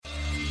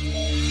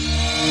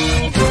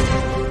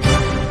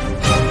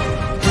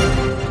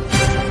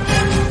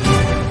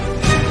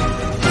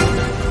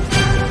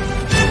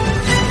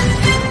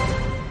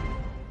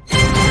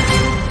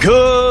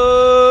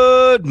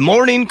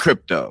morning,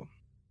 crypto.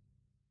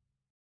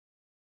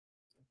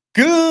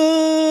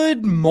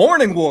 Good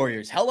morning,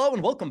 Warriors. Hello,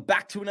 and welcome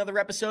back to another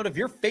episode of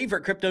your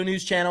favorite crypto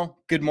news channel,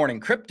 Good Morning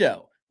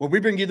Crypto, where we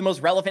bring you the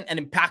most relevant and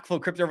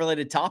impactful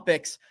crypto-related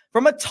topics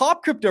from a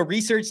top crypto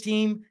research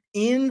team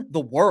in the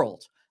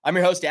world. I'm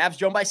your host, Abs,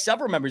 joined by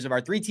several members of our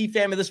 3T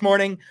family this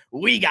morning.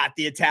 We got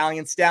the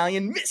Italian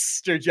stallion,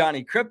 Mr.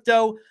 Johnny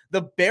Crypto.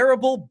 The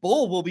Bearable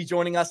Bull will be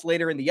joining us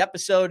later in the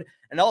episode.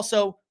 And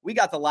also, we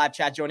got the live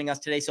chat joining us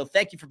today. So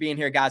thank you for being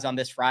here, guys, on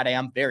this Friday.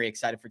 I'm very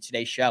excited for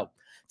today's show.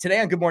 Today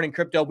on Good Morning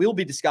Crypto, we'll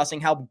be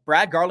discussing how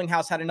Brad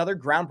Garlinghouse had another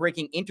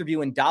groundbreaking interview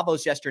in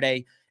Davos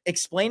yesterday,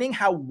 explaining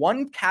how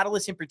one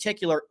catalyst in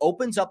particular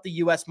opens up the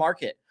U.S.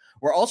 market.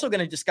 We're also going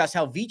to discuss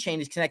how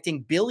VeChain is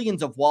connecting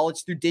billions of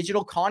wallets through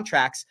digital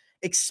contracts,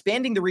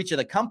 expanding the reach of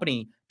the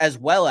company as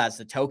well as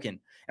the token.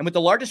 And with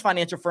the largest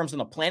financial firms on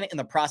the planet in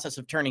the process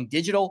of turning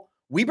digital,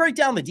 we break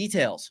down the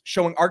details,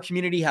 showing our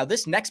community how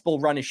this next bull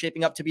run is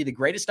shaping up to be the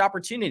greatest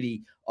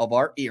opportunity of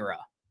our era.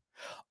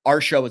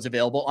 Our show is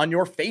available on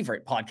your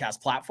favorite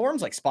podcast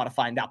platforms like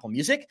Spotify and Apple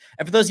Music.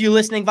 And for those of you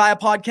listening via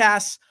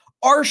podcasts,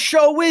 our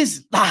show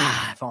is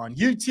live on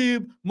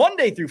YouTube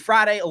Monday through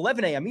Friday,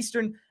 11 a.m.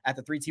 Eastern at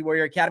the 3T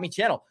Warrior Academy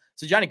channel.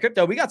 So Johnny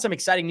Crypto, we got some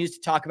exciting news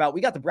to talk about. We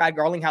got the Brad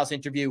Garlinghouse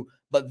interview,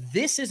 but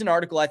this is an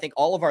article I think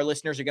all of our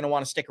listeners are going to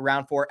want to stick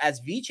around for,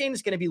 as VeChain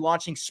is going to be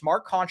launching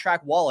smart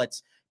contract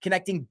wallets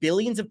connecting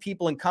billions of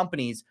people and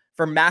companies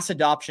for mass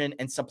adoption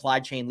and supply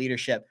chain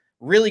leadership.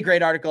 Really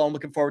great article. I'm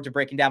looking forward to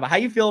breaking down. But how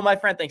you feeling, my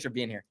friend? Thanks for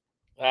being here.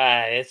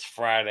 It's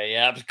Friday.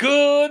 Abs.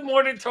 Good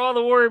morning to all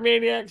the Warrior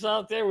Maniacs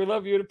out there. We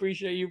love you and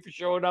appreciate you for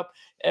showing up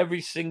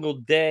every single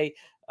day.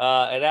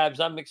 And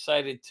Abs, I'm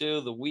excited too.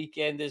 The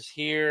weekend is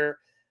here.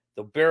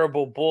 The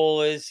Bearable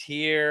Bull is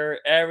here.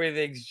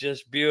 Everything's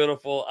just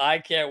beautiful. I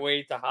can't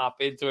wait to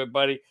hop into it,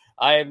 buddy.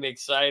 I am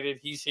excited.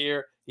 He's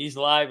here. He's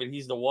live, and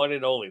he's the one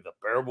and only, the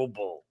Bearable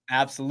Bull.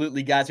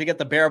 Absolutely, guys. We got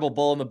the Bearable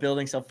Bull in the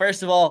building. So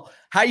first of all,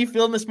 how you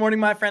feeling this morning,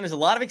 my friend? There's a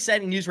lot of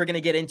exciting news we're going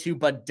to get into,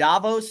 but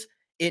Davos,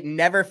 it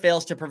never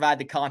fails to provide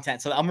the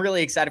content. So I'm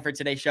really excited for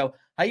today's show.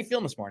 How you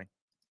feeling this morning?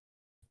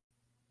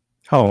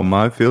 How am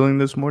I feeling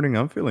this morning?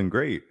 I'm feeling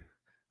great.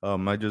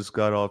 I just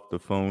got off the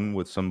phone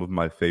with some of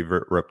my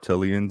favorite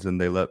reptilians, and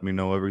they let me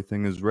know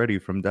everything is ready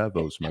from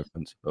Davos, my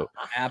friends. So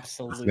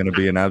absolutely, it's going to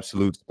be an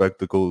absolute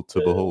spectacle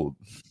to behold.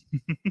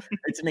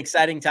 It's an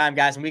exciting time,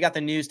 guys, and we got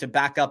the news to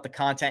back up the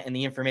content and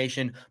the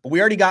information. But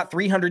we already got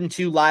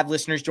 302 live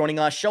listeners joining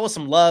us. Show us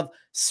some love,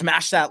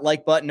 smash that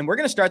like button, and we're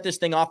going to start this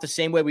thing off the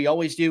same way we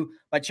always do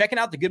by checking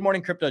out the Good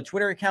Morning Crypto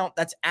Twitter account.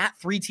 That's at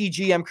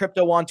 3TGM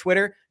Crypto on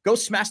Twitter. Go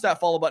smash that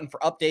follow button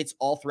for updates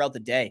all throughout the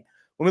day.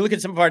 When we look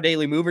at some of our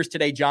daily movers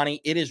today, Johnny,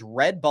 it is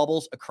red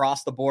bubbles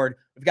across the board.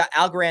 We've got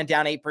Algorand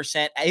down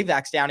 8%,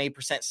 AVAX down 8%,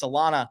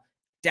 Solana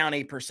down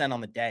 8%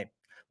 on the day.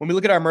 When we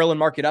look at our Merlin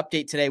market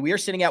update today, we are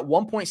sitting at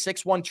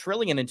 1.61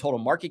 trillion in total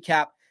market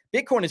cap.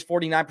 Bitcoin is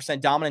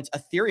 49% dominance.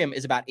 Ethereum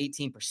is about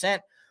 18%.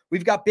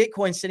 We've got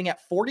Bitcoin sitting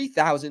at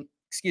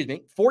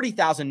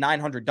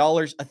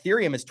 $40,900.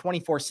 Ethereum is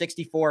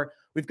 $24.64.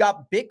 We've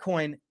got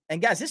Bitcoin,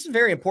 and guys, this is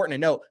very important to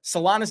note.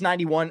 Solana's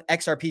 91,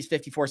 XRP is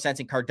 54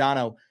 cents, and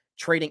Cardano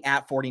trading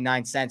at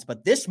 49 cents.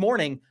 But this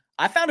morning,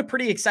 I found a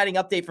pretty exciting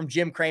update from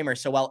Jim Cramer.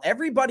 So while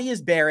everybody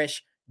is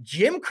bearish,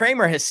 Jim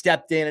Cramer has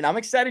stepped in, and I'm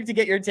excited to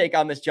get your take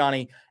on this,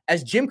 Johnny.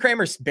 As Jim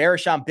Cramer's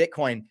bearish on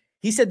Bitcoin,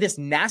 he said this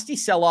nasty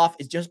sell-off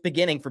is just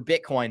beginning for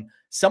Bitcoin.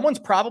 Someone's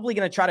probably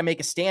going to try to make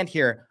a stand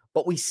here,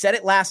 but we said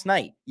it last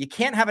night. You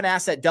can't have an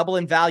asset double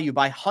in value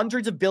by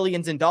hundreds of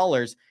billions in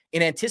dollars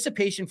in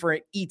anticipation for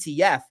an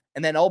ETF,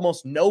 and then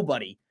almost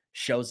nobody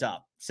shows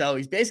up. So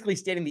he's basically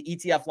stating the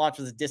ETF launch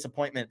was a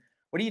disappointment.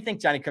 What do you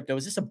think, Johnny Crypto?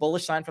 Is this a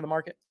bullish sign for the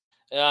market?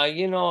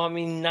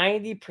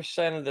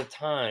 90% of the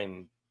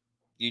time,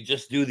 you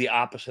just do the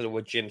opposite of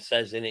what Jim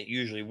says, and it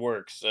usually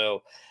works.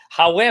 So,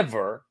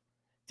 however,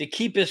 to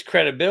keep his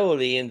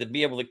credibility and to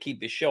be able to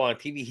keep his show on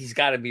TV, he's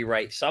got to be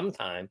right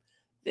sometime.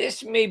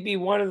 This may be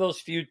one of those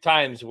few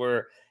times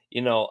where,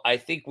 I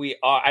think we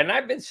are. And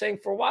I've been saying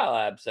for a while,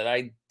 Abs, that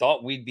I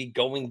thought we'd be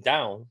going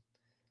down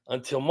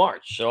until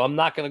March. So I'm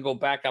not going to go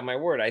back on my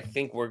word. I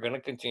think we're going to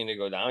continue to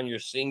go down. You're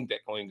seeing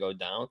Bitcoin go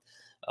down.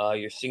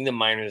 You're seeing the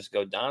miners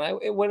go down.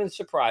 It wouldn't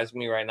surprise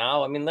me right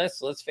now. I mean,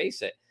 let's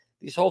face it.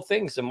 These whole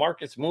things, the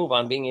markets move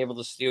on being able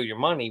to steal your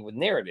money with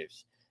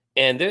narratives.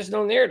 And there's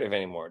no narrative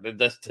anymore.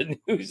 The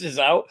news is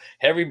out.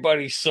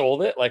 Everybody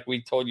sold it like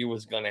we told you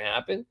was going to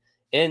happen.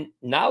 And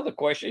now the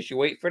question is, you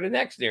wait for the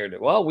next narrative.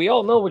 Well, we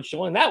all know which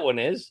one that one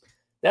is.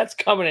 That's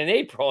coming in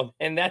April,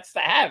 and that's the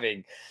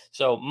halving.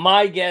 So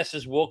my guess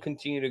is we'll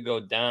continue to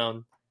go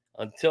down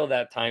until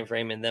that time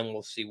frame, and then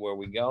we'll see where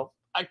we go.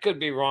 I could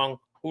be wrong.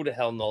 Who the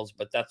hell knows?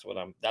 But that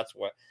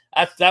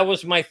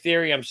was my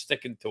theory. I'm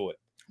sticking to it.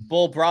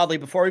 Bull, broadly,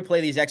 before we play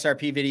these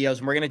XRP videos,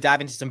 and we're going to dive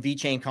into some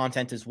VeChain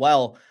content as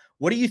well,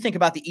 what do you think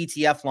about the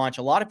ETF launch?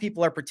 A lot of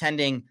people are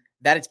pretending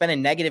that it's been a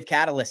negative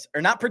catalyst,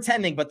 or not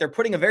pretending, but they're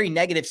putting a very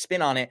negative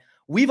spin on it.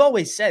 We've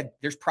always said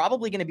there's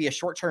probably going to be a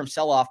short-term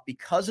sell-off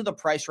because of the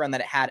price run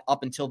that it had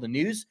up until the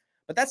news,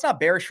 but that's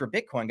not bearish for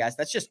Bitcoin, guys.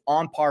 That's just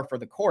on par for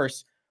the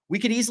course. we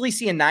could easily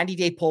see a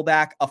 90-day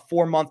pullback, a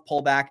 4-month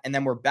pullback, and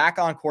then we're back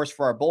on course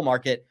for our bull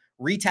market,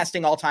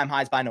 retesting all-time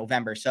highs by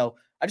November. So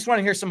I just want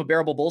to hear some of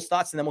Bearable Bull's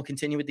thoughts, and then we'll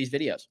continue with these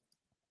videos.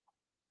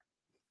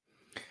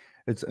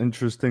 It's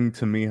interesting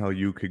to me how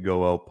you could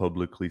go out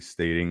publicly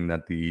stating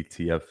that the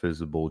ETF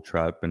is a bull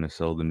trap and a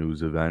sell the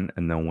news event,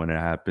 and then when it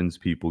happens,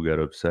 people get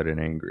upset and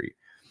angry.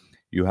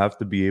 You have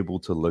to be able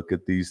to look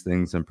at these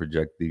things and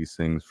project these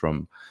things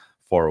from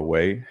far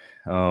away.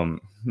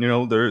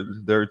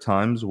 There are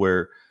times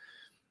where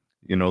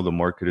the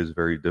market is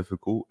very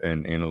difficult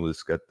and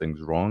analysts get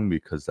things wrong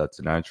because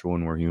that's natural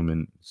and we're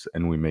humans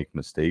and we make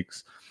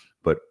mistakes.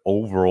 But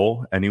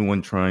overall,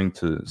 anyone trying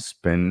to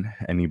spin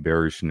any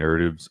bearish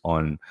narratives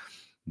on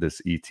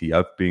this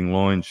ETF being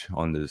launched,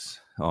 on this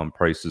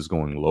prices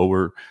going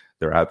lower,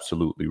 they're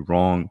absolutely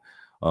wrong.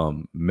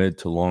 Mid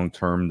to long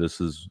term,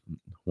 this is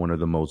one of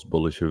the most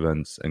bullish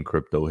events in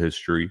crypto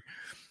history.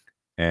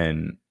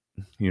 And,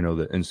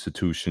 the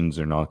institutions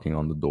are knocking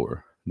on the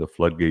door. The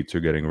floodgates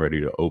are getting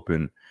ready to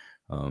open.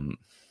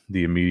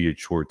 The immediate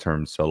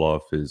short-term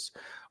sell-off it's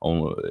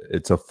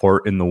a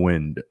fart in the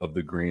wind of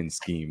the grand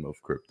scheme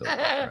of crypto, my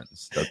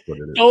friends. That's what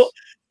it is.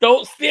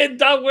 Don't stand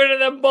down with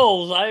them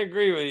bulls. I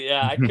agree with you.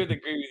 Yeah, I couldn't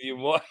agree with you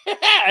more.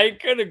 I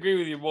couldn't agree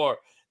with you more.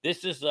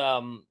 This is,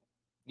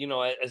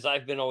 as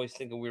I've been always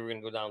thinking we were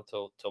going to go down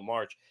till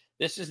March.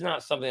 This is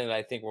not something that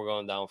I think we're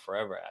going down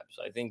forever, Abs.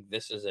 I think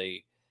this is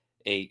a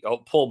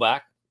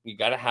pullback. You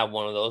got to have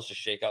one of those to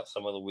shake out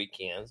some of the weak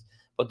hands.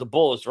 But the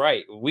bull is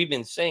right. We've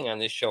been saying on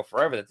this show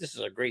forever that this is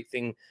a great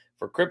thing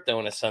for crypto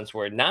in a sense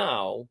where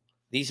now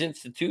these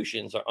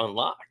institutions are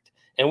unlocked.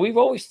 And we've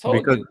always told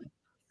you.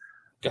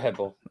 Go ahead,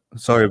 Bull.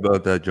 Sorry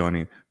about that,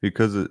 Johnny.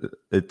 Because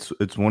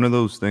it's one of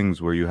those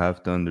things where you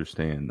have to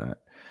understand that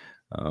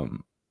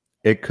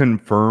it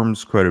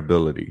confirms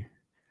credibility.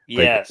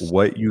 Yes. Like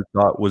what you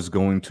thought was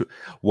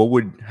what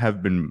would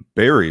have been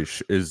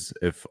bearish is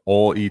if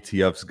all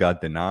ETFs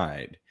got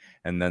denied.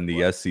 And then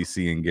the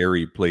SEC and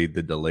Gary played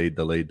the delay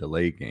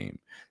game.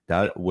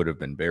 That would have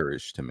been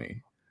bearish to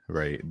me,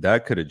 right?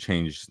 That could have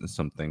changed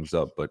some things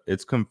up, but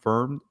it's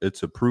confirmed,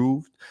 it's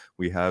approved.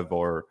 We have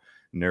our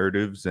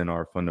narratives and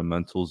our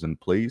fundamentals in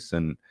place,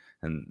 and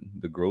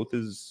the growth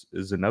is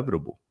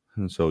inevitable.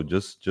 And so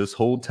just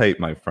hold tight,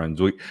 my friends.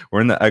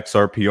 We're in the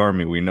XRP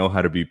army. We know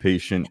how to be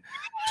patient.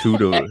 2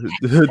 to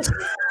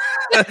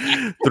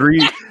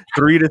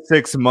 3 to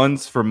 6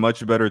 months for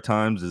much better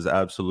times is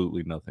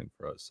absolutely nothing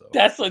for us. So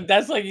that's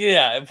like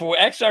yeah. For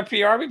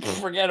XRP army,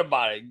 forget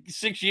about it.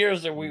 6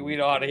 years and we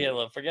know how to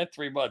handle it. Forget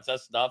 3 months.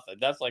 That's nothing.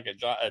 That's like a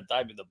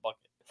dime in the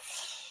bucket.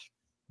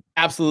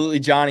 Absolutely,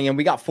 Johnny. And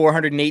we got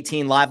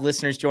 418 live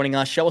listeners joining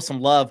us. Show us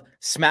some love.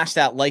 Smash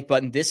that like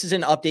button. This is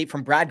an update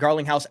from Brad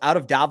Garlinghouse out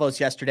of Davos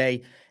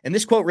yesterday. And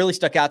this quote really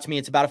stuck out to me.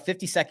 It's about a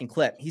 50-second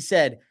clip. He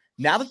said,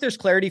 now that there's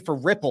clarity for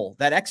Ripple,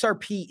 that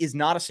XRP is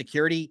not a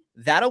security,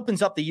 that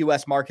opens up the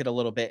U.S. market a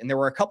little bit. And there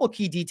were a couple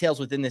key details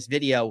within this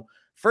video.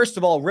 First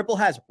of all, Ripple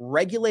has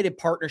regulated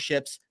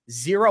partnerships,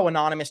 0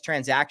 anonymous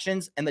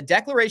transactions, and the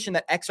declaration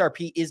that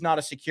XRP is not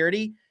a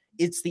security,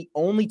 it's the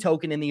only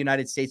token in the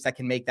United States that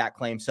can make that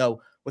claim.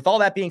 So with all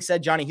that being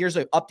said, Johnny, here's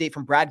an update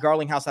from Brad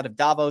Garlinghouse out of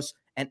Davos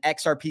and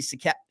XRP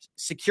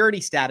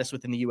security status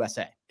within the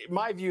USA.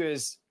 My view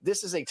is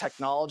this is a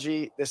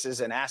technology. This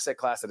is an asset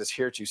class that is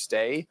here to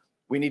stay.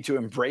 We need to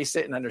embrace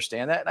it and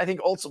understand that. And I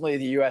think ultimately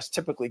the U.S.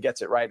 typically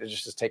gets it right. It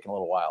just has taken a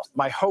little while.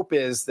 My hope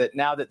is that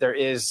now that there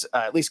is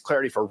at least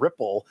clarity for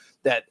Ripple,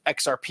 that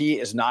XRP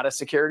is not a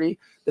security,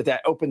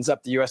 that opens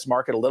up the U.S.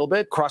 market a little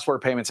bit. Cross-border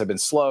payments have been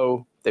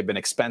slow. They've been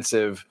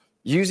expensive.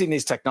 Using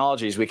these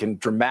technologies, we can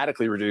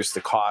dramatically reduce the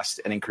cost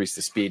and increase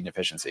the speed and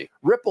efficiency.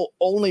 Ripple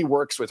only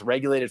works with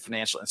regulated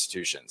financial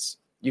institutions.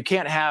 You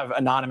can't have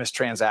anonymous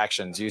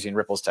transactions using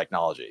Ripple's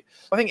technology.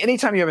 I think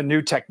anytime you have a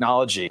new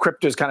technology,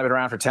 crypto's kind of been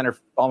around for 10 or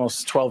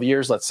almost 12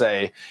 years, let's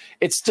say,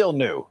 it's still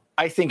new.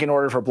 I think in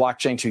order for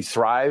blockchain to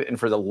thrive and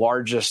for the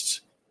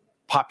largest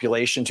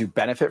population to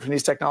benefit from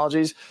these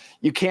technologies,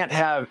 you can't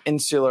have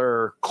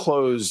insular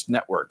closed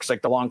networks.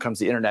 Like along comes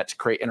the internet to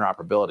create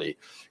interoperability.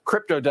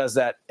 Crypto does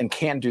that and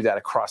can do that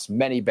across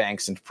many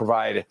banks and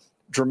provide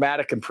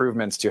dramatic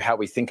improvements to how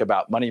we think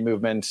about money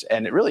movement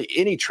and really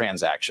any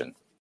transaction.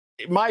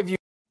 In my view,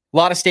 a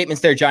lot of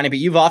statements there, Johnny, but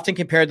you've often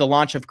compared the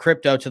launch of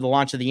crypto to the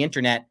launch of the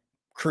internet.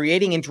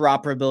 Creating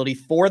interoperability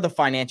for the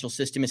financial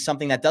system is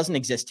something that doesn't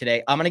exist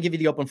today. I'm going to give you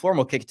the open floor and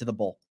we'll kick it to the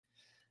bull.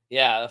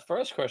 Yeah, the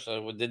first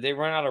question, did they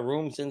run out of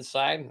rooms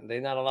inside?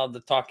 They're not allowed to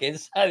talk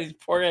inside. These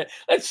poor guys.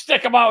 Let's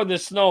stick them out in the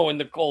snow and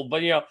the cold.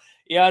 But,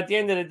 at the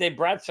end of the day,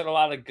 Brad said a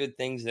lot of good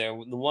things there.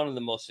 One of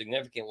the most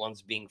significant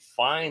ones being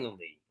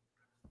finally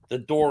the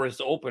door is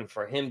open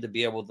for him to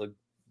be able to,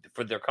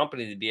 for their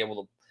company to be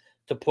able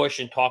to push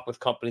and talk with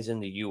companies in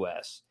the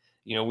U.S.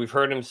 We've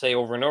heard him say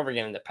over and over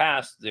again in the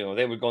past, they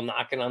would go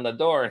knocking on the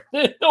door.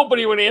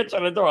 Nobody would answer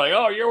the door. Like,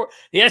 oh,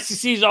 the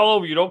SEC's all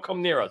over you. Don't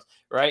come near us,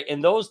 right?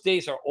 And those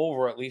days are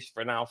over, at least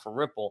for now, for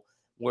Ripple,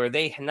 where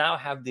they now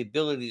have the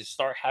ability to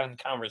start having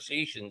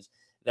conversations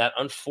that,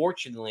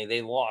 unfortunately,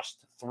 they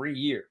lost 3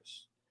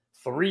 years,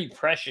 3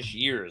 precious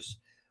years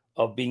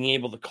of being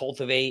able to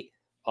cultivate,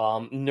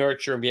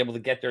 nurture, and be able to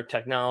get their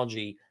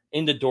technology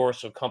in the door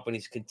so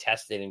companies can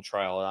test it and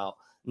trial it out.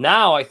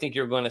 Now, I think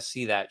you're going to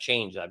see that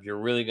change.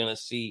 You're really going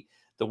to see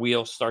the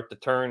wheels start to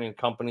turn and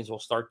companies will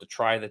start to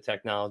try the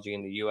technology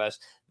in the U.S.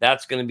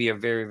 That's going to be a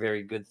very,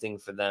 very good thing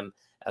for them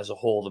as a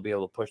whole to be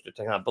able to push their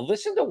technology. But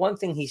listen to one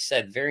thing he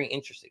said, very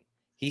interesting.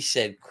 He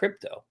said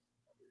crypto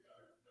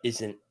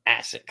is an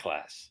asset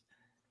class.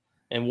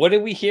 And what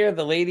did we hear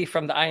the lady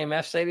from the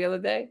IMF say the other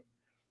day?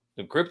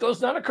 The crypto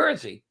is not a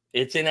currency.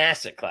 It's an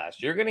asset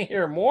class. You're going to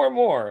hear more and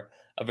more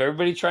of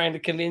everybody trying to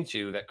convince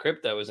you that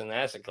crypto is an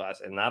asset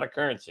class and not a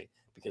currency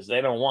because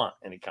they don't want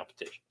any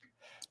competition.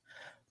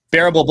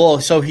 Bearable Bull.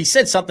 So he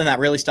said something that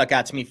really stuck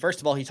out to me. First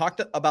of all, he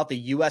talked about the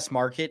U.S.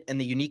 market and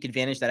the unique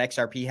advantage that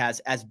XRP has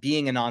as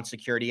being a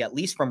non-security, at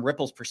least from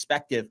Ripple's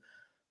perspective.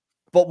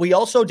 But we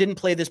also didn't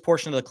play this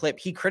portion of the clip.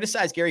 He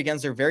criticized Gary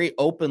Gensler very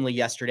openly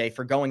yesterday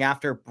for going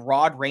after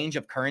broad range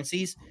of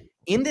currencies.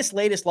 In this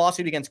latest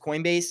lawsuit against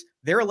Coinbase,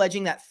 they're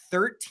alleging that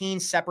 13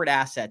 separate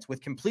assets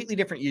with completely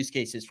different use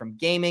cases, from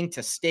gaming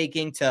to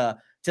staking to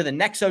the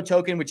Nexo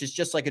token, which is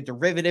just like a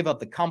derivative of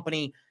the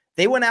company.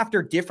 They went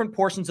after different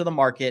portions of the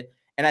market.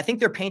 And I think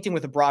they're painting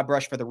with a broad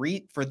brush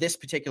for this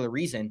particular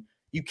reason.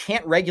 You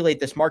can't regulate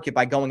this market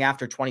by going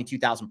after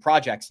 22,000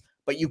 projects,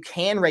 but you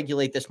can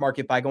regulate this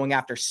market by going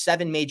after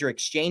 7 major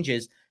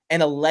exchanges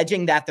and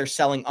alleging that they're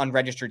selling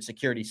unregistered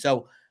securities.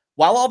 So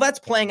while all that's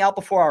playing out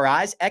before our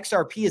eyes,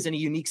 XRP is in a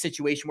unique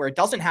situation where it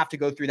doesn't have to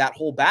go through that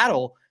whole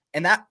battle.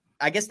 And that,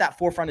 I guess, that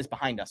forefront is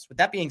behind us. With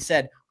that being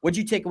said, what'd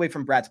you take away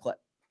from Brad's clip?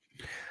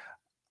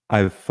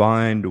 I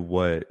find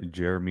what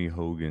Jeremy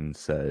Hogan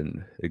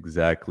said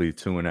exactly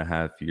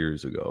 2.5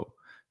 years ago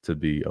to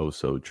be oh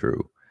so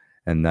true.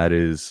 And that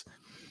is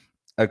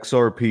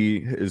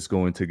XRP is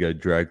going to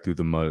get dragged through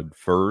the mud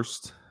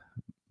first,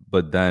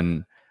 but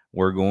then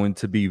we're going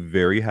to be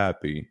very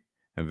happy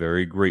and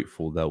very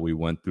grateful that we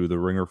went through the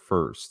ringer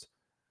first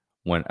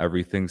when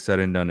everything's said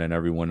and done and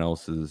everyone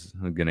else is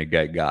going to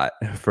get got,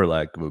 for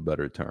lack of a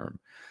better term.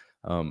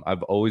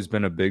 I've always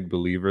been a big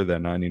believer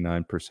that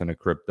 99% of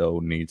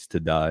crypto needs to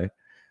die.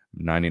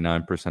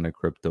 99% of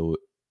crypto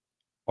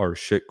are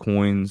shit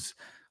coins,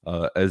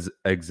 as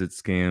exit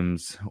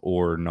scams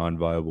or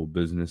non-viable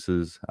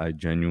businesses. I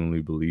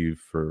genuinely believe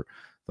for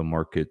the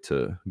market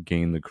to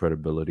gain the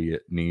credibility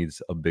it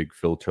needs, a big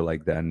filter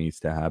like that needs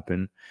to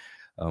happen.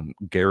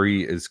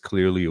 Gary is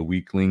clearly a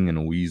weakling and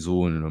a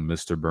weasel and a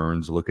Mr.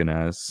 Burns looking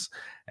ass.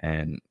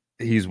 And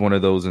he's one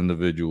of those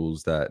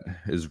individuals that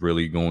is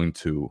really going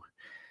to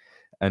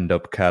end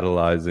up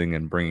catalyzing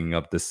and bringing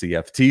up the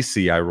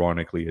CFTC,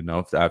 ironically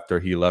enough,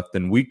 after he left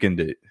and weakened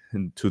it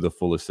to the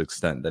fullest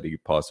extent that he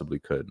possibly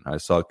could. I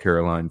saw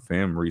Caroline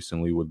Pham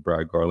recently with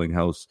Brad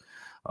Garlinghouse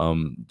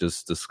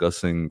just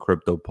discussing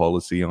crypto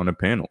policy on a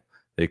panel.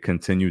 They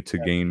continue to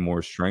gain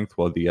more strength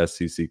while the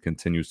SEC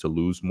continues to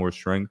lose more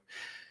strength.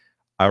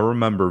 I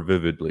remember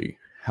vividly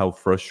how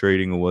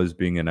frustrating it was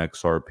being an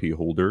XRP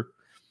holder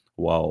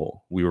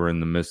while we were in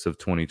the midst of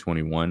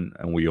 2021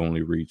 and we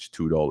only reached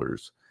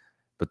 $2.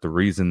 But the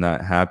reason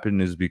that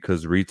happened is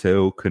because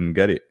retail couldn't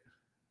get it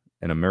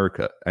in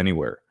America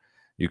anywhere.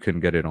 You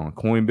couldn't get it on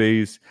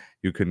Coinbase.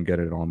 You couldn't get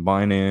it on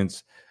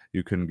Binance.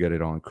 You couldn't get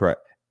it on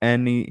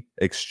any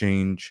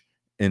exchange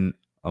in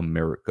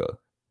America.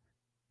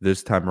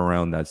 This time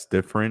around, that's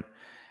different.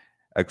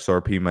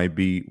 XRP might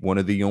be one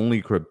of the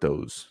only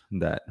cryptos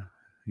that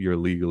you're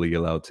legally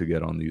allowed to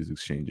get on these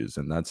exchanges.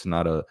 And that's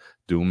not a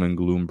doom and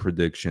gloom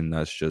prediction.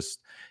 That's just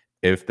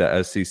if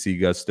the SEC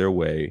gets their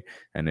way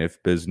and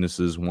if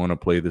businesses want to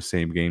play the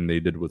same game they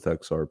did with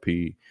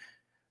XRP,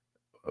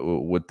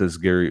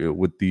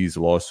 with these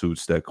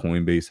lawsuits that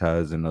Coinbase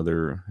has and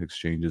other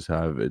exchanges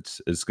have,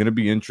 it's going to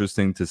be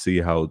interesting to see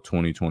how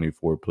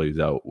 2024 plays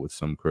out with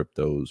some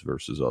cryptos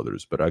versus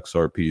others. But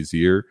XRP's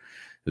year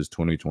is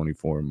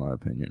 2024, in my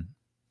opinion.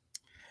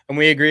 And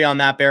we agree on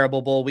that,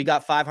 Bearable Bull. We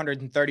got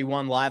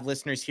 531 live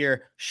listeners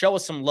here. Show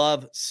us some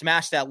love.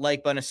 Smash that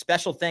like button. A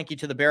special thank you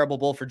to the Bearable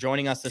Bull for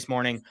joining us this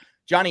morning.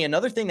 Johnny,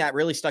 another thing that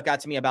really stuck out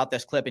to me about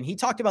this clip, and he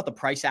talked about the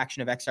price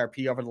action of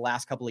XRP over the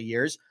last couple of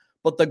years,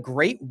 but the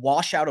great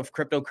washout of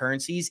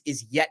cryptocurrencies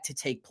is yet to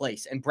take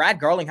place. And Brad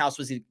Garlinghouse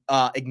was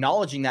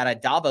acknowledging that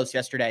at Davos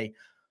yesterday.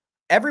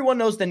 Everyone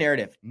knows the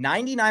narrative.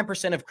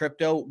 99% of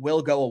crypto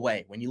will go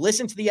away. When you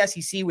listen to the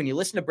SEC, when you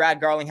listen to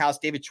Brad Garlinghouse,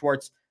 David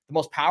Schwartz, the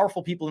most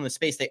powerful people in the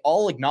space, they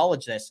all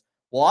acknowledge this.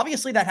 Well,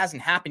 obviously that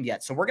hasn't happened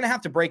yet. So we're going to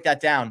have to break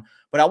that down.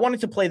 But I wanted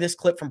to play this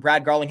clip from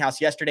Brad Garlinghouse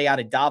yesterday out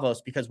at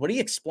Davos, because what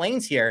he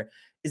explains here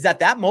is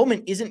that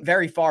moment isn't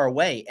very far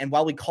away. And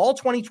while we call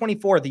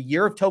 2024 the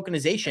year of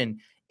tokenization,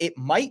 it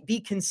might be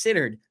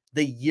considered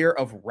the year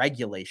of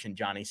regulation,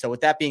 Johnny. So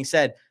with that being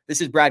said, this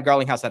is Brad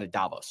Garlinghouse out of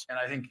Davos. And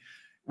I think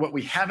what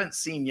we haven't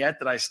seen yet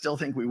that I still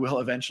think we will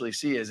eventually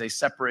see is a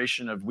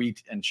separation of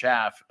wheat and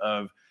chaff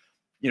of,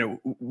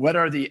 what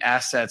are the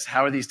assets?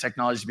 How are these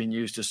technologies being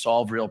used to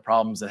solve real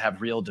problems that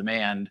have real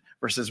demand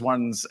versus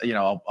ones,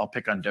 I'll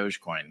pick on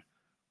Dogecoin.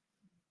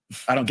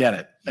 I don't get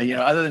it.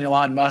 Other than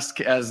Elon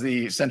Musk as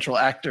the central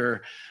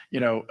actor,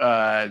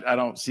 I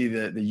don't see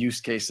the use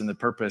case and the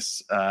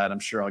purpose. And I'm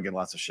sure I'll get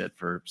lots of shit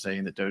for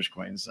saying that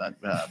Dogecoin's not,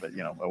 but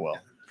oh well.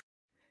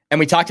 And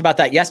we talked about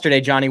that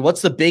yesterday, Johnny.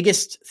 What's the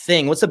biggest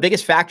thing? What's the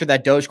biggest factor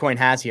that Dogecoin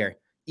has here?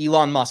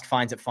 Elon Musk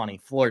finds it funny.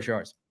 Floor is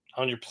yours.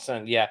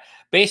 100%. Yeah.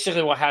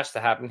 Basically, what has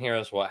to happen here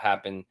is what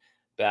happened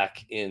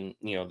back in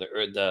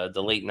the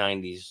late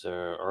 90s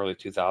or early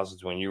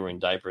 2000s when you were in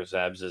diapers,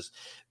 Abs. Is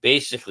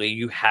basically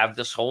you have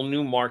this whole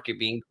new market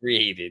being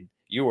created.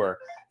 You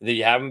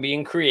haven't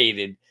being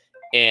created.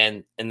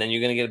 And then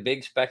you're going to get a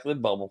big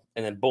speculative bubble,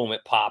 and then boom, it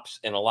pops,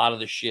 and a lot of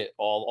the shit,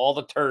 all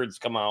the turds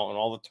come out, and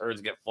all the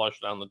turds get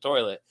flushed down the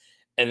toilet.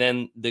 And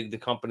then the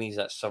companies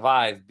that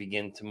survive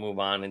begin to move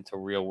on into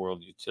real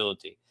world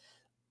utility.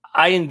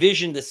 I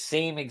envision the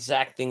same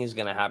exact thing is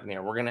going to happen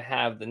here. We're going to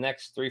have the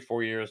next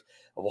 3-4 years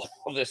of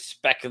all this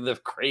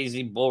speculative,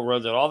 crazy bull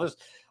runs and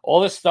all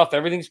this stuff.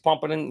 Everything's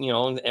pumping in,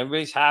 and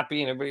everybody's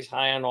happy and everybody's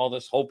high on all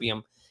this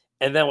hopium.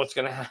 And then what's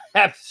going to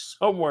happen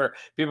somewhere,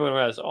 people are going to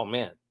realize, oh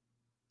man,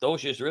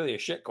 Doge is really a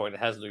shitcoin that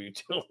has no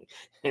utility.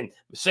 And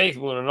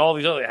SafeMoon and all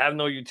these other have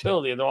no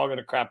utility, and they're all going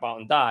to crap out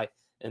and die.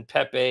 And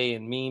Pepe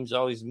and memes,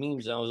 all these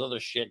memes and all this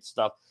other shit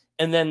stuff.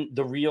 And then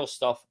the real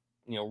stuff,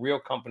 real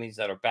companies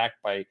that are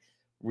backed by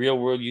real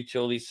world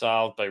utility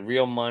solved by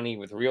real money,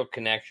 with real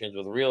connections,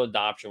 with real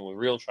adoption, with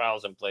real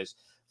trials in place.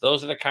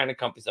 Those are the kind of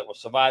companies that will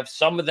survive.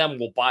 Some of them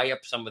will buy up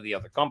some of the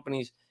other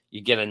companies.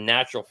 You get a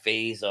natural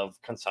phase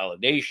of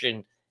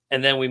consolidation,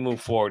 and then we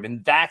move forward.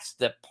 And that's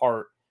the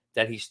part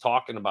that he's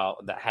talking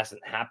about that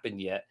hasn't happened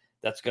yet.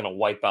 That's going to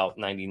wipe out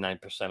 99%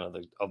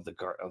 of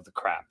the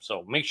crap.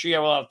 So make sure you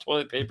have a lot of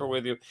toilet paper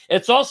with you.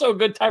 It's also a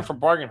good time for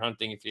bargain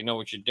hunting if you know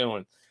what you're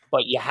doing.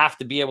 But you have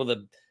to be able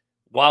to,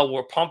 while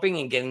we're pumping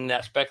and getting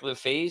that speculative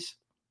phase,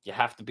 you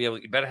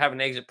better have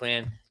an exit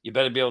plan. You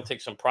better be able to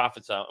take some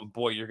profits out. And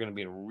boy, you're going to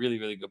be in a really,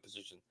 really good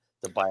position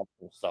to buy up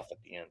some stuff at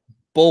the end.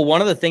 Bull,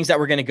 one of the things that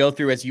we're going to go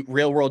through as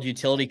real world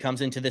utility comes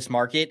into this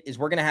market is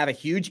we're going to have a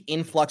huge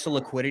influx of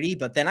liquidity.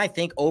 But then I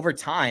think over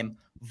time,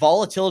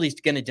 volatility is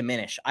going to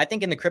diminish. I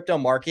think in the crypto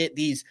market,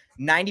 these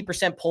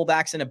 90%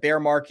 pullbacks in a bear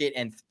market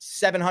and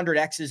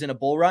 700Xs in a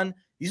bull run,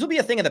 these will be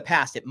a thing of the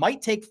past. It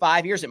might take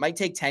 5 years. It might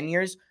take 10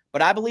 years.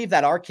 But I believe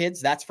that our kids,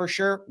 that's for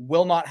sure,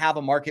 will not have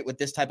a market with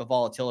this type of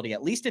volatility,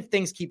 at least if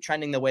things keep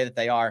trending the way that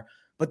they are.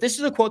 But this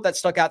is a quote that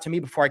stuck out to me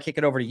before I kick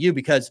it over to you,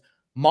 because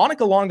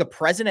Monica Long, the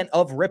president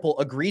of Ripple,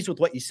 agrees with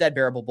what you said,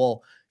 Bearable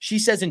Bull. She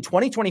says in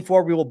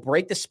 2024, we will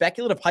break the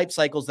speculative hype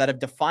cycles that have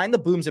defined the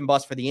booms and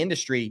busts for the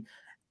industry.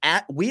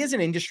 We as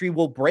an industry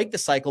will break the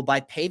cycle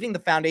by paving the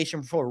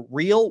foundation for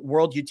real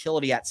world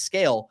utility at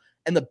scale.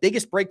 And the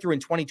biggest breakthrough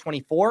in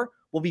 2024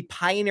 will be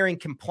pioneering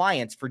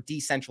compliance for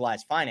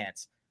decentralized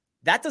finance.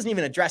 That doesn't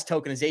even address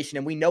tokenization,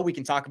 and we know we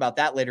can talk about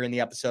that later in the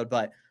episode.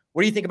 But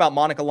what do you think about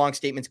Monica Long's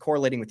statements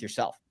correlating with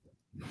yourself?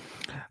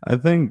 I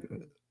think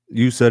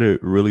you said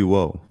it really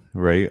well,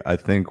 right? I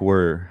think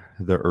we're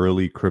the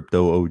early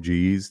crypto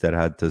OGs that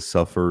had to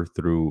suffer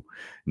through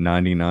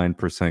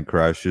 99%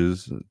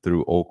 crashes,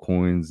 through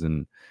altcoins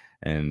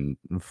and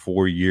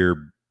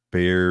 4-year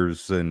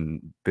bears,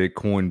 and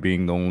Bitcoin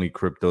being the only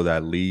crypto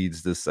that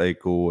leads the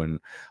cycle, and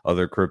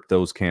other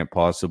cryptos can't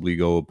possibly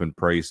go up in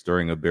price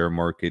during a bear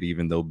market,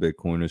 even though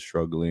Bitcoin is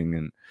struggling.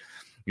 And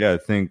yeah, I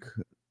think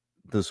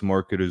this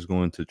market is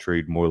going to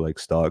trade more like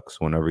stocks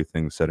when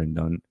everything's said and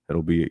done.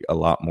 It'll be a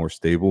lot more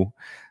stable.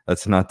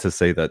 That's not to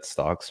say that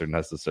stocks are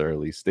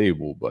necessarily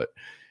stable, but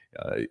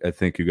I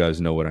think you guys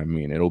know what I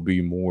mean. It'll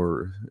be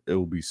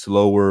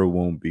slower. It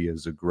won't be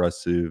as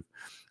aggressive.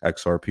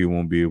 XRP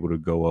won't be able to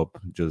go up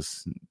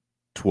just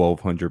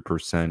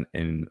 1,200%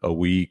 in a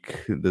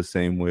week the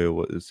same way it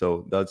was.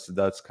 So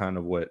that's kind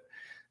of what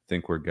I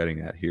think we're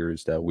getting at here,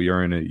 is that we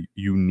are in a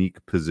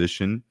unique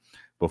position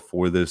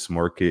before this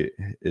market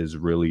is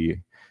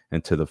really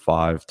into the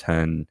 5,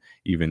 10,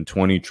 even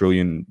 $20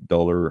 trillion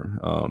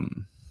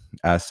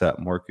asset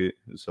market.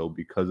 So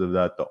because of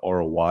that, the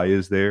ROI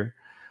is there.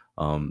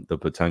 The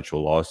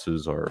potential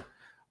losses are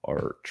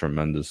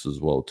tremendous as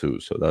well too.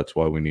 So that's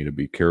why we need to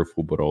be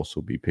careful, but also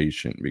be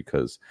patient,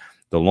 because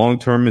the long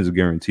term is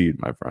guaranteed,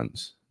 my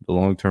friends. The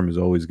long term is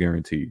always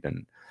guaranteed,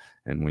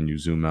 and when you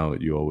zoom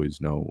out, you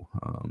always know,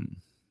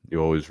 you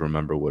always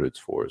remember what it's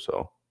for.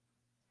 So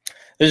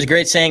there's a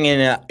great saying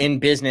in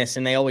business,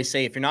 and they always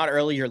say, if you're not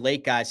early, you're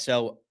late, guys.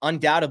 So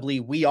undoubtedly,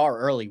 we are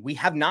early. We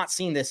have not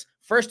seen this.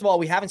 First of all,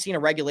 we haven't seen a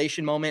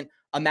regulation moment,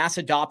 a mass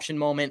adoption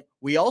moment.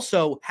 We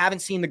also haven't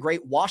seen the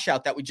great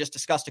washout that we just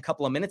discussed a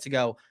couple of minutes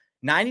ago.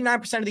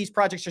 99% of these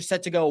projects are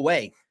set to go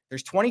away.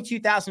 There's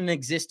 22,000 in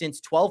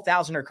existence.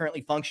 12,000 are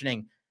currently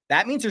functioning.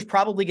 That means there's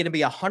probably going to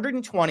be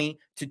 120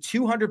 to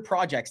 200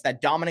 projects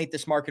that dominate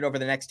this market over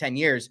the next 10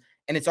 years.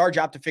 And it's our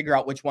job to figure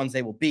out which ones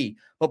they will be.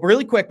 But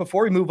really quick,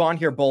 before we move on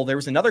here, Bull, there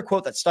was another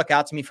quote that stuck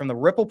out to me from the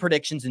Ripple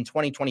predictions in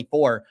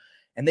 2024.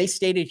 And they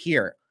stated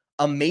here,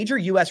 a major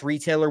U.S.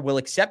 retailer will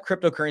accept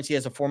cryptocurrency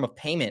as a form of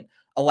payment,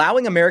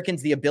 allowing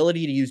Americans the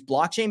ability to use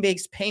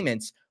blockchain-based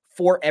payments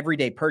for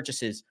everyday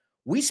purchases.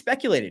 we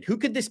speculated, who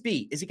could this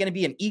be? Is it going to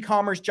be an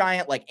e-commerce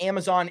giant like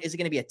Amazon? Is it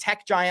going to be a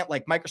tech giant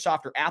like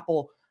Microsoft or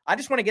Apple? I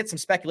just want to get some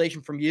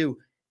speculation from you.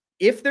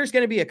 If there's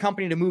going to be a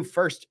company to move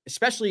first,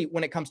 especially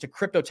when it comes to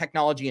crypto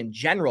technology in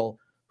general,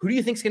 who do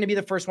you think is going to be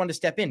the first one to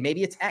step in?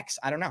 Maybe it's X.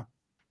 I don't know.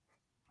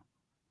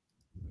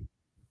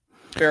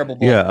 Terrible.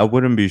 Yeah, I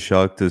wouldn't be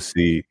shocked to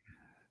see.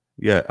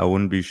 Yeah, I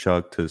wouldn't be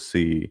shocked to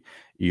see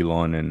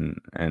Elon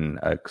and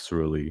X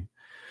really.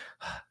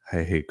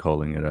 I hate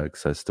calling it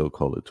X. I still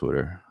call it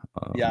Twitter.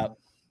 Yeah.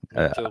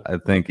 I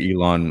think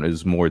Elon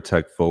is more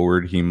tech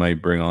forward. He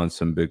might bring on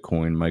some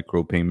Bitcoin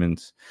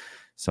micropayments,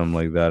 something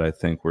like that. I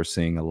think we're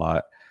seeing a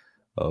lot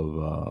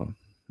of,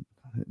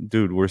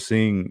 we're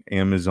seeing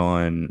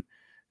Amazon,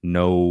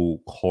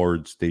 no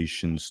card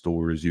station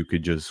stores. You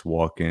could just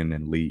walk in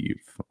and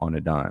leave on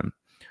a dime.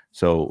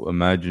 So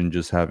imagine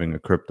just having a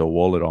crypto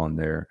wallet on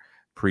there,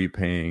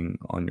 prepaying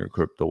on your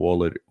crypto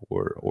wallet,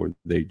 or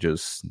they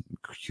just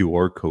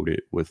QR code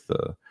it with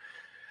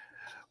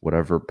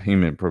whatever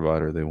payment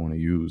provider they want to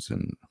use.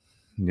 And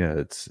yeah,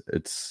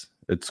 it's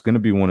going to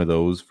be one of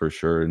those for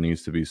sure. It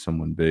needs to be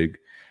someone big,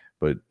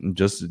 but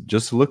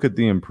just look at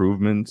the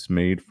improvements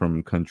made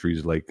from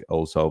countries like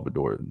El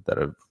Salvador that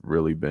have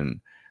really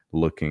been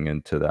looking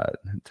into that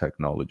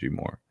technology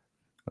more,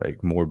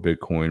 like more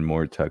Bitcoin,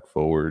 more tech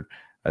forward.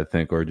 I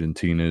think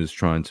Argentina is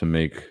trying to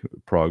make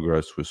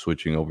progress with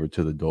switching over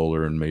to the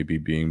dollar and maybe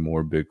being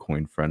more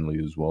Bitcoin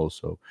friendly as well.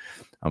 So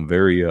I'm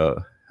very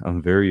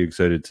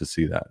excited to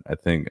see that. I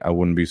think I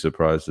wouldn't be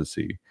surprised to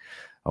see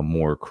a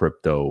more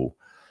crypto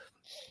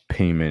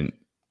payment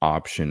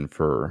option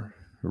for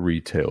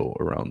retail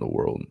around the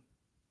world.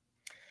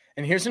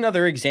 And here's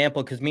another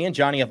example, because me and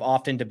Johnny have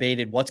often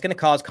debated what's going to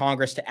cause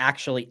Congress to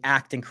actually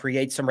act and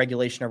create some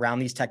regulation around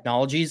these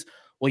technologies.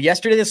 Well,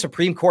 yesterday, the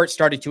Supreme Court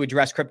started to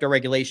address crypto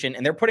regulation,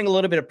 and they're putting a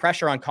little bit of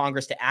pressure on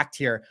Congress to act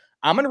here.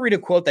 I'm going to read a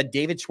quote that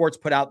David Schwartz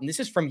put out, and this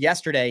is from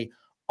yesterday,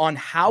 on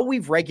how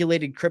we've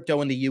regulated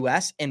crypto in the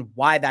U.S. and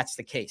why that's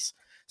the case.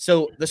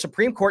 So the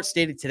Supreme Court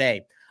stated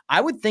today,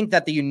 I would think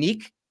that the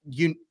uniquely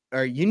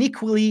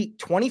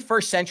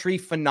 21st century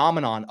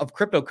phenomenon of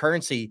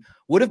cryptocurrency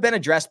would have been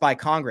addressed by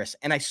Congress.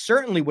 And I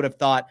certainly would have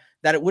thought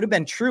that it would have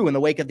been true in the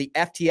wake of the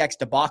FTX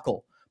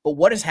debacle. But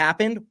what has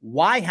happened?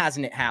 Why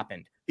hasn't it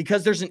happened?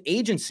 Because there's an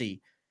agency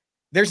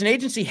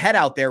head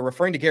out there,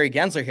 referring to Gary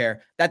Gensler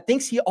here, that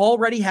thinks he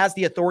already has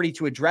the authority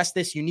to address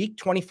this unique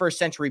 21st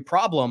century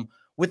problem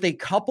with a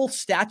couple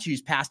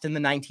statutes passed in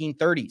the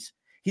 1930s.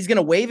 He's going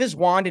to wave his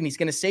wand and he's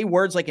going to say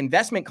words like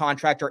investment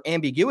contract or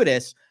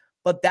ambiguous,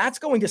 but that's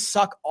going to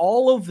suck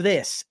all of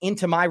this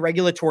into my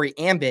regulatory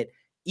ambit,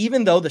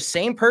 even though the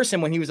same person,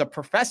 when he was a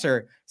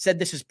professor, said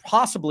this is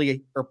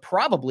possibly or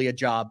probably a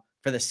job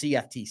for the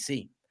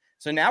CFTC.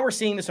 So now we're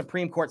seeing the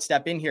Supreme Court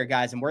step in here,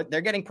 guys, and they're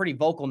getting pretty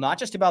vocal, not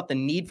just about the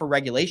need for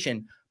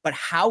regulation, but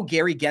how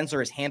Gary Gensler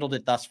has handled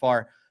it thus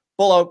far.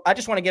 Bulla, I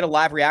just want to get a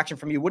live reaction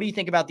from you. What do you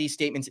think about these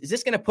statements? Is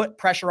this going to put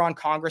pressure on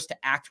Congress to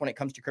act when it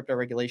comes to crypto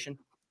regulation?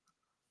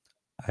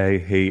 I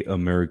hate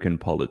American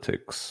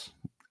politics.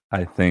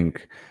 I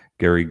think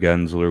Gary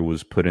Gensler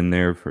was put in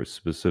there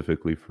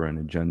specifically for an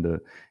agenda.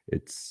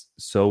 It's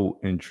so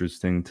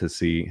interesting to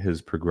see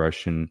his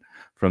progression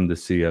from the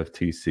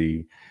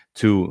CFTC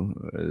to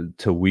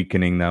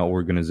weakening that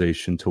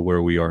organization to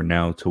where we are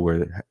now, to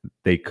where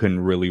they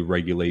couldn't really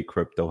regulate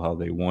crypto how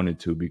they wanted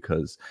to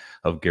because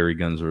of Gary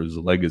Gensler's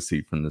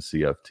legacy from the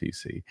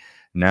CFTC.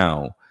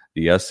 Now,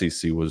 the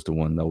SEC was the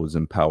one that was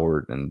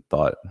empowered and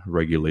thought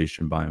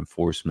regulation by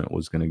enforcement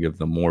was going to give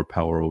them more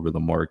power over the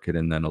market.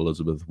 And then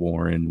Elizabeth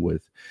Warren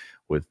with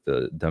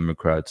the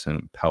Democrats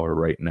in power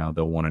right now,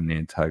 they'll want an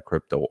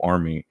anti-crypto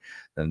army.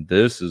 Then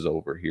this is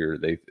over here.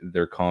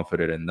 They're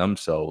confident in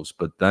themselves.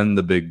 But then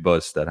the big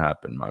bust that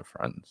happened, my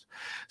friends.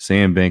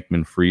 Sam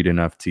Bankman-Fried and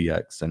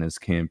FTX and his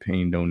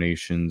campaign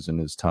donations and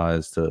his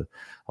ties to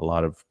a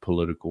lot of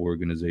political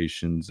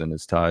organizations and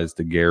his ties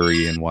to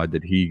Gary, and why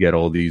did he get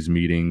all these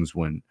meetings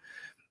when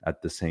at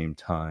the same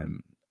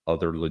time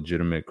other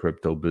legitimate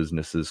crypto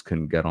businesses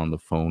can get on the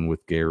phone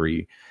with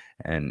Gary?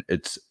 And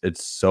it's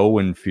so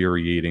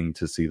infuriating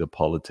to see the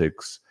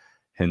politics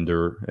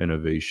hinder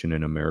innovation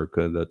in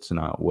America. That's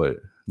not what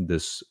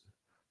this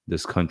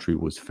country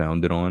was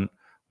founded on.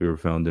 We were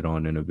founded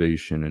on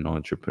innovation and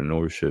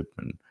entrepreneurship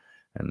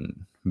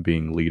and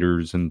being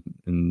leaders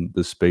in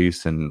the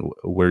space. And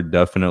we're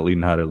definitely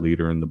not a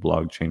leader in the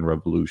blockchain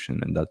revolution.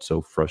 And that's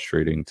so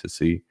frustrating to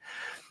see.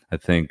 I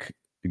think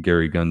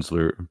Gary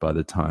Gensler, by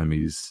the time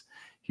he's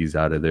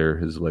out of there,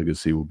 his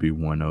legacy will be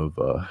one of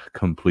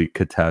complete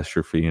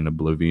catastrophe and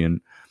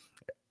oblivion.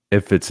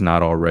 If it's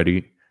not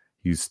already,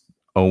 he's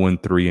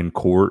 0-3 in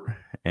court,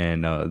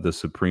 and the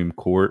Supreme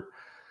Court,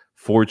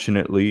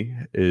 fortunately,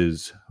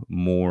 is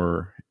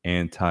more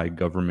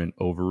anti-government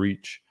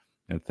overreach.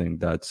 I think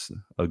that's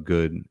a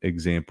good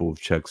example of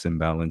checks and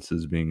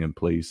balances being in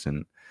place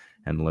and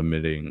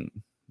limiting,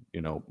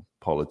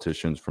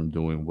 politicians from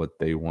doing what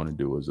they want to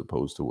do as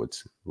opposed to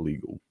what's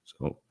legal.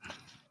 So.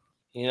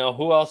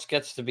 Who else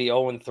gets to be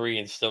 0-3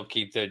 and still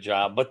keep their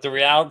job? But the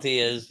reality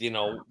is,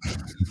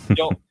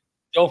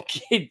 Don't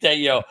get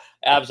that,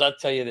 Abs. I'll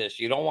tell you this: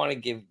 you don't want to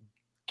give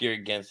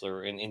Gary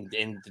Gensler,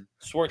 and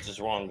Schwartz is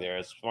wrong there.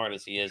 As smart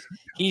as he is,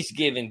 he's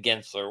given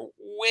Gensler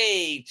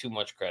way too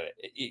much credit.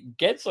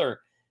 Gensler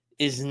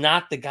is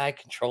not the guy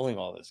controlling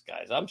all this,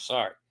 guys. I'm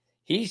sorry,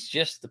 he's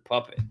just the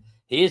puppet.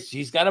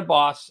 He's got a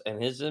boss, and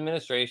his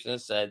administration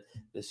has said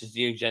this is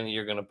the agenda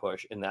you're going to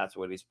push, and that's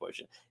what he's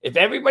pushing. If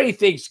everybody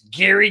thinks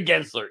Gary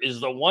Gensler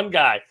is the one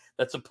guy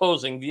that's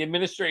opposing the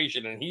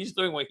administration and he's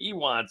doing what he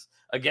wants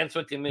against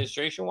what the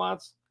administration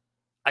wants,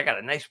 I got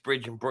a nice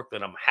bridge in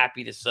Brooklyn. I'm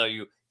happy to sell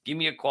you. Give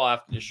me a call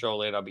after the show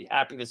later. I'll be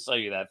happy to sell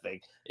you that thing.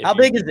 How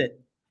big is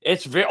it?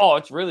 It's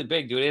it's really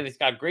big, dude. And it's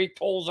got great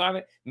tolls on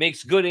it,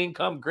 makes good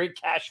income, great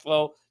cash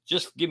flow.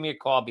 Just give me a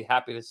call. I'll be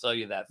happy to sell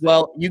you that thing.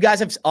 Well, you guys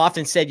have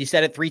often said, you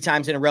said it 3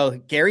 times in a row,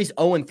 Gary's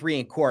 0-3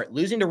 in court,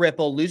 losing to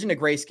Ripple, losing to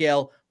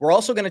Grayscale. We're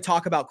also going to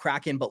talk about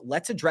Kraken, but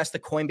let's address the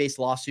Coinbase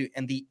lawsuit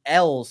and the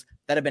L's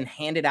that have been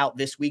handed out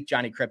this week,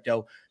 Johnny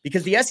Crypto,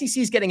 because the SEC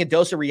is getting a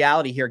dose of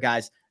reality here,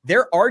 guys.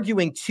 They're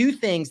arguing 2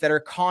 things that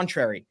are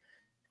contrary.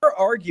 They're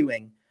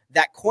arguing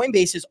that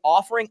Coinbase is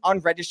offering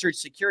unregistered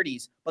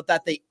securities, but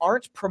that they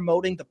aren't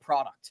promoting the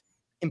product.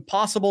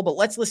 Impossible, but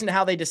let's listen to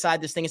how they decide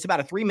this thing. It's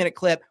about a 3-minute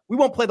clip. We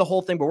won't play the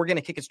whole thing, but we're going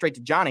to kick it straight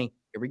to Johnny.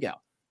 Here we go.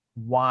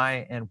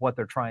 Why and what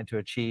they're trying to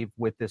achieve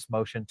with this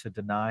motion to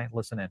deny.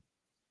 Listen in.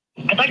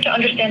 I'd like to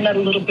understand that a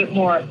little bit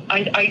more.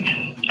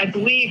 I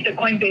believe that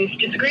Coinbase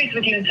disagrees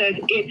with you and says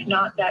it's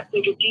not that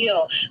big a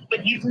deal.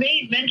 But you've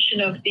made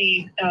mention of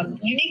the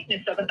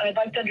uniqueness of it. I'd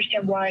like to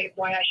understand why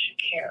I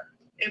should care.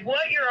 If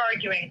what you're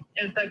arguing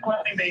is that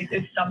Coinbase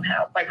is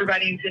somehow, by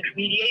providing these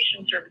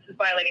intermediation services,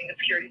 violating the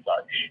securities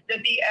laws,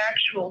 that the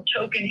actual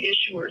token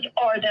issuers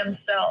are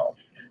themselves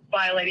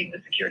violating the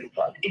securities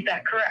laws. Is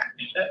that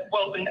correct?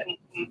 Well,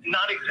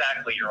 not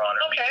exactly, Your Honor.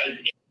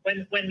 Okay.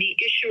 When the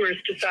issuers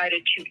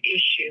decided to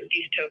issue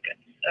these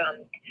tokens,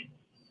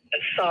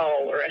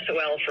 SOL or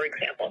SOL, for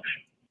example,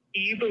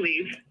 do you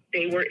believe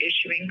they were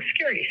issuing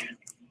securities?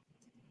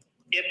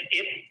 If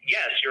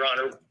yes, Your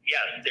Honor,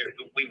 yes,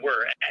 we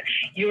were.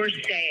 You're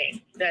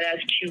saying that as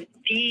to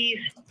these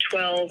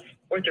 12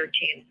 or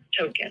 13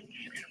 tokens,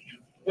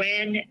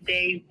 when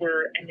they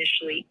were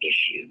initially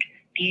issued,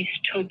 these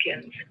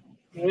tokens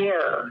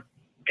were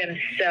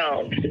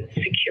themselves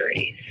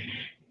securities.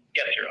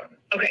 Yes, Your Honor.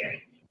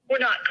 Okay. We're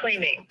not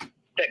claiming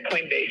that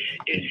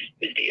Coinbase is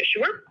the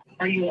issuer.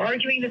 Are you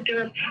arguing that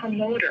they're a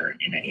promoter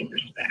in any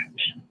respect?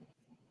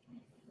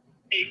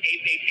 A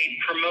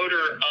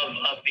promoter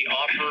of the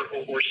offer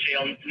or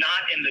sale,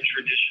 not in the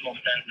traditional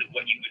sense of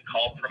what you would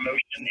call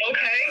promotion.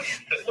 Okay.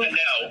 So, no,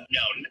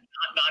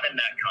 not in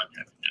that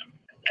context, no.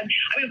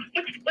 I mean,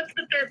 what's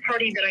the third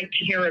party that I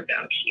hear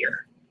about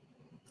here?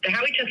 The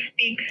Howey just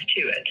speaks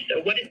to it.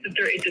 So what is the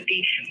third? Is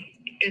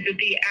it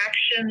the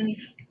actions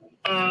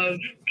of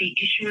the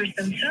issuers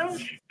themselves?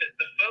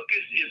 The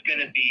focus is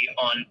going to be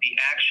on the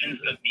actions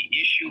of the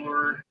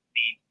issuer,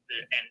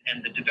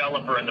 and the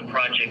developer and the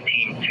project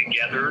team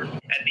together.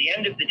 At the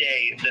end of the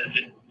day,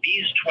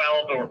 these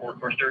 12 or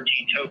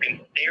 13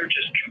 tokens, they are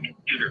just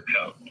computer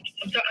code.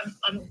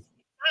 I'm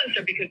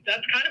answer because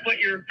that's kind of what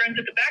your friends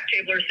at the back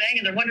table are saying,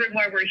 and they're wondering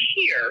why we're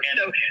here.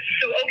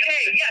 So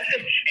okay, yes.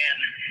 And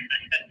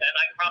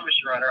I promise,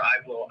 Your Honor,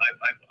 I will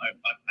get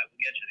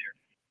you there.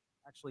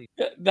 Actually,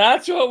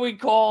 that's what we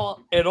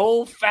call an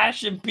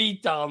old-fashioned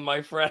beatdown,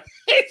 my friend.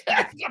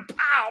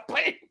 Pow,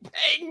 bang,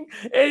 bang.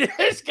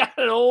 It's got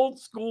an old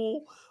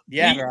school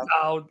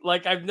beatdown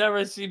like I've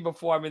never seen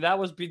before. I mean, that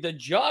was the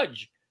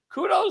judge.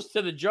 Kudos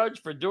to the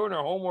judge for doing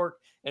her homework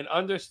and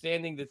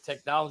understanding the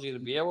technology to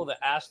be able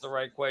to ask the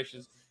right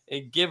questions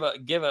and give a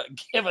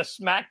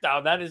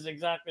smackdown. That is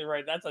exactly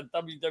right. That's a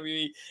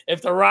WWE.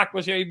 If The Rock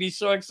was here, he'd be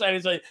so excited.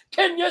 He's like,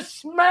 can you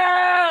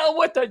smell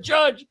what the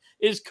judge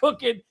is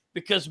cooking?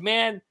 Because,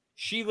 man,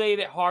 she laid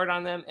it hard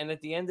on them. And at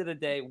the end of the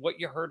day, what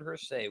you heard her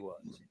say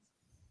was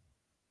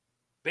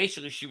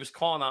basically she was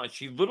calling out. And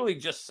she literally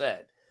just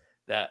said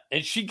that,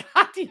 and she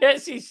got the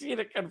SEC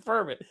to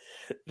confirm it,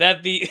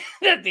 that the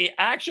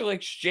actual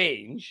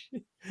exchange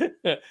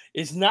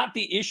is not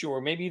the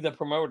issuer, maybe the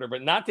promoter,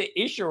 but not the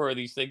issuer of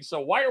these things. So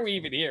why are we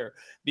even here?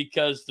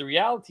 Because the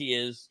reality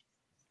is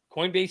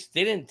Coinbase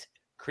didn't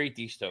create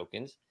these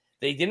tokens.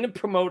 They didn't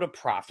promote a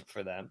profit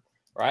for them,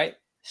 right?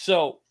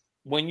 So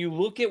when you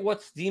look at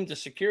what's deemed a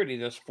security,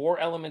 there's 4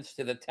 elements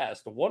to the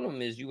test. One of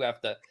them is you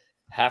have to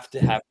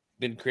have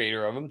been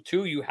creator of them.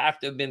 2, you have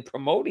to have been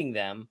promoting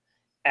them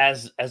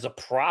as a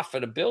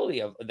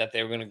profitability of that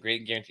they were going to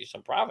guarantee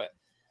some profit.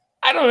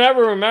 I don't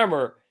ever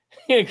remember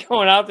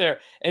going out there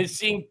and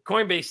seeing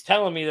Coinbase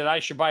telling me that I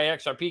should buy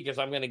XRP because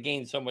I'm going to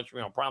gain so much,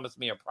 promise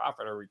me a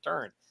profit or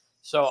return.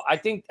 So I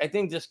think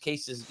this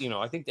case is,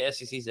 I think the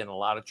SEC is in a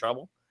lot of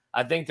trouble.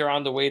 I think they're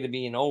on the way to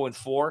being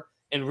 0-4.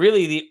 And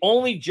really, the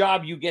only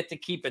job you get to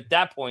keep at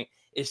that point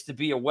is to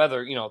be a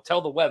weather,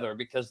 tell the weather,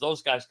 because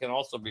those guys can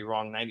also be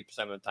wrong 90%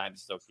 of the time to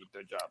still keep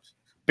their jobs.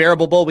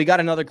 Bearable Bull, we got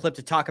another clip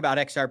to talk about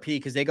XRP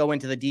because they go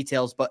into the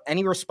details. But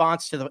any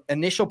response to the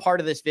initial part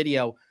of this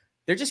video,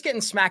 they're just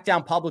getting smacked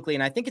down publicly.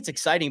 And I think it's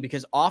exciting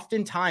because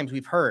oftentimes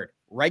we've heard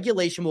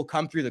regulation will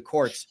come through the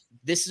courts.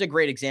 This is a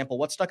great example.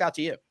 What stuck out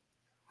to you?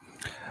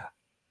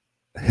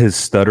 His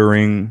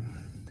stuttering,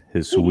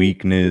 his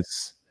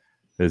weakness,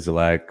 his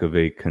lack of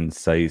a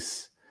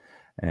concise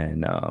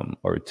and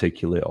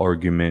articulate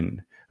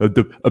argument.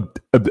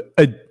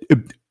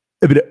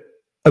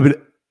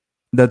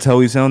 That's how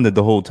he sounded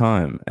the whole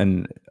time.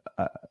 And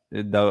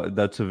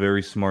that's a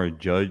very smart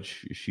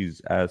judge.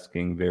 She's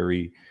asking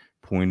very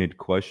pointed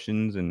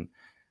questions, and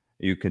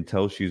you can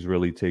tell she's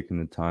really taking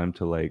the time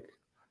to like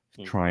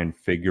try and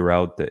figure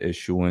out the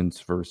issuance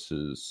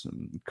versus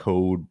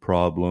code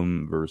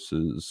problem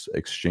versus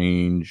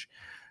exchange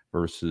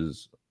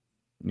versus,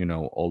 you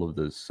know, all of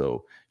this.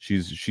 So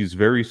she's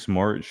very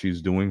smart.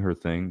 She's doing her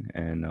thing.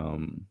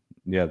 And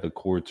yeah, the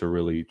courts are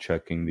really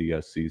checking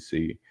the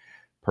SEC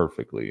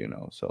perfectly, you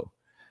know. So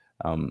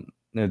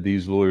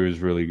these lawyers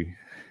really,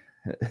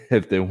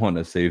 if they want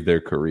to save their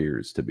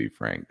careers, to be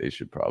frank, they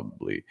should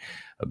probably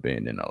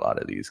abandon a lot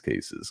of these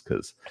cases,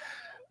 because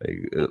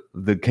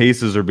the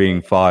cases are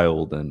being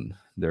filed and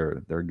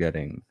they're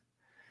getting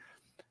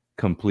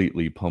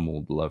completely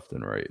pummeled left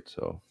and right.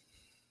 So,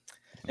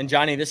 and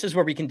Johnny, this is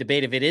where we can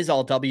debate if it is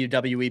all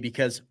WWE,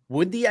 because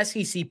would the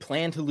SEC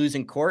plan to lose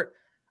in court?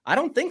 I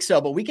don't think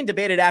so, but we can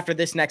debate it after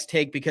this next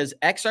take, because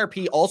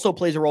XRP also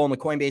plays a role in the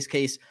Coinbase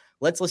case.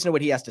 Let's listen to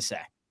what he has to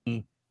say.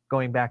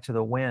 Going back to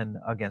the win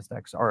against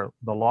or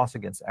the loss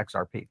against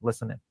XRP.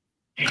 Listen in.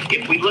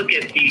 If we look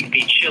at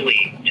the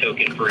Chile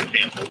token, for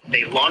example,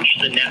 they launched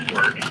the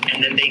network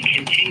and then they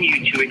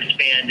continue to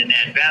expand and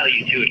add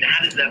value to it. And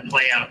how does that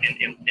play out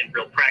in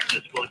real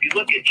practice? Well, if you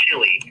look at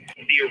Chile,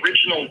 the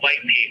original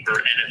white paper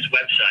and its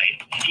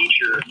website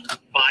feature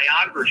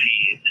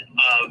biographies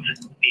of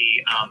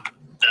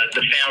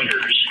the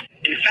founders.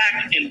 In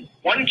fact, in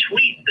one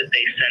tweet that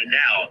they sent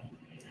out,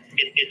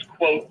 it's,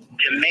 quote,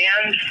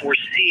 demand for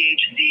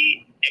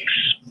CHZ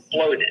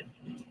exploded,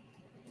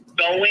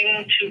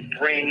 going to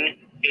bring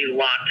a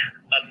lot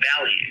of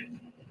value.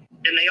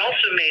 And they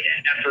also made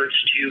efforts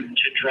to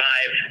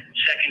drive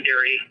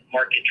secondary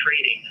market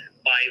trading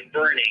by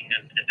burning,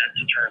 and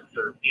that's a term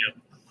for, you know,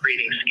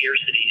 creating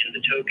scarcity in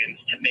the tokens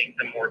to make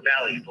them more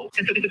valuable.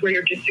 And so this is where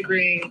you're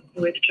disagreeing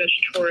with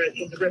Judge Torres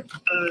in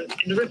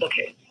the Ripple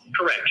case.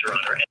 Correct, Your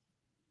Honor.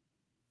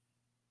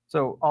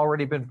 So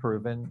already been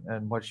proven,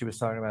 and what she was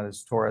talking about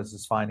is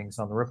Torres's findings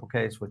on the Ripple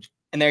case, which.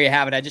 And there you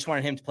have it. I just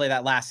wanted him to play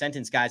that last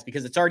sentence, guys,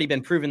 because it's already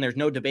been proven. There's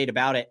no debate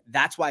about it.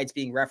 That's why it's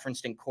being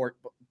referenced in court.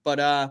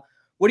 But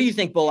what do you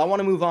think, Bull? I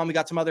want to move on. We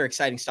got some other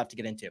exciting stuff to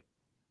get into.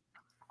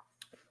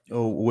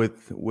 Oh,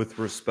 with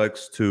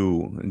respects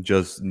to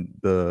just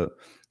the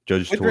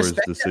Judge Torres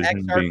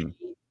decision being,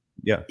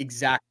 yeah,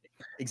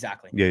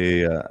 exactly.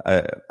 Yeah.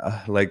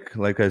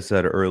 Like I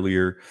said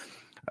earlier,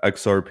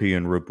 XRP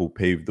and Ripple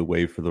paved the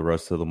way for the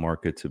rest of the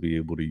market to be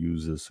able to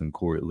use this in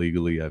court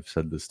legally. I've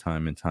said this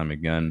time and time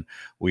again.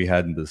 We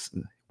had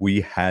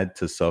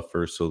to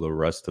suffer so the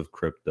rest of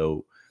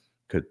crypto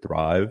could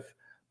thrive.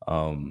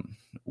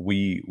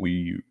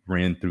 We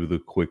ran through the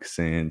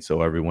quicksand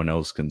so everyone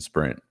else can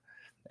sprint.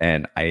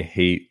 And I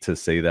hate to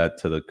say that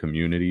to the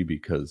community,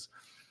 because,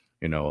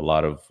 you know, a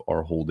lot of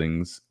our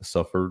holdings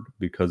suffered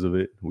because of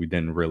it. We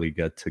didn't really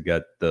get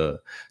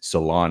the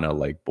Solana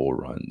like bull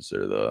runs,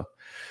 or the,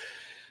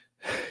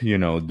 you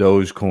know,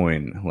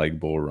 Dogecoin like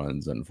bull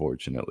runs,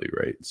 unfortunately,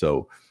 right?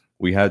 So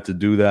we had to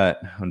do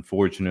that,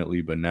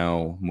 unfortunately, but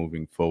now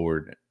moving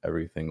forward,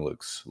 everything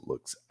looks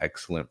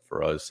excellent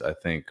for us. I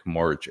think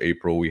March,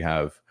 April, we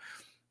have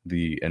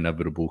the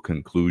inevitable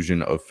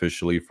conclusion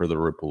officially for the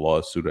Ripple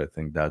lawsuit. I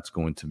think that's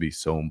going to be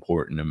so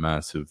important and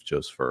massive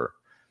just for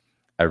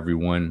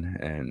everyone,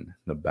 and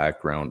the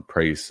background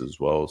price as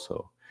well.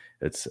 So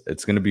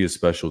it's going to be a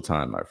special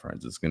time, my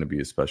friends. It's going to be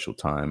a special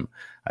time.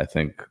 I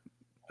think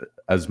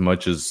as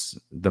much as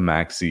the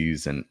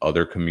maxis and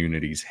other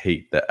communities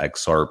hate the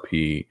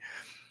XRP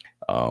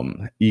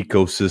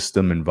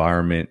ecosystem,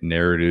 environment,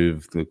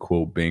 narrative, the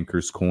quote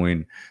bankers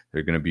coin,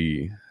 they're going to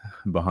be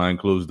behind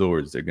closed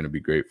doors. They're going to be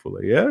grateful.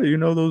 Like, yeah, you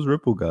know, those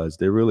Ripple guys,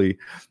 they really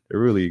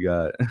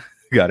got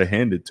to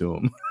hand it to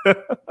them.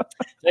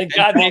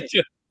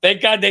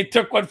 Thank God they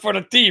took one for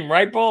the team,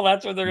 right, Bull?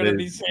 That's what they're going to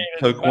be saying.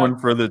 Took one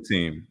for the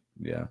team.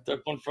 Yeah.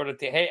 Took one for the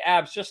team. Hey,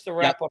 Abs, just to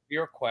wrap up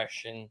your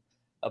question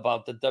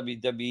about the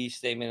WWE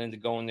statement and to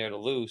go in there to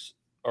lose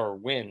or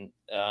win.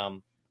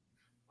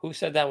 Who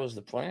said that was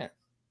the plan?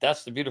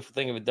 That's the beautiful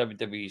thing of a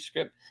WWE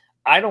script.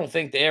 I don't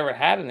think they ever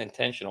had an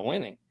intention of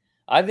winning.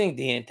 I think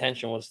the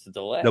intention was to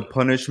delay. The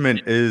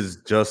punishment is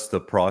just the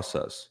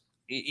process.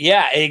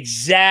 Yeah,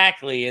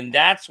 exactly. And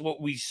that's what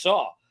we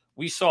saw.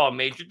 We saw a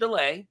major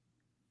delay.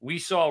 We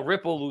saw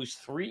Ripple lose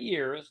 3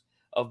 years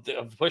of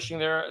pushing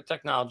their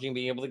technology and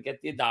being able to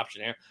get the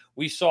adoption there.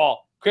 We saw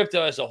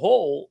crypto as a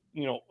whole,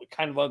 you know,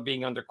 kind of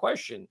being under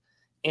question.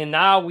 And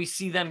now we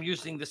see them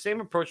using the same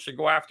approach to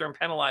go after and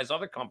penalize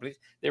other companies.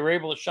 They were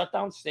able to shut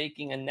down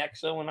staking and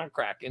Nexo and on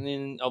Kraken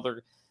and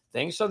other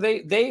things. So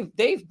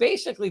they've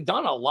basically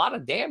done a lot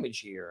of damage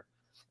here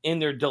in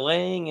their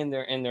delaying in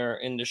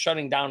the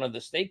shutting down of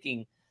the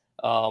staking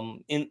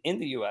in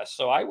the US.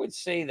 So I would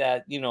say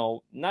that, you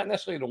know, not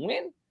necessarily to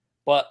win,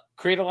 but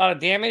create a lot of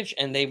damage.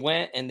 And they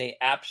went and they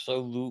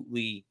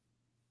absolutely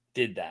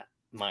did that,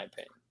 in my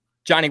opinion.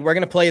 Johnny, we're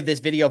going to play this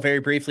video very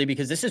briefly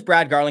because this is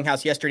Brad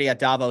Garlinghouse yesterday at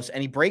Davos,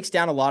 and he breaks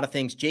down a lot of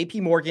things.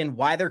 JP Morgan,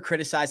 why they're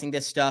criticizing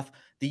this stuff,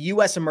 the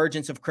U.S.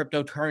 emergence of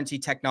cryptocurrency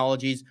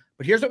technologies.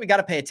 But here's what we got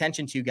to pay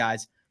attention to,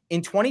 guys.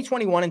 In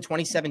 2021 and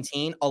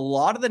 2017, a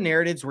lot of the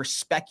narratives were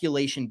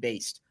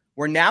speculation-based.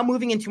 We're now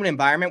moving into an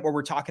environment where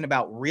we're talking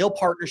about real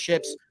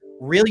partnerships,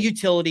 real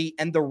utility,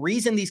 and the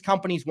reason these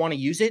companies want to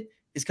use it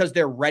is because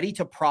they're ready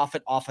to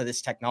profit off of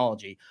this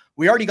technology.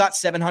 We already got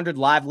 700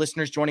 live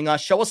listeners joining us.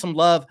 Show us some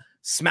love.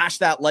 Smash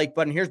that like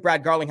button. Here's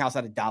Brad Garlinghouse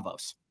out of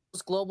Davos.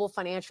 Global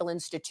financial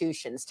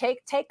institutions. Take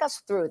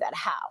us through that.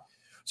 How?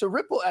 So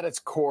Ripple at its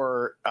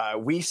core,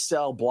 we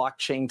sell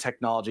blockchain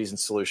technologies and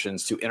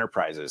solutions to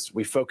enterprises.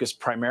 We focus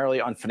primarily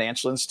on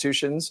financial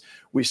institutions.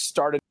 We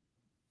started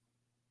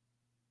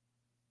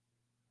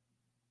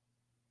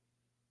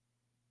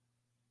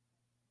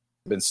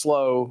been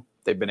slow.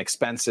 They've been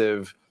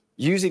expensive.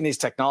 Using these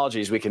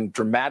technologies, we can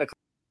dramatically.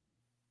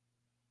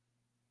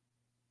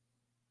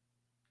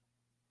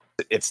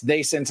 It's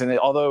nascent, and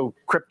although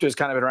crypto has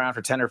kind of been around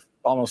for 10 or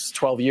almost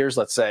 12 years,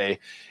 let's say,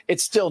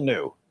 it's still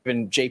new.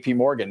 Even JP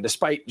Morgan,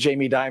 despite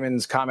Jamie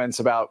Dimon's comments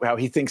about how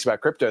he thinks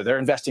about crypto, they're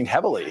investing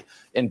heavily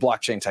in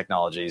blockchain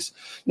technologies.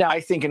 Now, I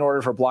think in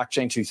order for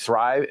blockchain to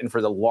thrive and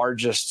for the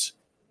largest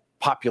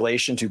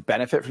population to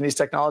benefit from these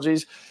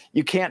technologies,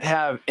 you can't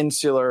have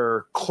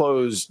insular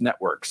closed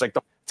networks. It's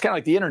kind of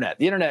like the internet.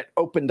 The internet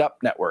opened up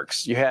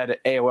networks. You had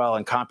AOL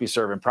and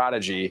CompuServe and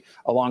Prodigy.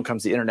 Along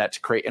comes the internet to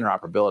create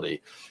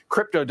interoperability.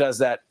 Crypto does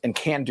that and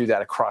can do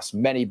that across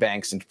many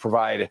banks and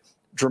provide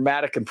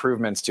dramatic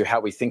improvements to how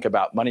we think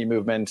about money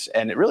movement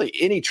and really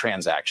any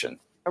transaction.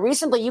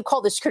 Recently, you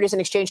called the Securities and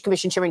Exchange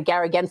Commission Chairman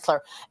Gary Gensler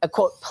a,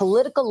 quote,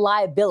 political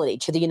liability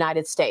to the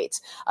United States.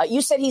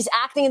 You said he's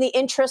acting in the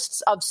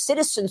interests of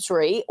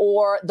citizenry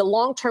or the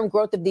long-term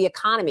growth of the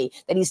economy,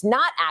 that he's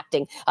not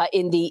acting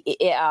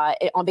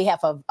on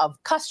behalf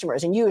of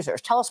customers and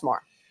users. Tell us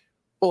more.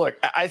 Well, look,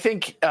 I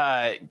think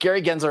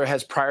Gary Gensler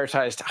has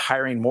prioritized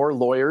hiring more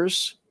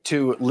lawyers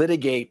to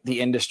litigate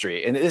the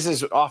industry. And this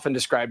is often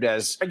described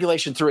as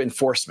regulation through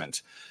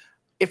enforcement.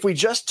 If we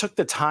just took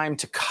the time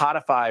to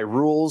codify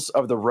rules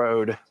of the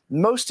road,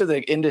 most of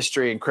the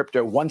industry in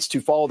crypto wants to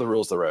follow the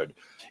rules of the road.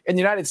 In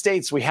the United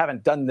States, we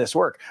haven't done this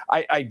work.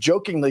 I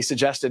jokingly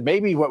suggested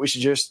maybe what we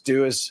should just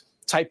do is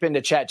type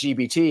into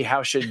ChatGPT,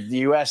 how should the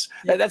U.S.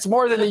 That's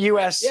more than the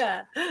U.S.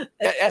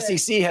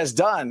 SEC has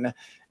done.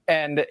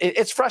 And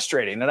it's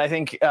frustrating. And I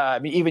think, I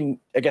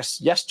guess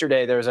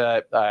yesterday there was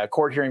a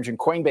court hearing between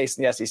Coinbase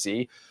and the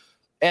SEC,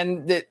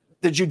 and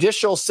the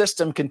judicial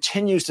system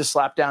continues to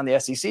slap down the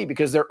SEC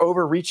because they're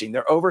overreaching.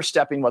 They're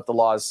overstepping what the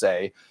laws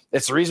say.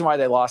 It's the reason why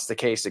they lost the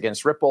case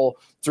against Ripple.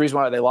 It's the reason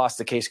why they lost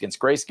the case against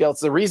Grayscale.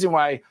 It's the reason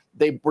why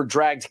they were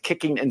dragged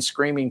kicking and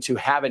screaming to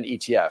have an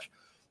ETF.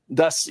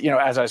 Thus,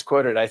 as I was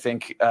quoted, I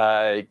think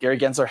Gary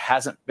Gensler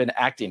hasn't been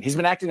acting. He's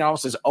been acting on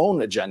almost his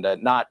own agenda,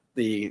 not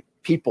the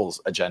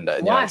people's agenda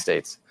in the United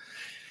States.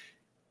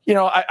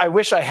 I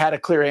wish I had a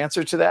clear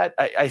answer to that.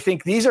 I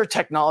think these are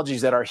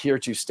technologies that are here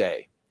to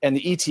stay. And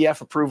the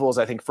ETF approval is,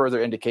 I think,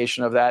 further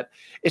indication of that.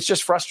 It's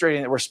just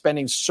frustrating that we're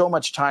spending so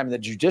much time in the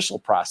judicial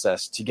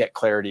process to get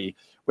clarity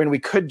when we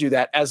could do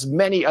that, as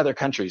many other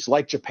countries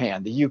like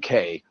Japan, the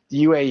UK,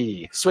 the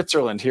UAE,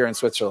 Switzerland, here in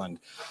Switzerland.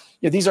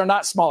 These are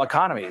not small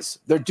economies.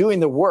 They're doing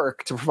the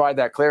work to provide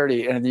that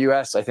clarity. And in the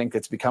U.S., I think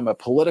it's become a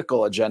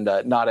political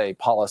agenda, not a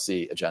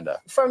policy agenda.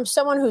 From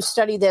someone who's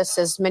studied this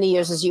as many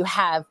years as you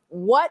have,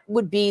 what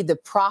would be the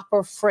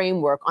proper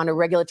framework on a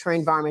regulatory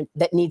environment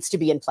that needs to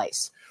be in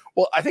place?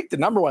 Well, I think the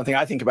number one thing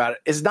I think about it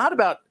is not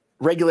about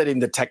regulating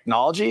the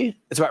technology.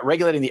 It's about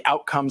regulating the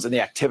outcomes and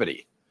the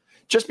activity.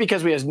 Just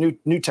because we have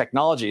new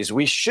technologies,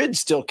 we should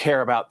still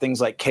care about things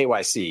like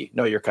KYC,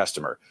 know your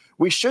customer.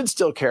 We should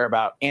still care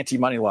about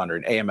anti-money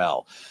laundering,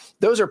 AML.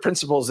 Those are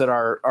principles that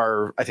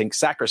are, I think,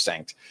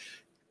 sacrosanct.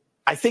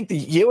 I think the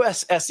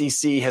U.S.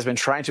 SEC has been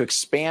trying to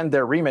expand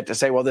their remit to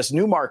say, well, this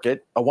new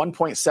market, a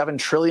 $1.7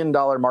 trillion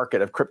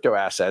market of crypto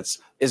assets,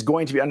 is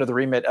going to be under the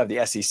remit of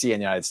the SEC in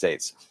the United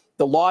States.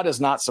 The law does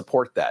not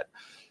support that.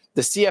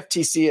 The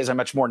CFTC is a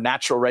much more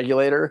natural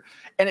regulator.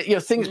 And,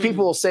 things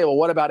people will say, well,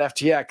 what about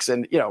FTX?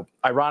 And,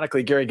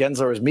 ironically, Gary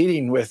Gensler was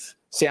meeting with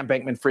Sam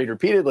Bankman-Fried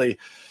repeatedly.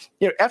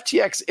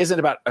 FTX isn't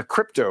about a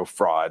crypto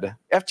fraud.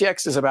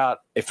 FTX is about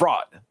a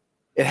fraud.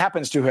 It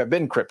happens to have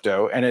been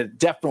crypto, and it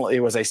definitely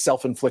was a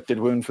self-inflicted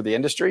wound for the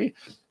industry.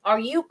 Are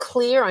you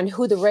clear on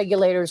who the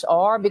regulators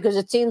are? Because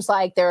it seems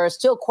like there are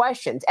still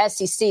questions,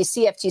 SEC,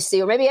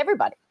 CFTC, or maybe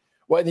everybody.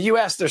 Well, in the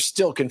U.S., there's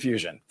still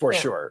confusion, for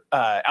sure.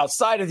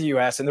 Outside of the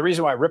U.S., and the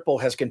reason why Ripple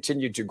has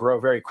continued to grow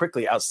very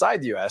quickly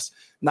outside the U.S.,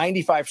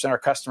 95% of our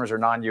customers are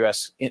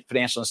non-U.S.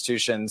 financial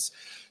institutions.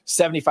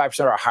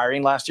 75% of our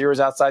hiring last year was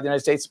outside the United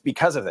States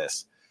because of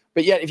this.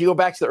 But yet, if you go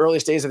back to the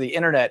earliest days of the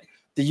internet,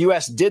 the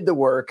U.S. did the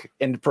work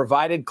and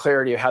provided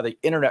clarity of how the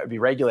internet would be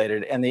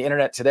regulated. And the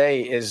internet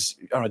today is,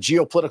 on a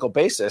geopolitical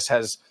basis,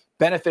 has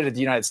benefited the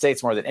United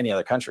States more than any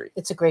other country.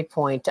 It's a great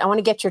point. I want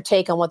to get your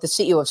take on what the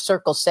CEO of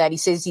Circle said. He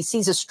says he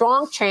sees a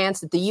strong chance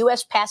that the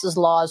U.S. passes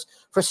laws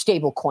for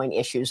stablecoin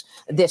issues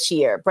this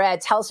year. Brad,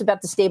 tell us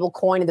about the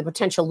stablecoin and the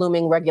potential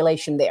looming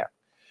regulation there.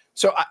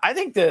 So I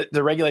think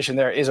the regulation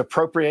there is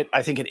appropriate.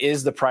 I think it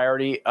is the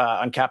priority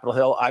on Capitol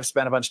Hill. I've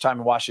spent a bunch of time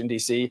in Washington,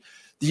 D.C.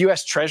 The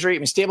U.S. Treasury,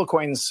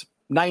 stablecoins,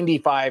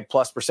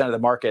 95+% of the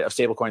market of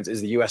stablecoins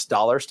is the U.S.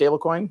 dollar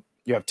stablecoin.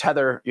 You have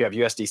Tether, you have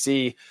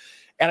USDC.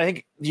 And I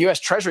think the U.S.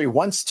 Treasury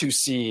wants to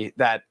see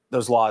that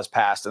those laws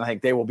passed. And I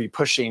think they will be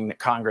pushing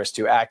Congress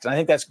to act. And I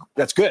think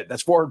that's good.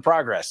 That's forward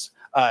progress.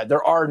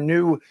 There are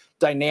new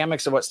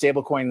dynamics of what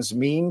stablecoins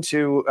mean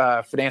to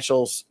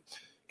financials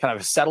kind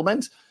of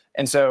settlement.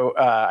 And so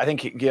I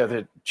think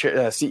the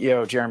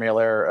CEO, Jeremy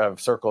Allaire of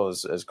Circle,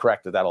 is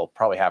correct that that'll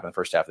probably happen the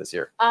first half of this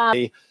year.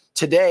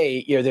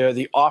 Today, there are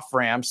the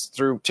off-ramps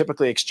through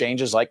typically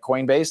exchanges like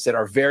Coinbase that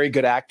are very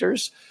good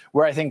actors,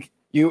 where I think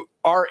you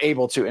are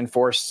able to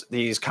enforce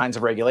these kinds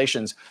of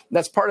regulations.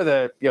 That's part of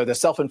the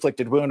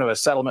self-inflicted wound of a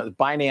settlement with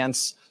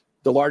Binance,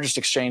 the largest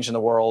exchange in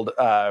the world,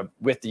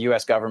 with the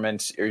U.S.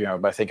 government,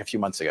 I think a few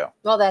months ago.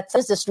 Well, what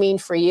does this mean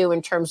for you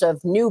in terms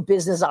of new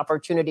business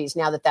opportunities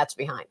now that that's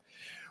behind?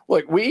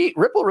 Look,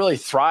 Ripple really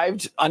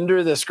thrived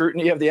under the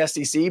scrutiny of the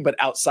SEC, but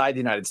outside the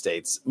United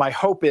States. My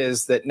hope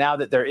is that now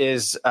that there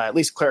is at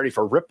least clarity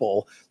for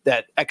Ripple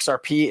that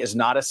XRP is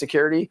not a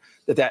security,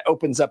 that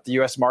opens up the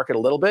U.S. market a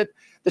little bit.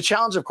 The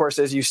challenge, of course,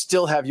 is you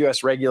still have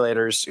U.S.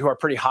 regulators who are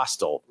pretty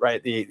hostile,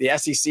 right? The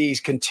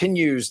SEC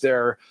continues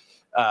their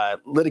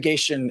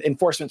litigation,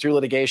 enforcement through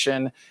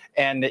litigation,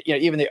 and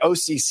even the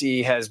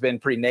OCC has been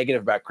pretty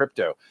negative about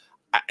crypto.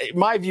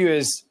 My view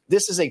is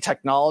this is a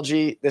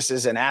technology, this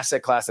is an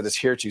asset class that is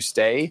here to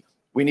stay.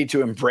 We need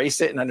to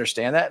embrace it and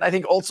understand that. And I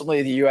think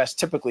ultimately the U.S.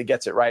 typically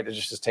gets it right. It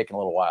just has taken a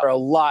little while. There are a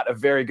lot of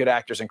very good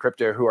actors in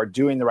crypto who are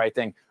doing the right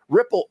thing.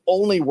 Ripple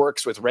only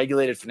works with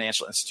regulated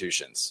financial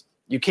institutions.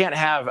 You can't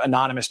have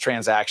anonymous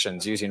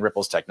transactions using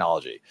Ripple's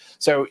technology.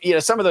 So,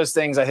 some of those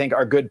things I think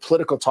are good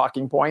political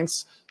talking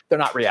points. They're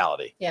not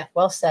reality. Yeah,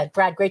 well said.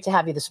 Brad, great to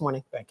have you this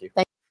morning. Thank you.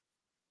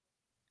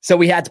 So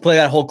we had to play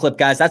that whole clip,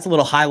 guys. That's a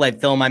little highlight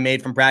film I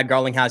made from Brad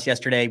Garlinghouse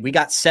yesterday. We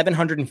got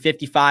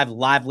 755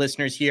 live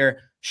listeners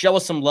here. Show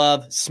us some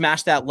love.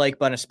 Smash that like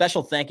button. A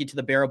special thank you to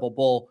the Bearable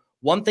Bull.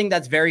 One thing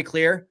that's very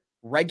clear,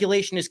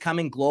 regulation is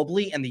coming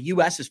globally and the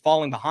U.S. is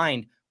falling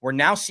behind. We're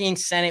now seeing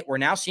Senate. We're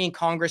now seeing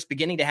Congress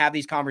beginning to have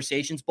these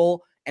conversations,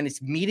 Bull. And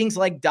it's meetings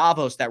like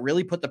Davos that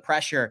really put the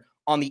pressure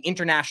on the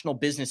international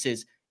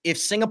businesses. If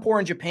Singapore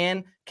and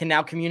Japan can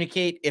now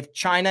communicate, if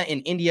China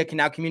and India can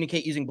now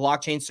communicate using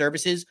blockchain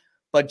services,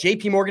 but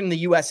JP Morgan in the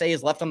USA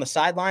is left on the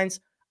sidelines,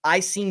 I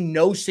see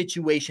no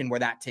situation where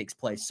that takes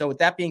place. So with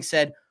that being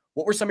said,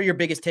 what were some of your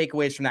biggest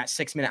takeaways from that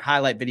 6-minute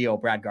highlight video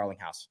of Brad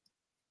Garlinghouse?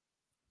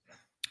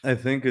 I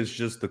think it's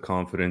just the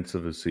confidence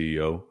of a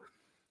CEO.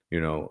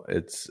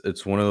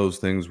 It's one of those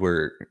things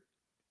where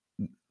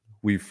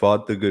we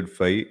fought the good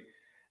fight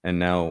and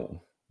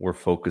now we're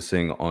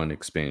focusing on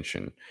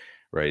expansion,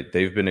 right?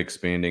 They've been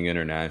expanding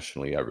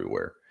internationally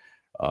everywhere.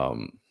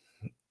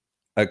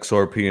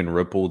 XRP and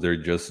Ripple,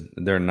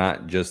 they're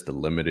not just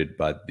limited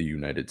by the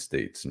United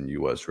States and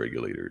U.S.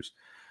 regulators.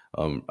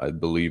 I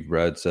believe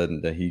Brad said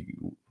that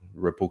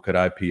Ripple could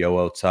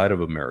IPO outside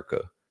of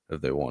America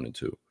if they wanted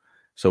to.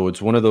 So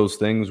it's one of those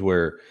things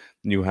where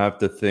you have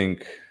to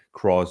think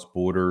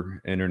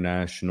cross-border,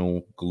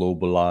 international,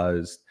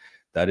 globalized.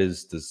 That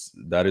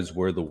is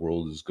where the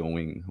world is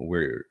going.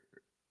 Where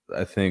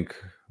I think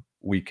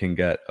we can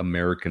get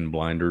American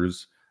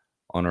blinders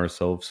on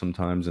ourselves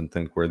sometimes and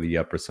think we're the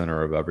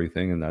epicenter of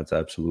everything, and that's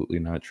absolutely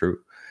not true.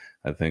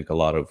 I think a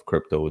lot of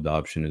crypto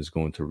adoption is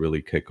going to really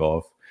kick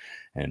off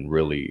and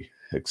really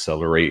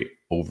accelerate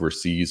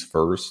overseas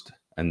first,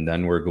 and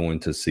then we're going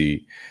to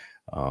see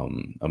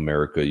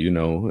America,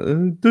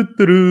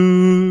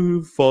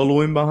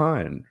 following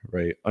behind,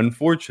 right?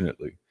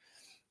 Unfortunately.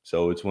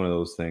 So it's one of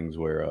those things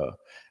where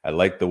I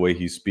like the way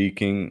he's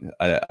speaking.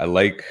 I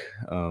like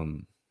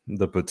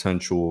the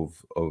potential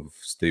of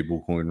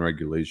stablecoin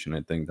regulation.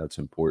 I think that's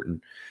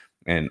important.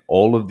 And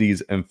all of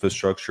these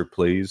infrastructure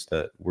plays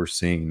that we're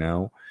seeing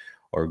now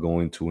are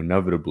going to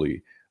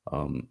inevitably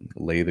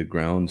lay the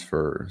grounds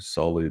for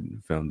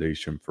solid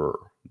foundation for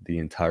the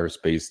entire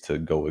space to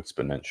go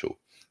exponential,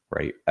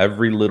 right?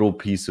 Every little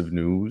piece of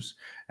news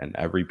and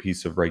every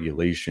piece of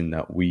regulation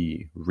that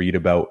we read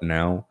about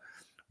now,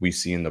 we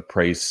see in the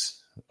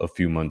price a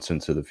few months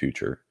into the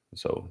future.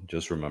 So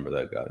just remember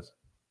that, guys.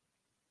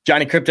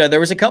 Johnny Crypto,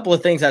 there was a couple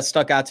of things that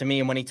stuck out to me.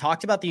 And when he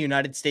talked about the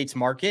United States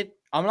market,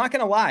 I'm not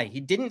going to lie, he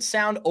didn't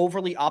sound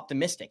overly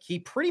optimistic. He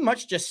pretty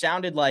much just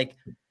sounded like,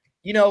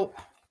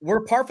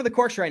 we're par for the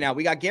course right now.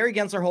 We got Gary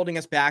Gensler holding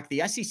us back.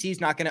 The SEC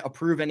is not going to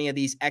approve any of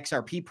these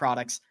XRP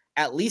products,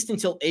 at least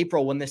until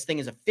April when this thing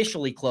is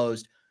officially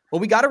closed.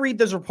 But we got to read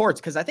those reports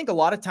because I think a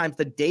lot of times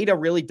the data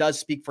really does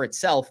speak for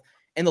itself.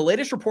 And the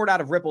latest report out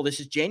of Ripple, this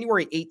is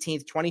January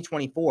 18th,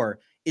 2024,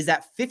 is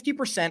that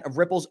 50% of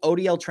Ripple's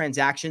ODL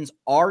transactions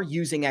are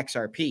using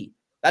XRP.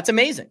 That's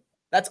amazing.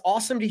 That's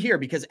awesome to hear,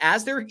 because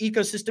as their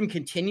ecosystem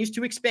continues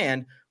to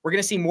expand, we're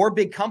going to see more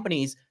big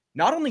companies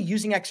not only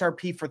using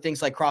XRP for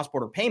things like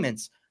cross-border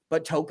payments,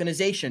 but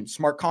tokenization,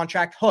 smart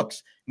contract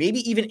hooks,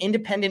 maybe even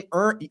independent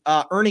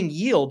earning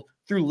yield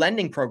through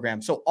lending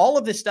programs. So all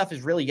of this stuff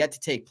is really yet to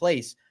take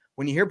place.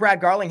 When you hear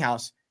Brad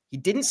Garlinghouse, he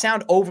didn't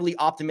sound overly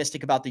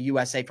optimistic about the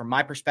USA from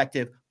my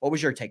perspective. What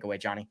was your takeaway,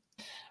 Johnny?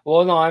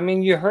 Well, no, I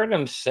mean, you heard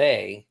him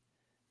say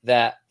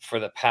that for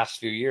the past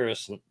few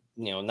years,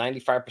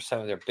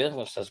 95% of their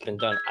business has been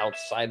done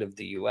outside of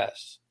the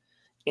U.S.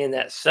 and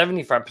that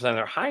 75% of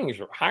their hirings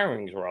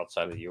were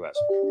outside of the U.S.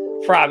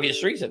 for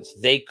obvious reasons.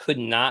 They could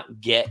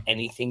not get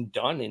anything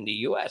done in the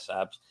U.S.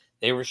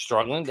 They were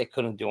struggling. They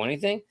couldn't do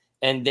anything.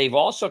 And they've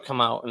also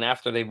come out, and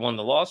after they won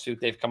the lawsuit,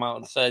 they've come out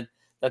and said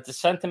that the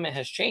sentiment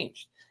has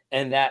changed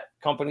and that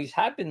companies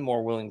have been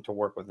more willing to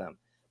work with them.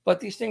 But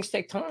these things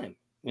take time.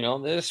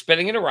 They're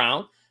spinning it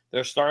around.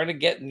 They're starting to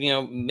get,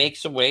 make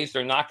some waves.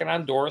 They're knocking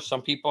on doors.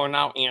 Some people are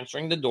now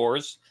answering the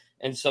doors.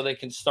 And so they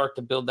can start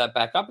to build that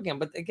back up again.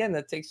 But again,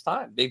 that takes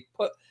time.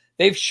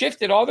 They've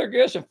shifted all their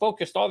gears and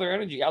focused all their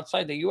energy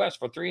outside the U.S.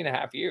 for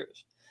 3.5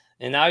 years.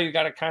 And now you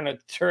got to kind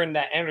of turn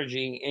that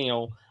energy,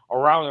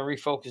 around and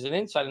refocus it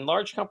inside. And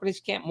large companies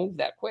can't move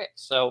that quick.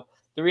 So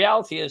the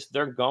reality is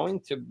they're going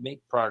to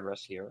make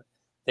progress here.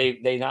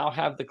 They now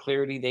have the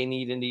clarity they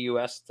need in the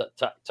U.S.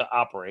 to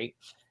operate.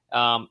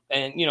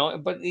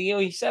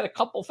 He said a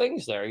couple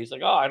things there. He's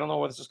like, I don't know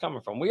where this is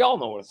coming from. We all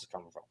know where this is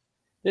coming from.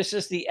 This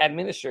is the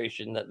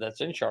administration that's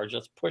in charge,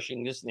 that's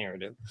pushing this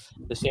narrative,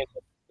 the same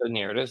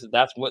narratives.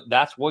 That's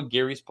what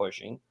Gary's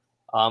pushing.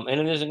 And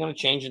it isn't going to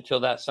change until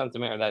that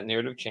sentiment or that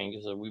narrative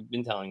changes. As we've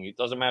been telling you, it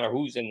doesn't matter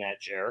who's in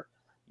that chair.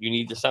 You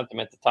need the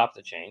sentiment at the top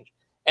to change.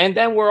 And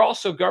then we're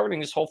also governing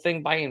this whole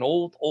thing by an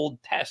old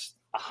test,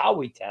 a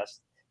Howey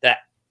test that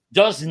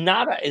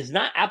is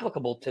not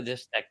applicable to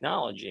this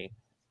technology.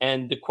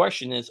 And the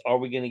question is, are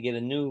we going to get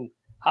a new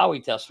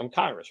Howey test from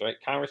Congress, right?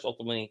 Congress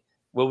ultimately,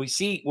 will we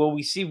see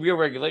real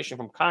regulation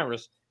from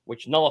Congress,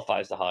 which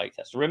nullifies the Howey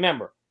test?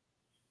 Remember,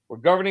 we're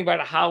governing by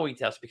the Howey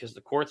test because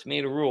the courts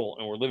made a rule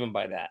and we're living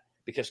by that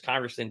because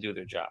Congress didn't do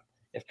their job.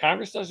 If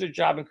Congress does their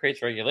job and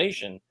creates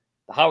regulation,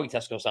 the Howey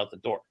test goes out the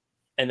door.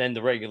 And then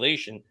the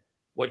regulation,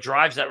 what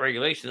drives that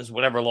regulation is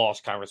whatever laws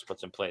Congress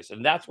puts in place.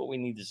 And that's what we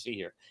need to see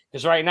here.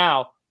 Because right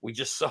now, we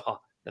just saw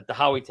that the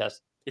Howey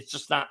test, it's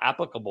just not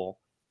applicable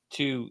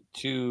to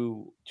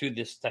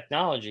this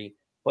technology,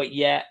 but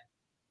yet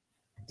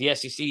the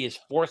SEC is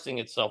forcing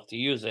itself to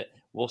use it.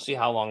 We'll see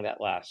how long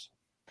that lasts.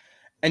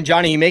 And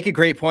Johnny, you make a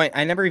great point.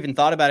 I never even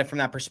thought about it from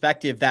that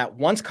perspective, that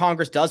once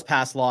Congress does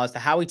pass laws, the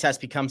Howey test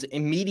becomes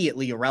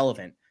immediately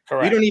irrelevant.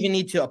 Correct. We don't even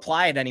need to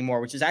apply it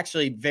anymore, which is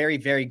actually very,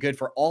 very good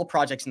for all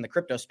projects in the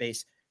crypto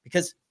space,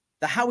 because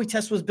the Howey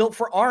test was built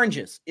for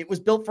oranges. It was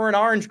built for an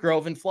orange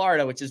grove in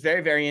Florida, which is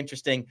very, very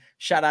interesting.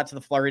 Shout out to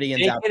the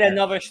Floridians out there. Take it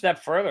another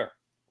step further.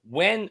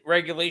 When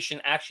regulation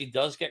actually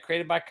does get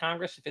created by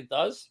Congress, if it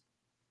does,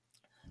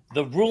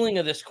 the ruling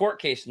of this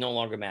court case no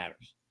longer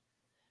matters.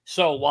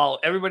 So while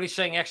everybody's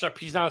saying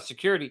XRP is not a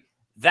security,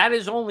 that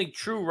is only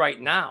true right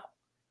now.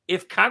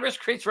 If Congress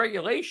creates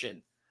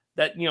regulation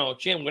that,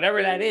 Jim,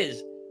 whatever that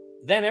is,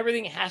 then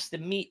everything has to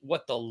meet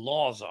what the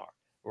laws are.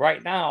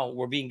 Right now,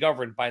 we're being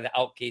governed by the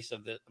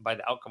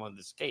outcome of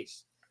this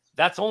case.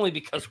 That's only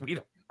because we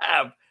don't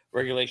have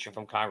regulation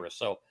from Congress.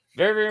 So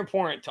very, very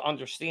important to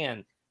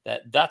understand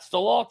that that's the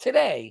law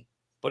today.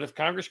 But if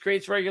Congress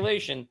creates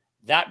regulation,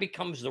 that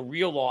becomes the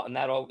real law, and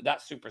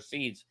that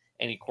supersedes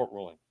any court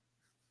ruling.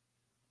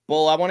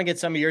 Well, I want to get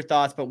some of your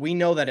thoughts, but we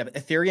know that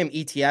Ethereum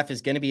ETF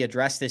is going to be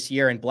addressed this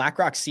year, and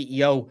BlackRock's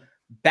CEO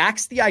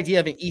backs the idea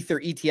of an Ether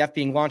ETF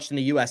being launched in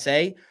the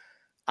USA.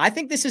 I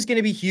think this is going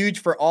to be huge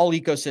for all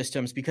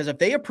ecosystems, because if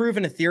they approve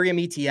an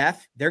Ethereum ETF,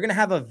 they're going to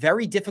have a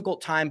very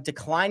difficult time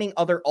declining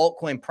other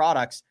altcoin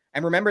products.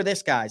 And remember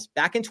this, guys,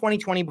 back in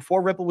 2020,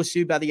 before Ripple was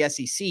sued by the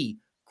SEC,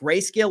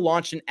 Grayscale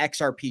launched an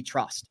XRP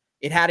trust.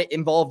 It had it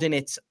involved in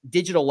its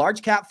digital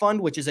large cap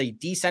fund, which is a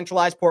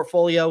decentralized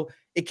portfolio.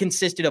 It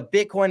consisted of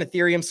Bitcoin,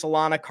 Ethereum,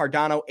 Solana,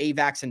 Cardano,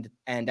 AVAX,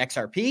 and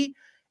XRP.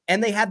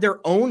 And they had their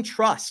own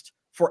trust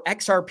for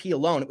XRP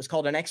alone. It was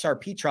called an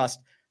XRP trust.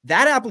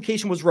 That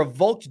application was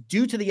revoked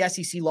due to the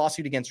SEC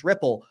lawsuit against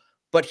Ripple.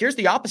 But here's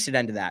the opposite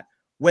end of that.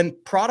 When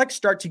products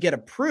start to get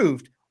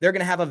approved, they're going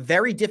to have a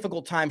very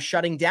difficult time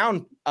shutting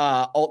down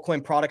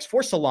altcoin products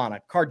for Solana,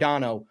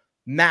 Cardano,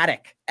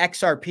 Matic,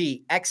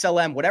 XRP,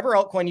 XLM, whatever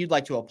altcoin you'd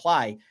like to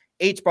apply,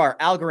 HBAR,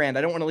 Algorand.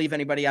 I don't want to leave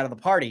anybody out of the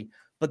party,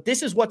 but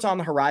this is what's on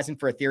the horizon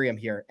for Ethereum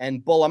here.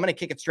 And Bull, I'm going to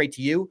kick it straight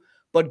to you,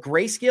 but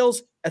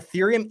Grayscale's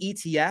Ethereum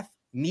ETF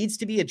needs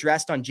to be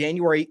addressed on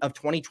January of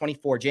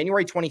 2024,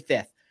 January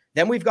 25th.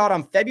 Then we've got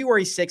on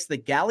February 6th, the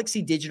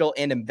Galaxy Digital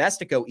and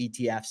Investico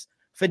ETFs.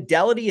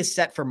 Fidelity is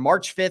set for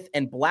March 5th,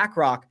 and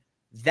BlackRock,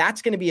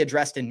 that's going to be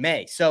addressed in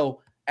May.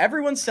 So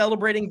everyone's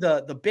celebrating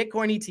the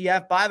Bitcoin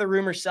ETF, buy the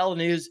rumor, sell the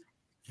news.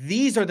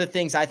 These are the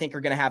things I think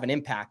are going to have an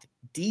impact.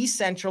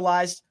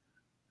 Decentralized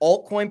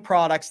altcoin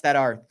products that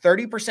are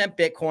 30%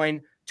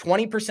 Bitcoin,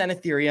 20%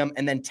 Ethereum,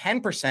 and then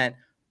 10%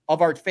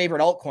 of our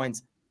favorite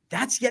altcoins.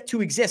 That's yet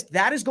to exist.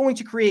 That is going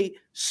to create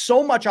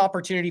so much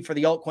opportunity for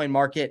the altcoin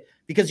market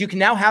because you can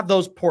now have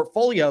those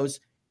portfolios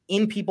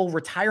in people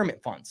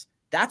retirement funds.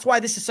 That's why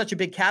this is such a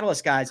big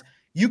catalyst, guys.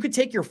 You could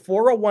take your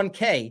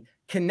 401k,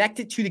 connect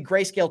it to the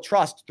Grayscale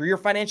Trust through your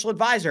financial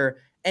advisor,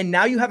 and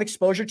now you have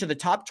exposure to the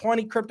top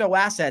 20 crypto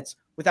assets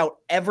without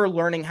ever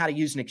learning how to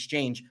use an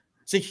exchange.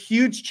 It's a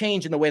huge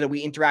change in the way that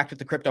we interact with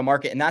the crypto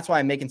market, and that's why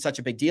I'm making such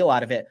a big deal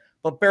out of it.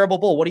 But Bearable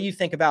Bull, what do you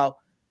think about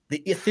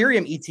the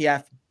Ethereum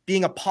ETF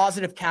being a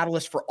positive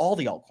catalyst for all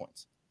the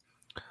altcoins?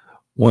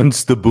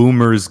 Once the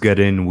boomers get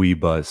in, we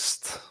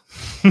bust.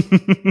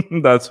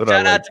 That's what Shout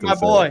I like out to my say.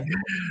 boy.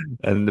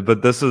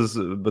 But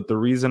the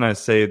reason I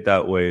say it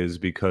that way is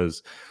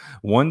because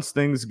once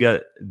things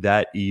get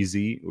that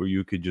easy, where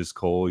you could just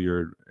call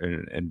your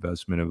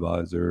investment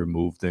advisor,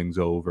 move things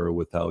over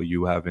without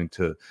you having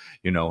to,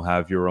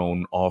 have your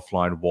own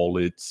offline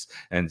wallets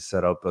and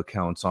set up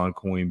accounts on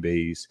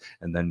Coinbase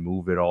and then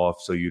move it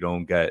off so you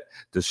don't get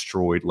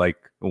destroyed like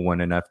when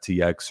an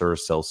FTX or a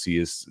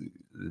Celsius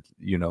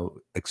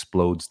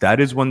explodes. That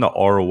is when the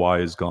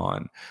ROI is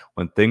gone.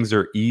 When things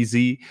are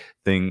easy,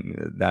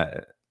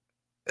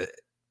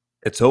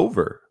 it's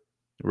over.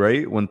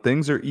 Right? When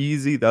things are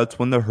easy, that's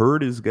when the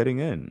herd is getting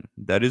in.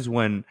 That is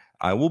when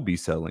I will be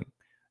selling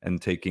and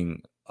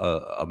taking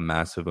a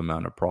massive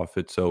amount of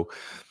profit. So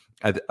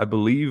I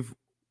believe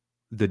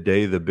the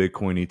day the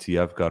Bitcoin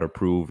ETF got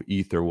approved,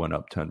 Ether went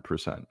up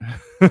 10%.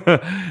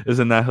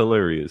 Isn't that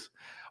hilarious?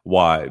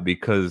 Why?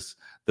 Because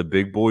the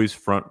big boys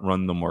front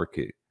run the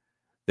market.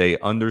 They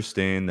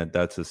understand that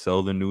that's a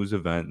sell the news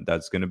event.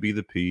 That's going to be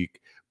the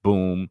peak.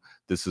 Boom.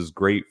 This is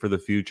great for the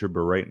future,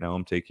 but right now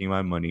I'm taking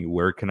my money.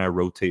 Where can I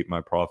rotate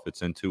my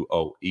profits into?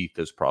 Oh, ETH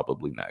is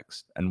probably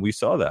next. And we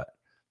saw that.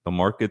 The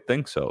market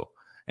thinks so.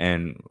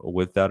 And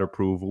with that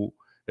approval,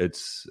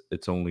 it's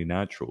only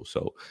natural.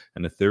 So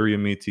an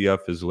Ethereum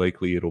ETF is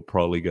likely it'll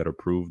probably get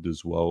approved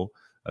as well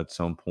at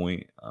some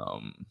point.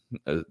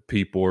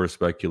 People are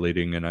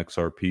speculating an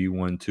XRP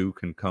 1-2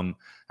 can come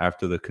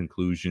after the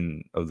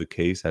conclusion of the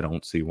case. I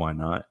don't see why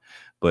not.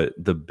 But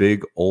the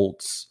big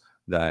alts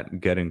that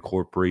get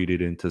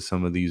incorporated into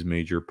some of these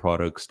major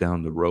products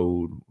down the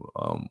road,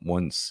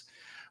 once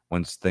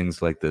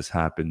things like this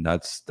happen,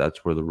 that's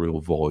where the real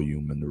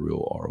volume and the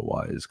real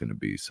ROI is going to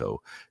be.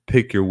 So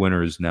pick your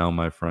winners now,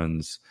 my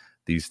friends.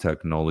 These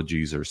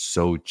technologies are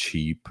so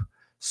cheap.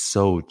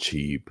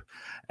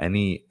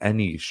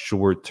 Any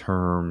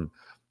short-term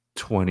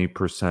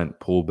 20%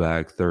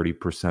 pullback,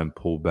 30%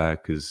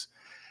 pullback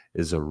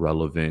is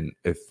irrelevant.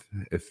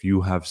 If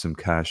you have some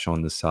cash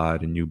on the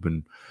side and you've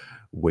been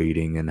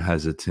waiting and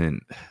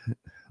hesitant,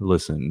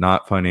 listen,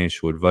 not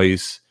financial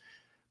advice,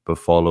 but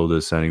follow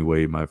this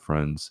anyway, my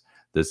friends.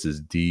 This is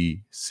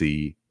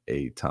DCA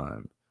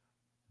time.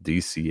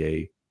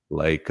 DCA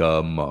like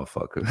a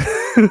motherfucker.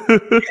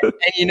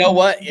 And you know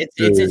what?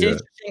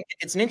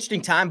 It's an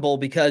interesting time, Bull,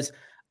 because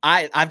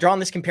I've drawn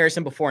this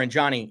comparison before. And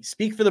Johnny,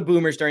 speak for the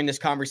boomers during this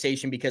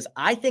conversation, because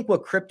I think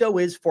what crypto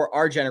is for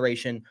our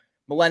generation,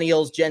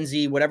 millennials, Gen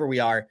Z, whatever we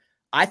are,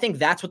 I think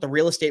that's what the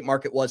real estate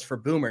market was for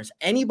boomers.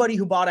 Anybody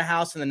who bought a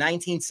house in the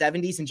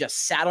 1970s and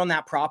just sat on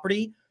that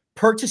property,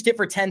 purchased it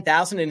for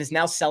 $10,000 and is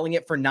now selling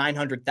it for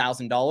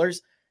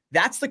 $900,000.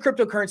 That's the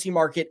cryptocurrency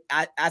market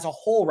as a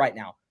whole right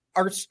now.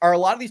 Are a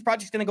lot of these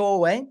projects going to go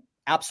away?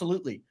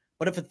 Absolutely.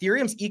 But if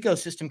Ethereum's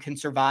ecosystem can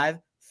survive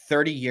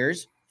 30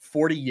 years,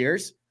 40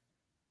 years,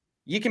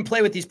 you can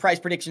play with these price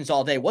predictions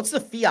all day. What's the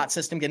fiat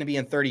system going to be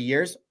in 30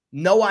 years?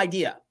 No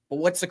idea. But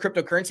what's the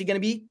cryptocurrency going to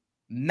be?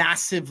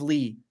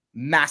 Massively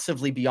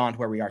beyond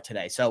where we are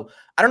today. So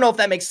I don't know if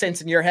that makes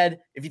sense in your head.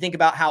 If you think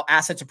about how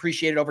assets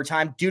appreciated over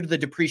time due to the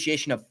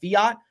depreciation of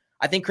fiat,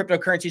 I think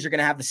cryptocurrencies are going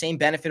to have the same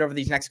benefit over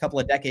these next couple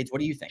of decades. What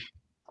do you think?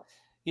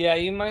 Yeah,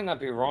 you might not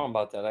be wrong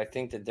about that. I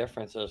think the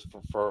difference is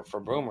for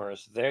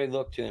boomers, they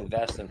look to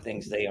invest in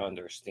things they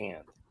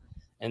understand.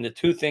 And the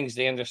two things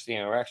they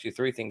understand, or actually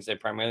three things they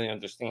primarily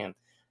understand,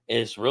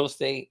 is real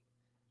estate,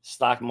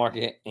 stock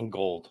market, and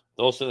gold.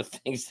 Those are the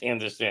things they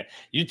understand.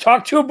 You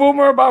talk to a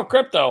boomer about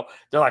crypto,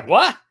 they're like,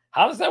 what?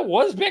 How does that?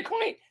 What is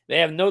Bitcoin? They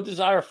have no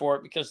desire for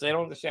it because they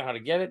don't understand how to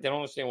get it. They don't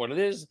understand what it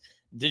is.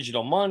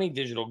 Digital money,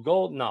 digital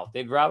gold. No,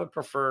 they'd rather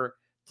prefer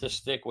to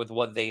stick with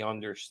what they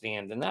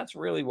understand. And that's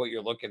really what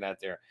you're looking at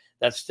there.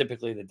 That's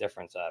typically the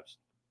difference, Abs.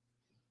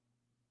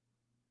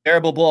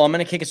 Bearable Bull, I'm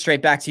going to kick it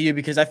straight back to you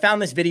because I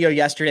found this video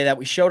yesterday that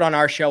we showed on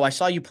our show. I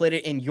saw you played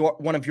it in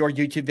one of your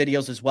YouTube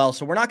videos as well.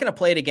 So we're not going to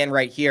play it again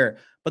right here.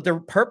 But the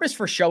purpose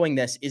for showing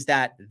this is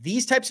that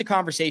these types of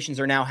conversations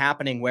are now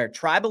happening where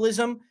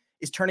tribalism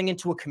is turning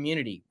into a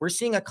community. We're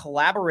seeing a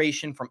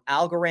collaboration from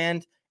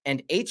Algorand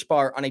and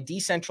HBAR on a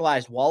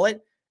decentralized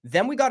wallet.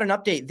 Then we got an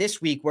update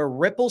this week where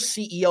Ripple's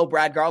CEO,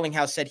 Brad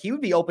Garlinghouse, said he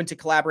would be open to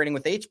collaborating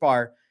with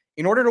HBAR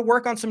in order to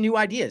work on some new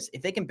ideas.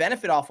 If they can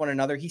benefit off one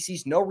another, he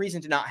sees no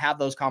reason to not have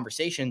those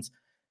conversations.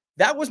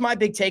 That was my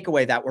big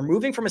takeaway, that we're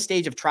moving from a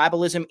stage of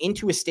tribalism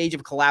into a stage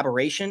of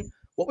collaboration.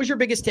 What was your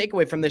biggest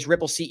takeaway from this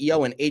Ripple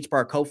CEO and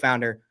HBAR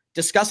co-founder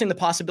discussing the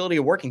possibility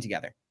of working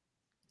together?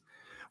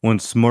 When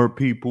smart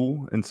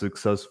people and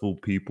successful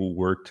people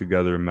work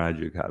together,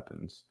 magic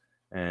happens.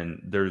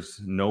 And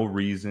there's no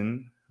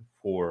reason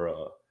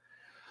for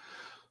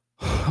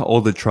all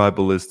the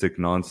tribalistic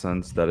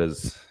nonsense that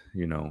has,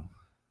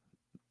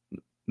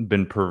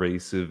 been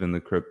pervasive in the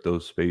crypto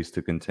space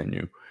to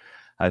continue.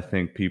 I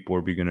think people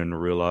are beginning to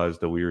realize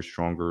that we are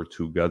stronger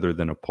together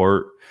than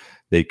apart.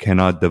 They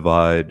cannot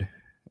divide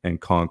and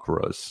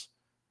conquer us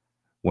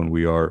when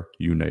we are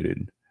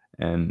united.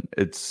 And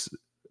it's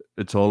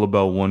all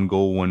about one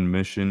goal, one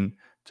mission,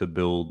 to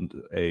build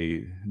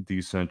a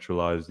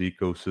decentralized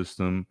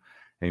ecosystem,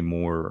 a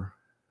more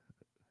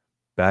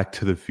back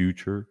to the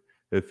future,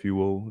 if you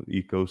will,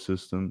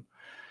 ecosystem.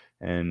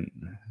 And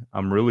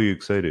I'm really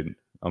excited.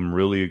 I'm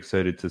really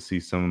excited to see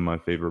some of my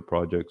favorite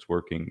projects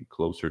working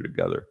closer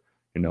together.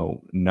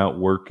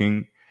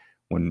 Networking,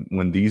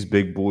 when these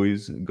big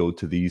boys go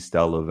to these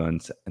style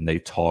events and they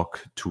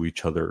talk to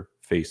each other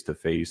face to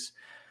face,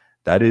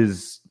 that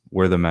is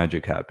where the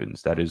magic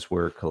happens. That is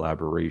where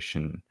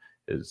collaboration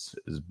is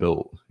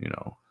built.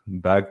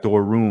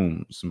 Backdoor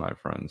rooms, my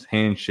friends,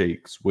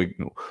 handshakes,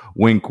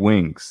 wink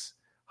winks,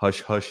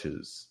 hush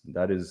hushes.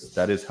 That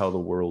is how the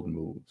world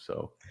moves.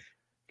 So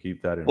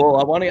keep that in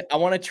mind. I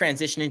want to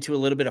transition into a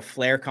little bit of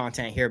Flare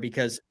content here,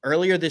 because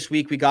earlier this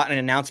week we got an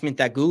announcement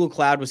that Google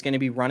Cloud was going to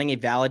be running a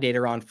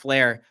validator on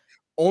Flare,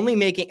 only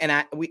making,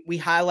 and we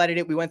highlighted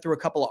it. We went through a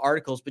couple of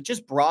articles, but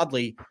just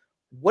broadly,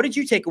 what did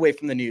you take away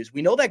from the news?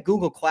 We know that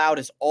Google Cloud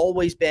has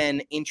always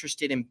been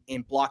interested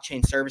in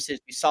blockchain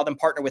services. We saw them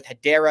partner with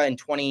Hedera in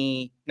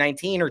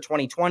 2019 or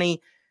 2020.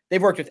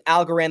 They've worked with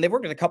Algorand. They've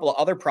worked with a couple of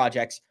other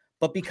projects,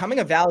 but becoming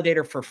a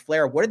validator for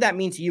Flare, what did that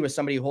mean to you as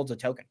somebody who holds a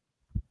token?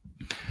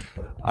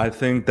 I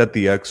think that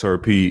the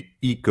XRP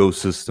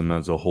ecosystem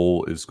as a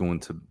whole is going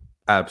to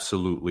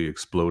absolutely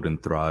explode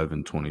and thrive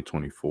in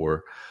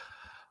 2024.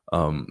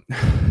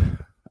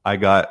 I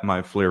got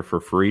my Flare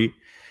for free,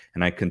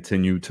 and I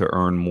continue to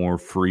earn more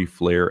free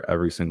Flare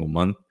every single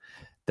month.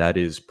 That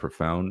is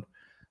profound.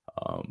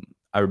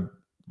 I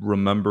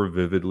remember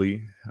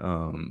vividly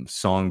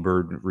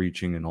Songbird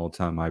reaching an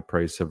all-time high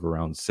price of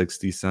around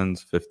 60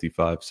 cents,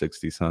 55,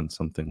 60 cents,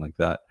 something like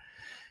that.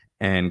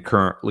 And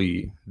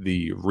currently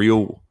the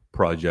real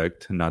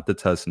project, not the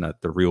testnet,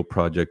 the real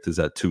project is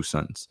at 2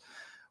 cents.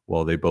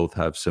 Well, they both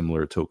have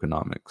similar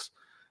tokenomics.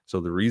 So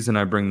the reason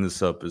I bring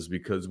this up is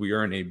because we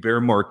are in a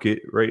bear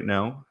market right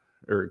now,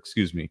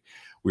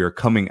 we are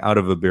coming out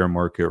of a bear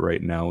market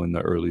right now in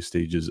the early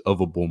stages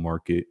of a bull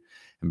market.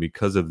 And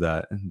because of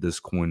that, this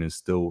coin is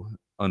still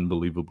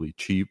unbelievably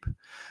cheap.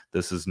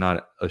 This is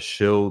not a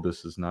shill.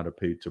 This is not a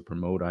paid to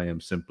promote. I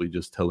am simply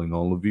just telling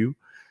all of you,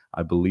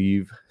 I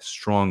believe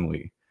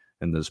strongly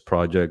in this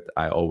project.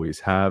 I always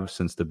have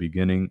since the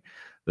beginning.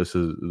 This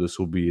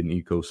will be an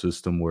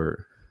ecosystem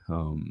where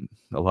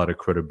a lot of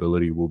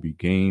credibility will be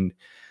gained.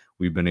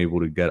 We've been able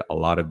to get a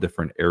lot of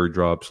different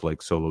airdrops like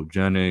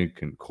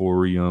Sologenic and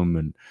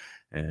Corium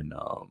and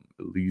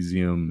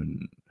Elysium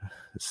and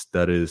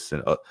Status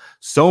and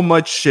so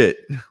much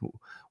shit.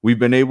 We've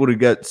been able to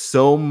get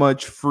so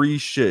much free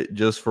shit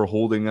just for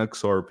holding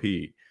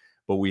XRP,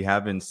 but we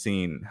haven't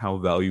seen how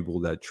valuable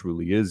that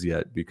truly is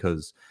yet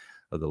because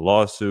of the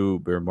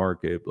lawsuit, bear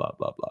market, blah,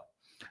 blah, blah.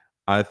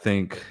 I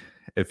think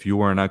if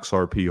you are an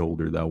XRP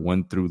holder that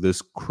went through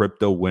this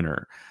crypto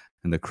winter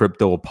and the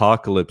crypto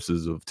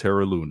apocalypses of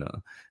Terra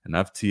Luna and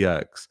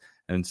FTX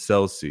and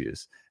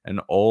Celsius and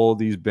all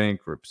these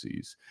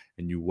bankruptcies,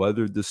 and you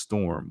weathered the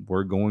storm,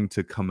 we're going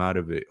to come out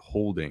of it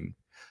holding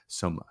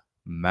some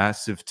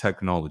massive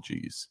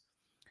technologies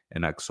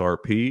in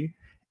XRP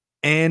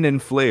and in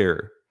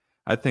Flare.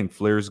 I think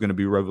Flare is going to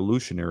be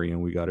revolutionary,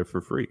 and we got it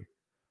for free.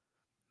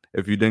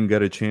 If you didn't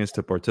get a chance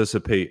to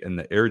participate in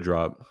the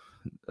airdrop,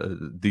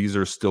 these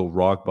are still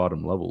rock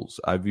bottom levels.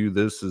 I view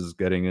this as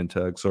getting into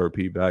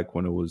XRP back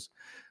when it was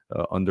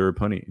under a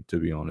penny, to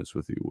be honest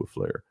with you, with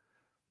Flare.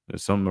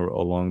 There's something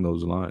along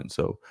those lines.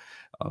 So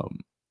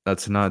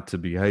that's not to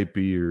be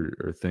hypey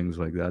or things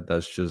like that.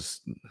 That's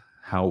just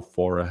how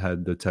far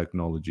ahead the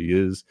technology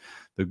is.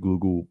 The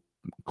Google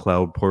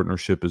Cloud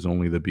partnership is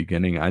only the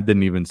beginning. I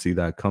didn't even see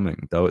that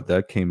coming.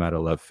 That came out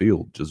of left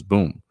field, just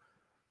boom.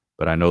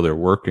 But I know they're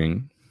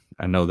working.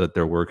 I know that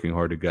they're working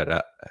hard to get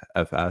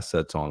F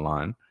assets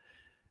online,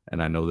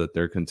 and I know that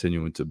they're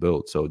continuing to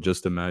build. So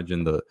just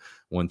imagine the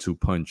 1-2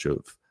 punch of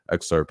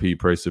XRP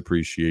price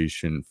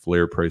appreciation,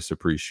 Flare price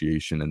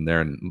appreciation, and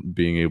then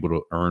being able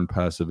to earn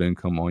passive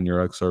income on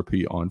your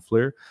XRP on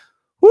Flare.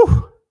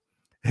 Whew.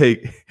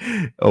 Hey,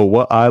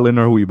 what island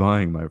are we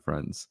buying, my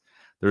friends?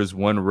 There's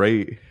one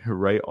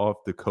right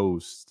off the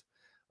coast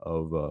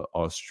of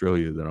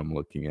Australia that I'm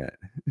looking at.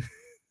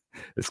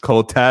 It's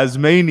called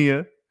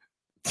Tasmania.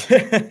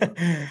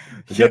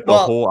 Get the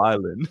whole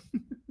island.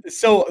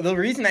 So the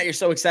reason that you're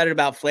so excited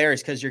about Flare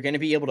is because you're going to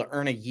be able to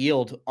earn a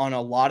yield on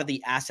a lot of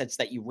the assets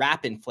that you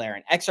wrap in Flare.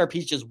 And XRP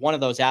is just one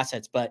of those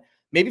assets. But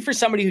maybe for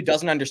somebody who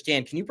doesn't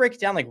understand, can you break it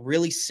down like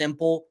really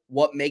simple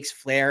what makes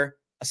Flare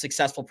a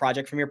successful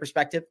project from your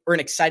perspective, or an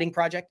exciting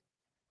project?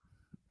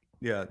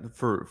 Yeah,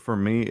 for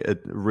me, it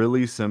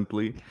really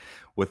simply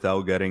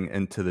without getting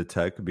into the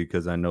tech,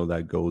 because I know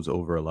that goes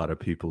over a lot of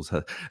people's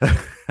head.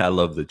 I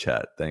love the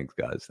chat. Thanks,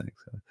 guys.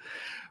 Thanks.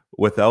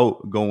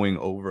 Without going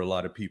over a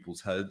lot of people's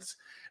heads,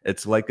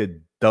 it's like a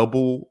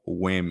double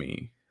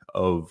whammy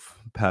of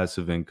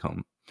passive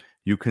income.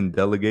 You can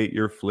delegate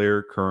your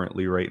flare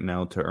currently right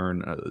now to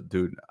earn,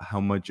 dude, how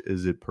much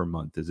is it per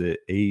month? Is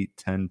it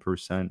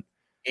 8-10%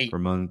 per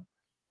month?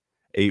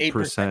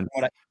 8%.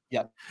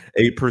 Yep.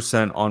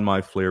 8% on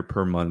my flare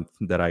per month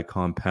that I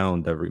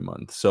compound every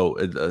month. So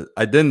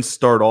I didn't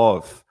start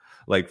off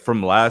like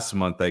from last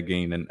month. I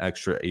gained an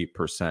extra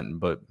 8%,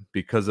 but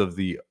because of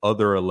the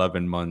other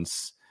 11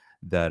 months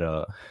that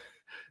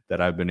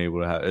I've been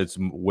able to have, it's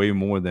way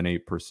more than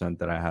 8%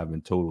 that I have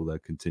in total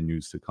that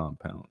continues to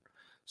compound.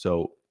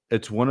 So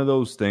it's one of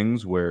those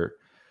things where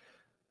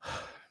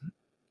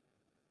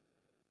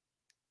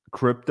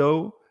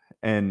crypto,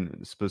 and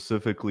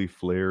specifically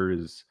flare,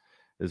 is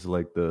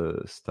like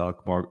the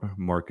stock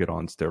market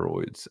on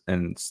steroids,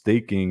 and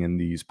staking in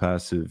these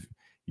passive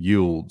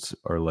yields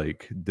are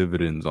like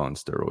dividends on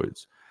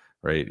steroids,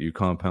 right? You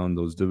compound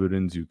those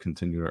dividends, you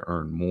continue to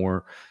earn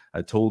more.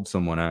 I told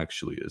someone,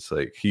 actually, it's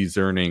like he's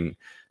earning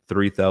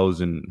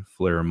 3,000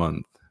 flare a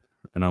month,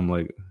 and I'm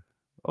like,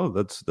 oh,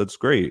 that's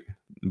great,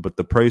 but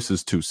the price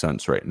is 2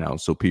 cents right now,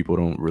 so people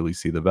don't really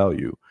see the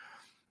value.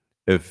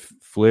 If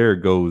flare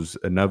goes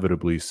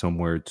inevitably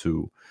somewhere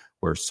to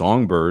where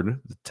Songbird,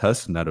 the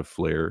test net of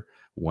flare,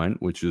 went,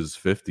 which is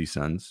 50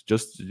 cents,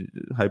 just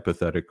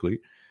hypothetically,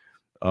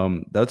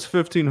 that's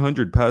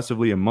 1,500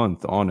 passively a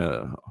month on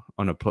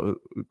a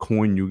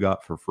coin you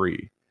got for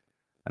free,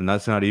 and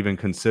that's not even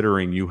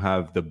considering you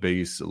have the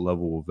base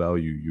level of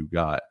value you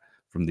got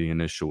from the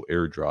initial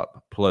airdrop,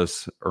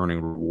 plus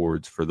earning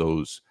rewards for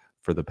those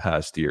for the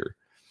past year.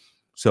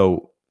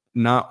 So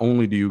not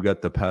only do you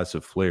get the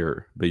passive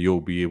flare, but you'll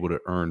be able to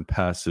earn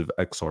passive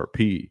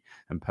XRP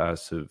and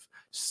passive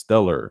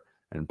Stellar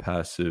and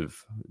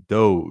passive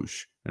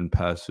Doge and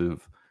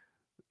passive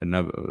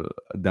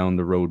down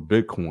the road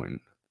Bitcoin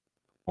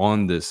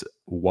on this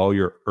while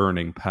you're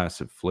earning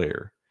passive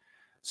flare.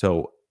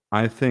 So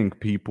I think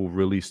people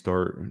really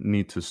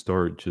need to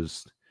start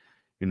just,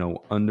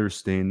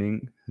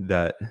 understanding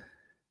that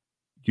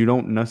you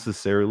don't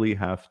necessarily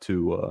have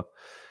to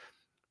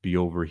be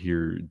over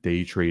here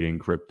day trading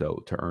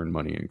crypto to earn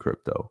money in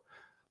crypto.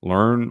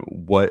 Learn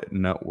what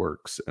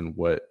networks and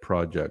what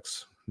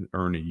projects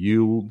earn a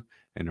yield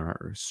and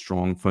are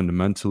strong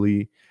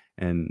fundamentally.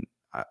 And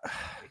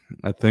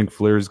I think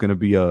flare is going to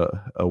be a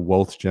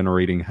wealth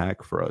generating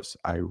hack for us.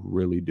 I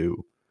really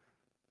do.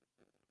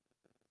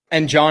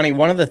 And Johnny,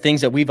 one of the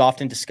things that we've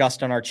often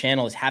discussed on our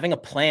channel is having a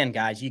plan,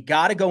 guys. You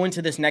got to go into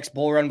this next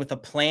bull run with a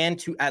plan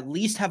to at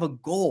least have a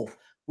goal.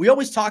 We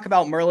always talk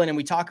about Merlin and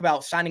we talk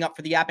about signing up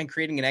for the app and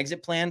creating an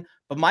exit plan.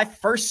 But my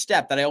first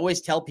step that I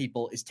always tell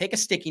people is take a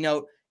sticky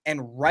note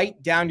and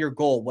write down your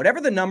goal.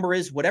 Whatever the number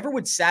is, whatever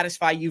would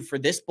satisfy you for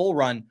this bull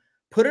run,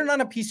 put it on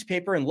a piece of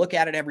paper and look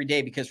at it every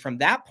day, because from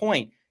that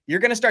point, you're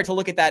going to start to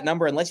look at that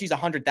number. And let's use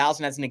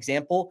 100,000 as an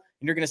example.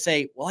 And you're going to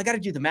say, well, I got to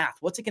do the math.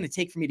 What's it going to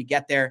take for me to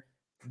get there?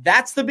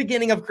 That's the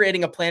beginning of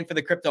creating a plan for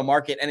the crypto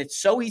market. And it's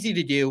so easy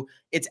to do.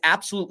 It's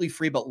absolutely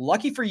free. But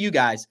lucky for you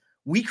guys,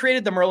 we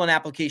created the Merlin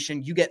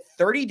application. You get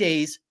 30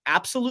 days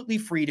absolutely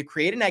free to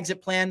create an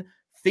exit plan,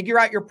 figure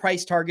out your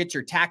price targets,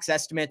 your tax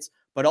estimates,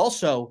 but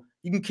also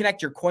you can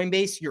connect your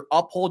Coinbase, your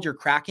Uphold, your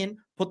Kraken,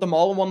 put them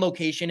all in one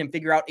location and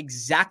figure out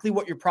exactly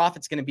what your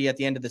profit's going to be at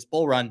the end of this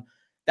bull run.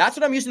 That's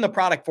what I'm using the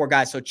product for,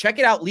 guys. So check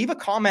it out. Leave a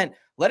comment.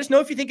 Let us know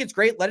if you think it's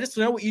great. Let us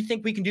know what you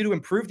think we can do to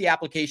improve the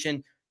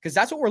application, because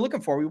that's what we're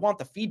looking for. We want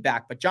the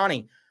feedback. But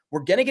Johnny,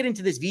 we're going to get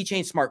into this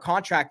VeChain smart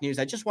contract news.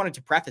 I just wanted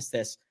to preface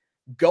this.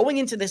 Going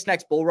into this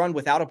next bull run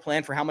without a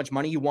plan for how much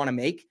money you want to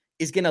make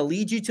is going to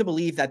lead you to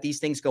believe that these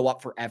things go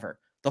up forever.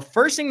 The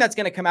first thing that's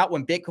going to come out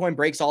when Bitcoin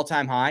breaks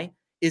all-time high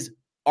is,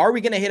 are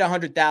we going to hit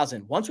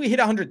 100,000? Once we hit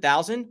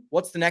 100,000,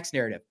 what's the next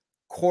narrative?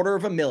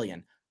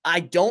 250,000. I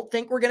don't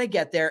think we're going to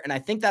get there, and I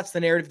think that's the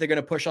narrative they're going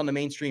to push on the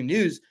mainstream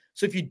news.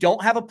 So if you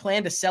don't have a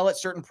plan to sell at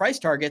certain price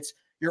targets,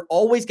 you're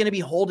always going to be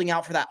holding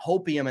out for that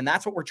hopium, and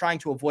that's what we're trying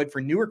to avoid for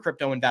newer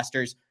crypto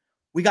investors.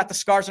 We got the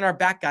scars on our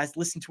back, guys.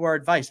 Listen to our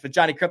advice. But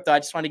Johnny Crypto, I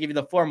just want to give you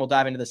the floor, and we'll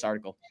dive into this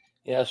article.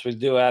 Yes, we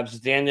do, Abs.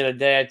 At the end of the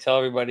day, I tell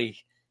everybody,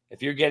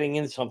 if you're getting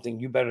in something,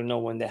 you better know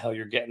when the hell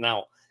you're getting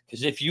out.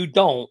 Because if you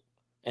don't,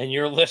 and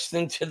you're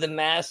listening to the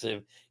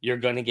massive, you're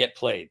going to get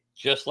played.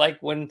 Just like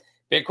when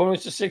Bitcoin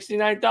was to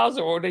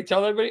 69,000, or they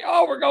tell everybody,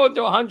 oh, we're going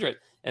to 100.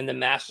 And the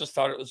masses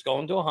thought it was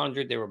going to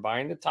 100. They were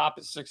buying the top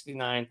at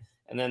 69.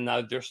 And then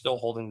now they're still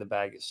holding the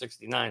bag at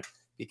 69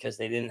 because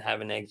they didn't have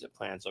an exit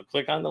plan. So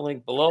click on the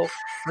link below,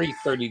 free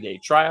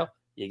 30-day trial.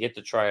 You get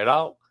to try it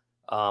out.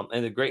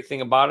 And the great thing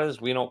about it is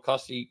we don't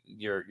custody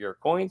your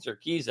coins or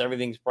keys.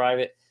 Everything's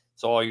private.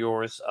 It's all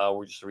yours.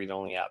 We're just a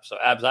read-only app. So,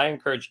 Abs, I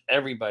encourage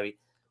everybody,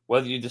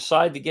 whether you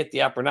decide to get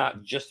the app or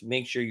not, just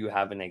make sure you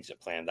have an exit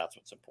plan. That's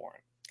what's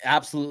important.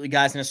 Absolutely,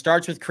 guys. And it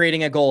starts with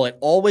creating a goal. It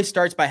always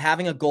starts by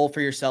having a goal for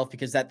yourself,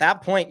 because at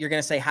that point, you're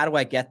going to say, how do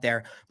I get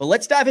there? But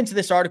let's dive into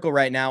this article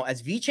right now,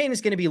 as VeChain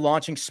is going to be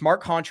launching smart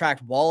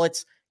contract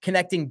wallets,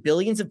 connecting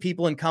billions of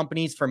people and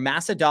companies for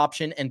mass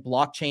adoption and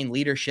blockchain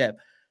leadership.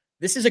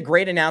 This is a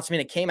great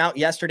announcement. It came out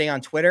yesterday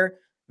on Twitter.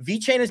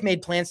 VeChain has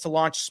made plans to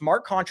launch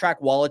smart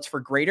contract wallets for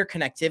greater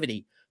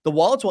connectivity. The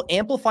wallets will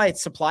amplify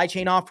its supply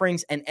chain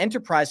offerings and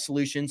enterprise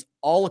solutions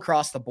all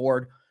across the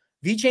board.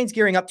 VeChain's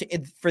gearing up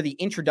for the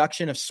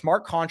introduction of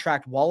smart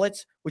contract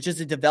wallets, which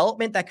is a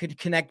development that could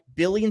connect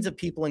billions of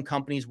people and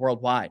companies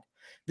worldwide.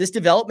 This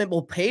development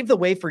will pave the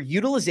way for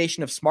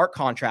utilization of smart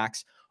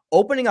contracts,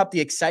 opening up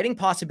the exciting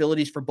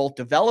possibilities for both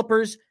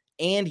developers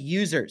and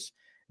users.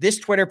 This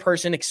Twitter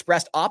person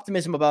expressed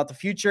optimism about the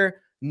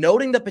future,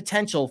 noting the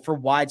potential for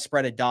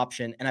widespread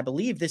adoption. And I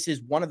believe this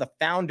is one of the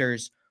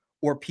founders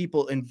or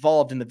people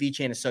involved in the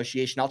VeChain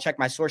Association. I'll check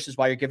my sources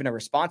while you're giving a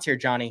response here,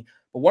 Johnny.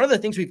 But one of the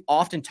things we've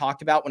often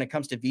talked about when it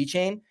comes to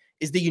VeChain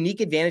is the unique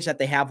advantage that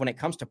they have when it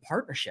comes to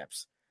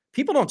partnerships.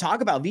 People don't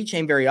talk about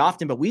VeChain very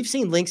often, but we've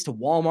seen links to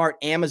Walmart,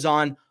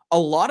 Amazon, a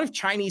lot of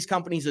Chinese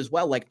companies as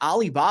well, like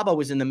Alibaba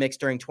was in the mix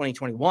during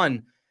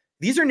 2021.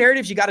 These are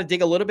narratives you got to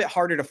dig a little bit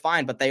harder to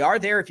find, but they are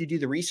there if you do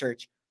the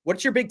research.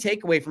 What's your big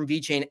takeaway from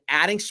VeChain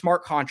adding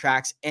smart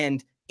contracts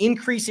and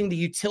increasing the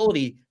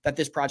utility that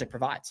this project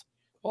provides?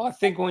 Well, I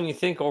think when you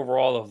think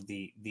overall of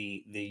the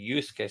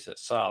use case it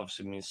solves,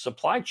 I mean,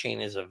 supply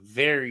chain is a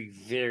very,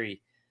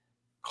 very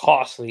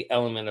costly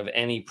element of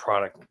any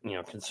product,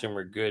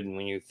 consumer good. And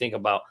when you think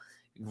about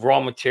raw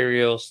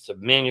materials to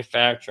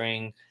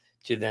manufacturing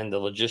to then the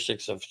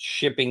logistics of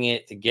shipping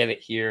it to get it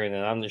here and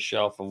then on the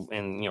shelf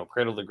and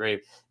cradle to grave,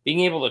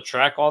 being able to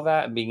track all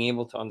that and being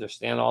able to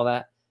understand all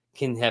that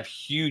can have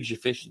huge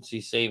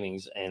efficiency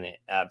savings in it.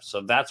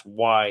 So that's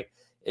why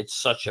it's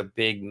such a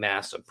big,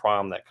 massive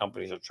problem that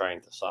companies are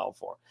trying to solve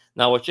for.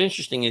 Now, what's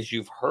interesting is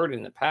you've heard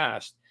in the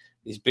past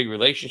these big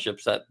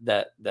relationships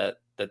that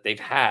they've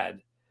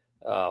had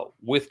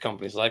with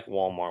companies like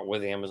Walmart,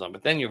 with Amazon.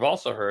 But then you've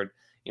also heard,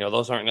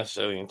 those aren't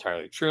necessarily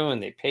entirely true,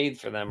 and they paid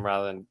for them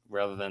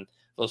rather than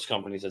those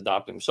companies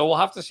adopting them. So we'll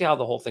have to see how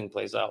the whole thing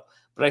plays out.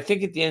 But I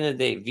think at the end of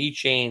the day,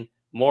 VeChain,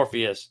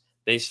 Morpheus,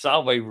 they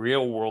solve a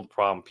real world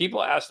problem.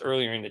 People asked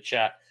earlier in the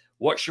chat,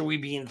 what should we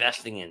be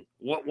investing in?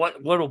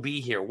 What'll be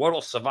here?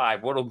 What'll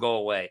survive? What'll go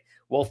away?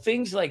 Well,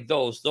 things like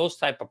those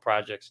type of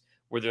projects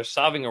where they're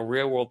solving a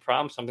real world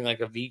problem, something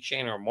like a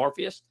VeChain or a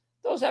Morpheus,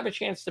 those have a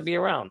chance to be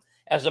around,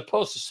 as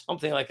opposed to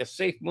something like a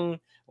SafeMoon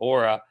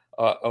or a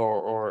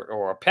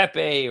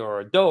Pepe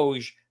or a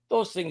Doge.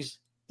 Those things,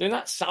 they're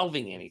not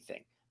solving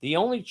anything. The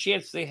only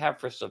chance they have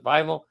for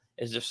survival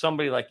is if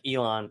somebody like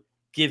Elon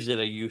gives it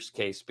a use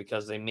case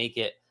because they make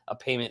it a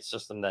payment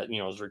system that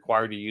is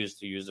required to use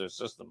their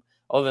system.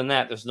 Other than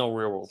that, there's no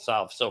real world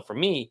solve. So for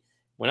me,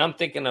 when I'm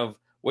thinking of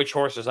which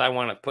horses I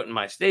want to put in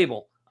my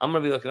stable, I'm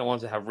going to be looking at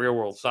ones that have real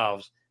world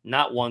solves,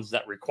 not ones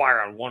that require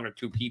on one or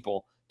two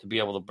people to be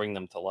able to bring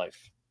them to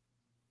life.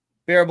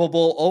 Bearable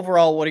Bull,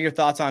 overall, what are your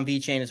thoughts on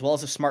VeChain as well as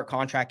the smart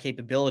contract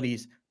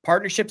capabilities?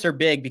 Partnerships are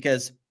big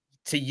because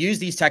to use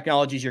these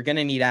technologies, you're going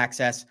to need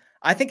access.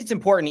 I think it's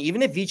important,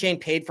 even if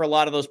VeChain paid for a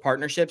lot of those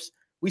partnerships.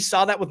 We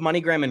saw that with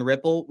MoneyGram and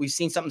Ripple. We've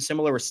seen something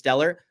similar with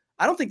Stellar.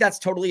 I don't think that's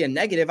totally a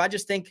negative. I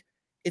just think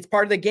it's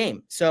part of the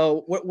game.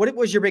 So what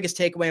was your biggest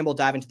takeaway? And we'll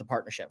dive into the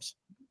partnerships.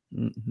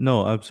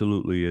 No,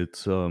 absolutely.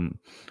 It's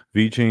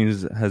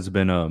VeChain has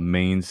been a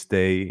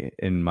mainstay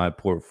in my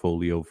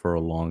portfolio for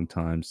a long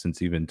time,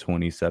 since even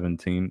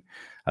 2017.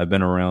 I've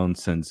been around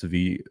since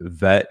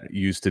VET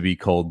used to be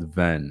called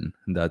Ven.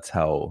 That's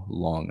how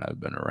long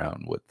I've been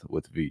around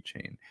with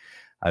VeChain.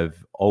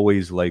 I've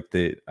always liked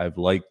it. I've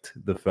liked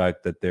the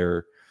fact that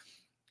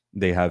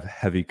they have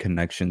heavy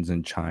connections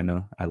in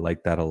China. I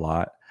like that a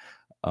lot.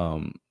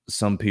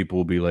 Some people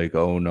will be like,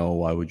 oh no,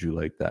 why would you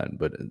like that?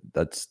 But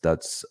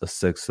that's a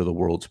sixth of the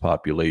world's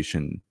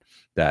population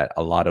that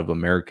a lot of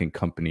American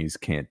companies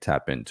can't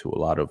tap into. A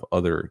lot of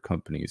other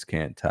companies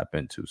can't tap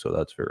into. So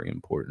that's very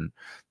important.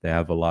 They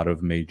have a lot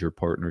of major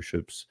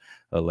partnerships,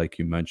 like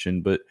you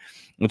mentioned, but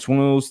it's one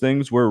of those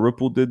things where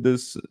Ripple did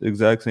this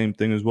exact same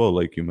thing as well.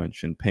 Like you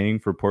mentioned, paying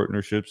for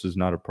partnerships is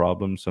not a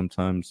problem.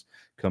 Sometimes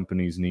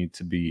companies need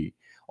to be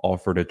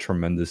offered a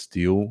tremendous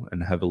deal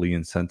and heavily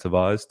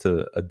incentivized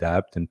to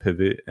adapt and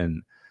pivot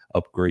and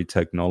upgrade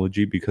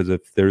technology, because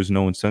if there's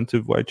no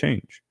incentive, why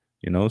change?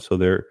 So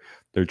they're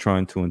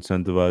trying to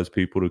incentivize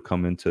people to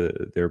come into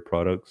their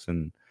products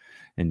and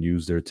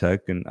use their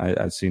tech, and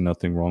I see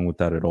nothing wrong with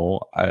that at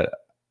all.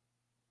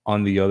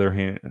 On the other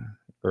hand,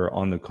 or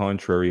on the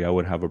contrary, I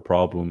would have a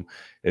problem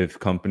if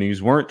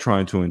companies weren't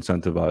trying to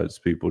incentivize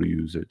people to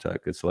use their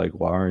tech. It's like,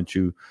 why aren't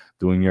you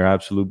doing your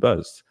absolute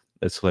best?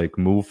 It's like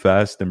move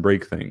fast and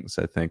break things,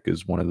 I think,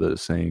 is one of the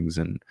sayings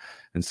in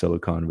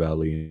Silicon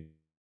Valley.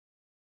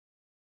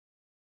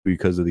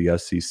 Because of the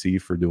SEC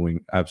for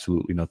doing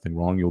absolutely nothing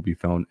wrong, you'll be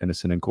found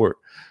innocent in court,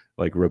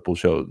 like Ripple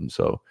showed. And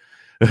so,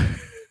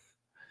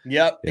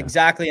 Yep,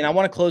 exactly. And I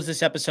want to close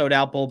this episode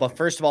out, Bull. But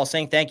first of all,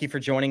 saying thank you for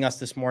joining us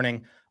this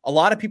morning. A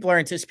lot of people are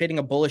anticipating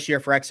a bullish year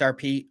for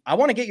XRP. I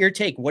want to get your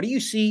take. What do you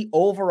see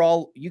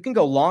overall? You can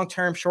go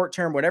long-term,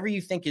 short-term, whatever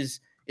you think is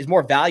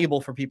more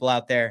valuable for people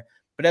out there.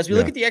 But as we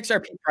look at the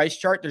XRP price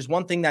chart, there's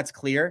one thing that's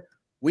clear.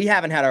 we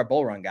haven't had our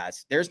bull run,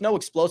 guys. There's no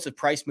explosive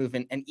price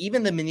movement. And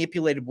even the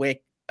manipulated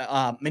wick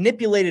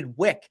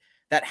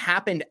that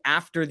happened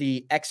after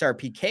the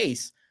XRP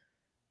case,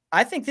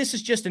 I think this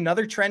is just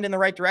another trend in the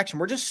right direction.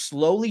 We're just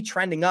slowly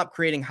trending up,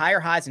 creating higher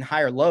highs and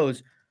higher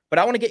lows. But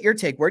I want to get your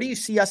take. Where do you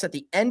see us at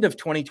the end of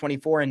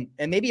 2024 and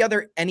maybe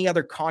any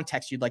other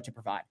context you'd like to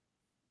provide?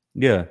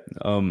 Yeah.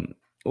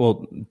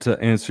 Well, to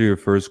answer your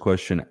first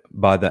question,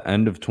 by the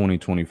end of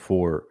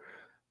 2024,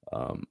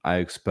 I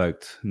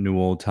expect new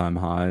all-time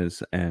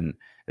highs, and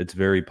it's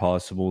very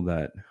possible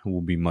that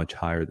we'll be much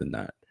higher than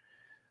that.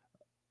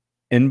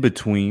 In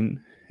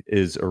between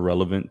is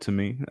irrelevant to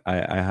me.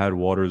 I had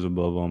Waters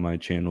Above on my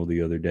channel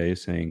the other day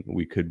saying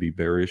we could be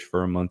bearish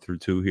for a month or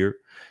two here,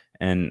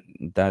 and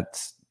that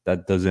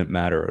doesn't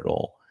matter at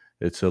all.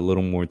 It's a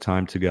little more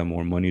time to get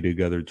more money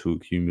together to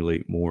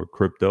accumulate more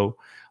crypto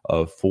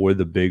for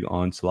the big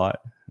onslaught.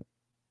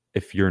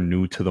 If you're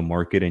new to the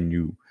market and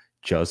you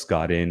just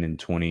got in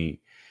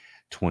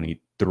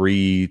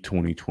 2023,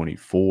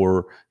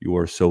 2024, you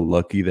are so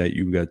lucky that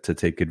you got to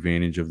take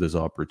advantage of this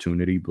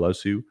opportunity.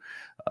 Bless you.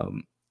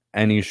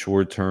 Any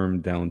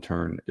short-term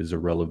downturn is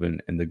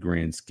irrelevant in the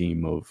grand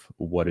scheme of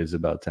what is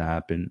about to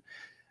happen.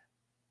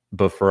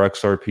 But for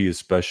XRP,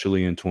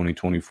 especially in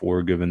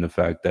 2024, given the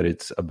fact that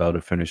it's about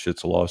to finish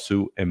its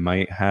lawsuit, it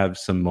might have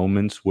some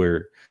moments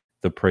where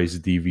the price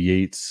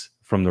deviates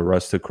from the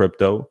rest of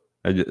crypto,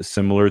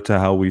 similar to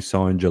how we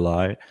saw in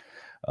July,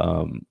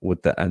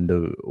 with the end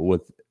of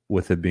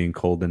with it being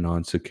called a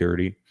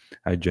non-security.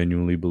 I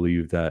genuinely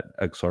believe that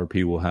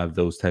XRP will have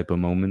those type of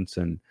moments,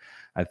 and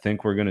I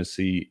think we're going to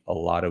see a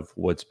lot of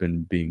what's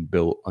been being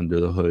built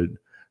under the hood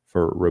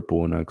for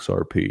Ripple and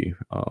XRP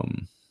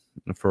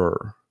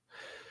for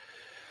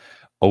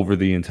over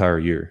the entire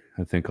year.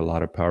 I think a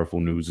lot of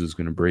powerful news is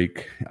going to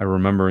break. I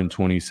remember in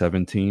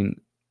 2017,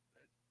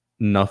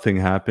 nothing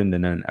happened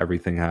and then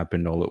everything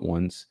happened all at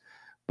once.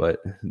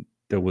 But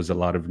there was a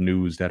lot of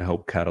news that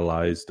helped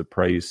catalyze the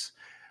price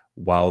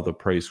while the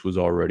price was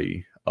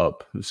already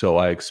up. So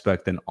I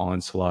expect an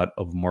onslaught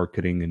of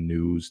marketing and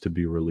news to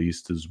be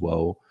released as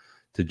well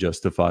to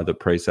justify the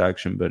price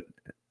action. But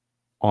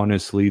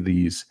honestly,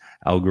 these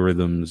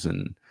algorithms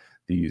and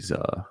these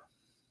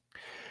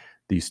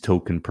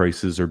token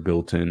prices are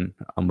built in.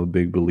 I'm a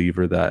big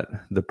believer that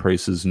the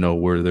prices know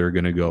where they're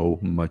going to go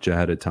much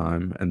ahead of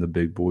time, and the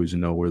big boys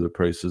know where the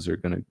prices are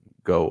going to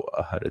go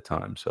ahead of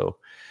time. So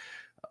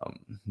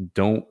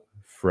don't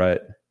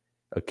fret,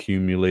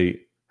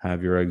 accumulate,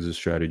 have your exit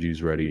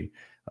strategies ready.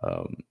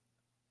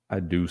 I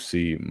do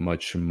see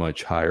much,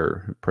 much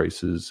higher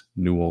prices,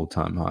 new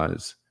all-time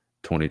highs,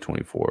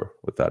 2024,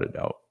 without a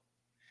doubt.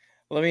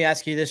 Let me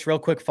ask you this real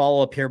quick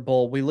follow-up here,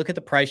 Bull. We look at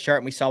the price chart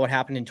and we saw what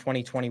happened in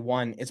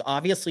 2021. It's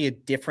obviously a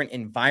different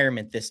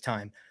environment this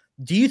time.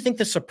 Do you think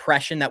the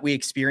suppression that we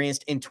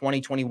experienced in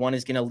 2021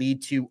 is going to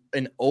lead to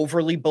an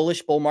overly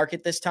bullish bull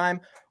market this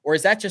time? Or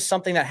is that just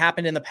something that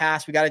happened in the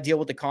past? We got to deal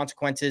with the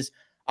consequences.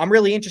 I'm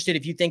really interested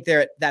if you think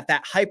that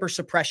hyper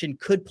suppression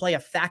could play a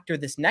factor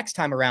this next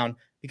time around,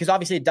 because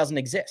obviously it doesn't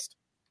exist.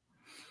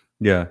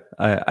 Yeah,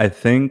 I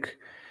think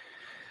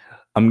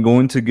I'm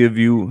going to give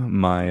you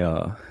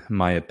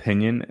my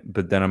opinion,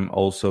 but then I'm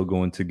also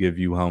going to give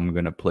you how I'm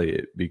going to play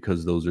it,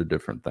 because those are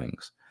different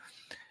things.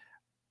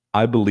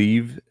 I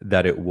believe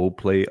that it will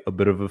play a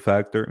bit of a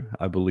factor.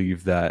 I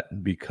believe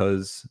that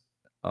because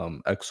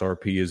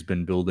XRP has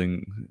been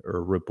building,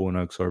 or Ripple and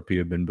XRP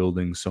have been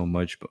building so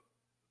much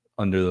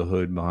under the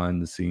hood,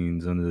 behind the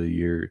scenes, under the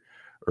year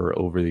or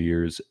over the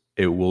years,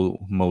 it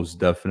will most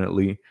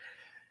definitely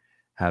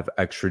have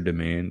extra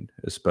demand,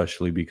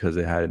 especially because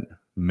it had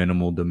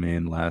minimal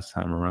demand last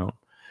time around.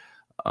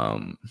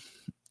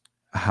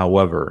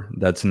 However,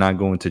 that's not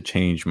going to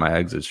change my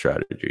exit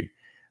strategy.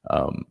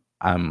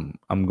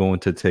 I'm going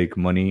to take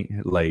money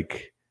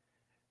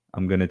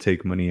I'm going to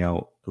take money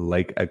out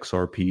like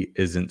XRP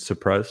isn't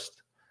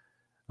suppressed.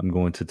 I'm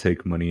going to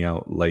take money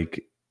out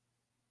like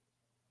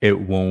it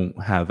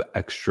won't have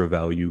extra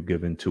value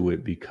given to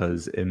it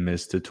because it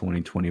missed the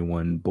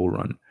 2021 bull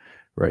run,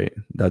 right?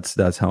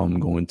 That's how I'm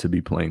going to be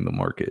playing the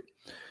market.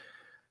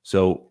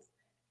 So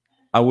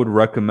I would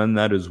recommend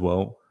that as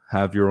well.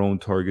 Have your own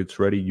targets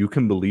ready. You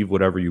can believe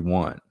whatever you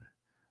want,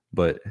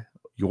 but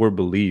your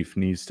belief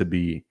needs to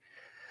be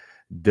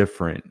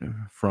different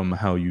from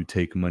how you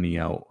take money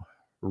out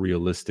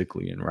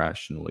realistically and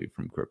rationally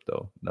from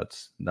crypto.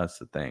 That's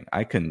the thing.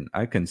 I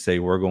can say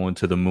we're going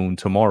to the moon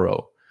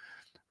tomorrow,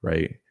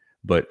 right?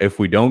 But if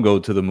we don't go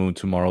to the moon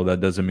tomorrow, that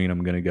doesn't mean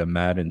I'm going to get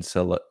mad and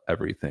sell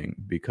everything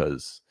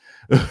because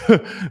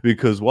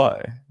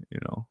why,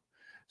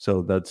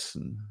 So that's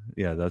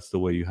the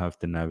way you have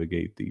to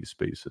navigate these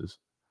spaces.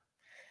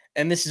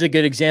 And this is a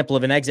good example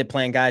of an exit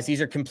plan, guys. These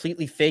are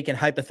completely fake and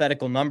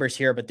hypothetical numbers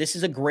here, but this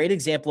is a great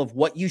example of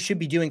what you should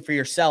be doing for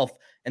yourself.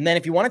 And then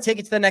if you want to take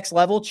it to the next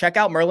level, check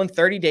out Merlin,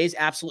 30 days,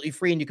 absolutely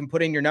free. And you can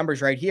put in your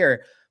numbers right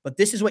here. But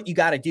this is what you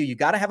got to do. You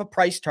got to have a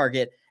price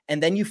target,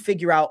 and then you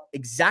figure out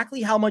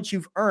exactly how much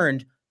you've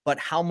earned, but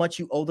how much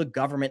you owe the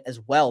government as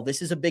well.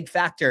 This is a big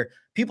factor.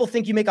 People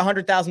think you make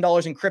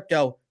 $100,000 in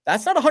crypto.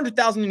 That's not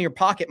 100,000 in your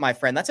pocket, my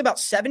friend. That's about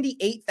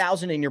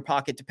 78,000 in your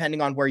pocket,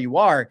 depending on where you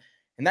are.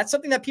 And that's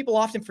something that people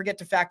often forget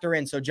to factor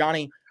in. So,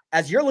 Johnny,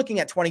 as you're looking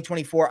at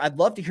 2024, I'd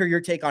love to hear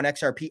your take on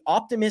XRP.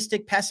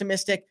 Optimistic,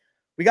 pessimistic?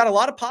 We got a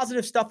lot of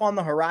positive stuff on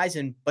the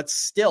horizon, but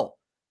still,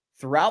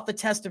 throughout the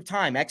test of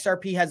time,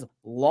 XRP has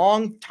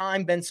long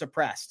time been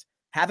suppressed.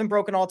 Haven't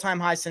broken all-time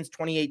highs since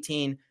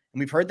 2018. And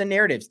we've heard the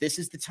narratives. This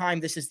is the time.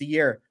 This is the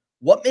year.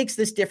 What makes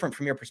this different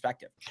from your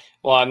perspective?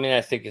 Well, I mean,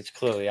 I think it's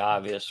clearly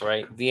obvious,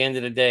 right? At the end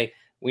of the day,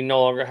 we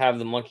no longer have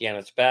the monkey on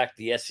its back.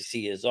 The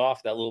SEC is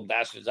off. That little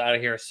bastard's out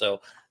of here.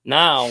 So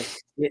now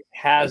it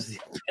has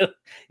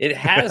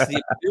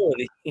the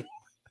ability.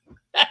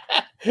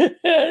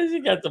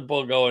 You got the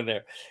bull going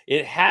there.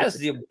 It has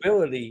the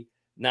ability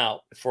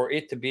now for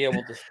it to be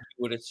able to see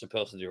what it's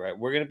supposed to do, right?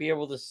 We're going to be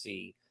able to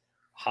see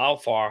how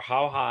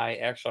high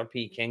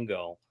XRP can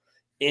go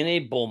in a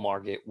bull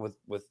market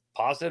with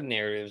positive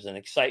narratives and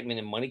excitement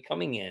and money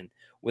coming in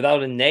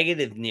without a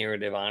negative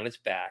narrative on its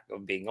back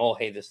of being, oh,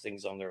 hey, this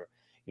thing's under,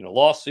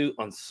 lawsuit,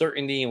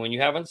 uncertainty. And when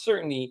you have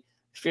uncertainty,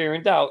 fear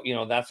and doubt,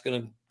 that's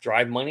going to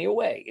drive money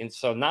away. And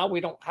so now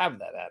we don't have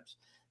that, Abs.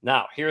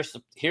 Now, here's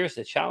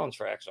the challenge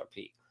for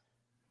XRP.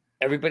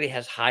 Everybody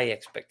has high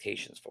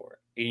expectations for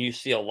it. And you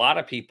see a lot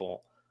of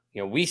people,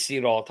 we see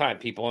it all the time.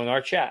 People in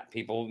our chat,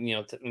 people,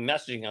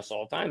 messaging us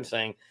all the time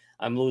saying,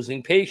 I'm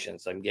losing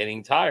patience. I'm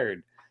getting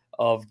tired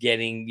of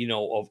getting,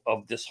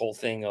 of this whole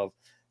thing of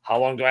how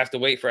long do I have to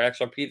wait for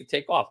XRP to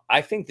take off?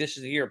 I think this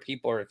is the year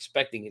people are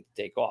expecting it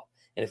to take off.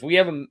 And if we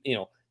have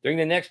during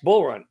the next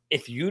bull run,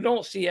 if you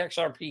don't see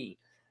XRP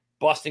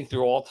busting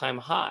through all-time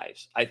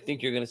highs, I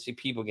think you're going to see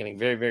people getting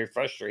very, very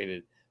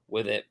frustrated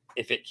with it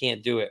if it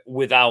can't do it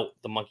without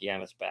the monkey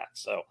on its back.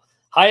 So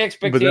high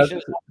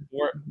expectations.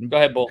 Go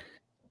ahead, Bull.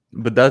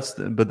 But that's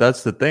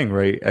the thing,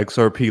 right?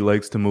 XRP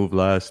likes to move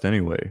last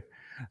anyway.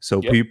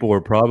 So people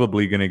are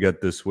probably going to get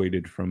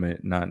dissuaded from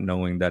it, not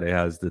knowing that it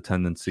has the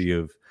tendency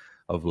of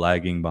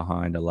lagging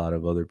behind a lot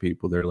of other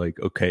people. They're like,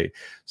 okay,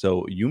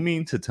 so you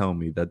mean to tell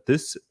me that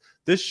this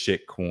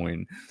shit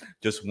coin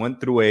just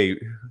went through a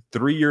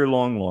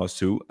 3-year-long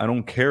lawsuit? I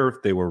don't care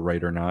if they were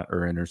right or not,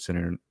 or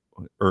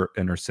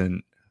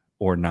innocent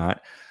or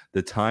not.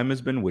 The time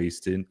has been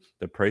wasted.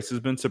 The price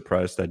has been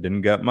suppressed. I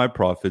didn't get my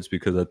profits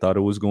because I thought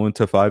it was going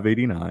to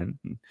 589.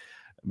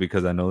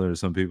 Because I know there are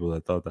some people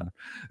that thought that.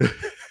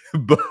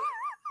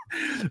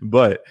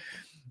 but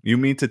you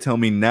mean to tell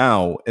me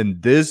now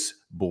in this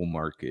bull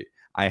market,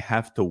 I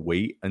have to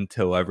wait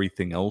until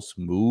everything else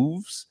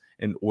moves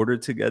in order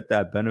to get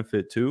that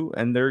benefit too?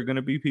 And there are going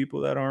to be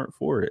people that aren't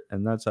for it,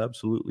 and that's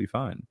absolutely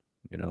fine.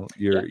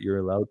 You're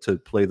allowed to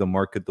play the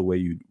market the way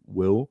you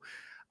will.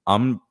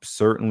 I'm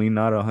certainly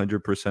not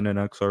 100% in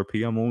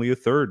XRP. I'm only a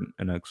third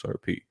in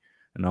XRP.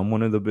 And I'm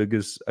one of the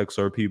biggest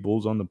XRP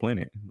bulls on the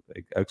planet.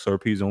 Like,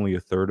 XRP is only a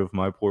third of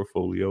my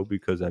portfolio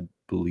because I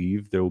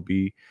believe there will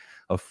be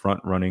a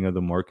front running of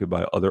the market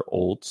by other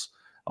alts.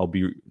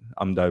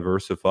 I'm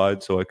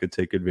diversified, so I could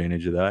take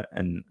advantage of that.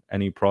 And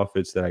any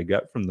profits that I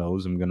get from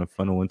those, I'm going to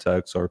funnel into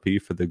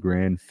XRP for the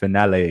grand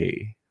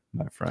finale,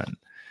 my friend.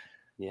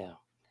 Yeah.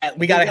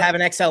 We got to have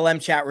an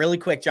XLM chat really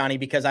quick, Johnny,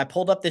 because I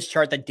pulled up this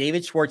chart that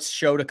David Schwartz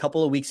showed a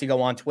couple of weeks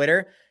ago on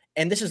Twitter.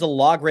 And this is a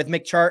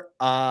logarithmic chart.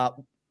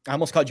 I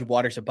almost called you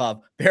waters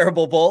above,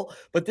 bearable bull.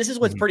 But this is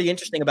what's pretty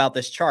interesting about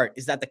this chart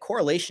is that the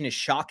correlation is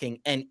shocking.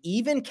 And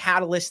even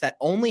catalysts that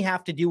only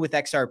have to do with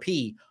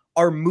XRP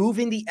are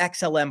moving the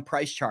XLM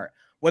price chart.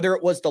 Whether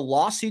it was the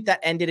lawsuit that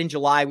ended in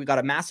July, we got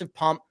a massive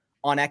pump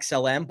on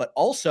XLM. But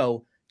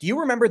also, do you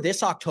remember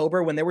this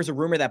October when there was a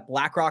rumor that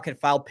BlackRock had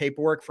filed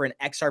paperwork for an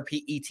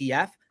XRP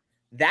ETF?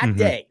 That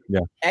day,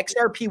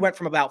 XRP went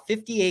from about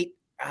 58,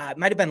 it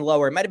might have been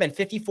lower. It might have been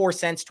 54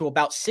 cents to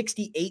about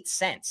 68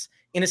 cents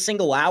in a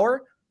single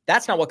hour.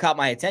 That's not what caught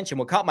my attention.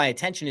 What caught my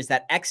attention is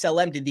that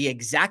XLM did the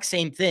exact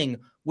same thing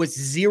with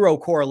zero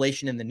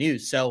correlation in the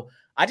news. So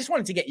I just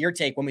wanted to get your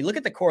take. When we look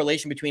at the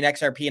correlation between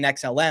XRP and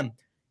XLM,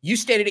 you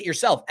stated it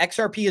yourself.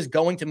 XRP is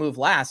going to move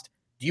last.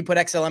 Do you put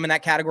XLM in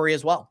that category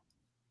as well?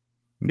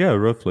 Yeah,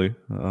 roughly.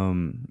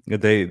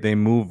 They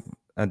move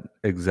at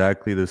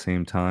exactly the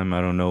same time. I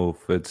don't know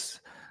if it's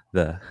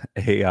the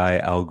AI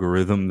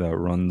algorithm that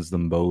runs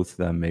them both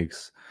that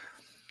makes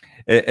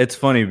it's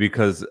funny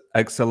because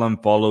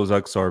XLM follows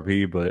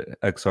XRP, but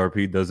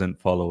XRP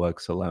doesn't follow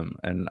XLM.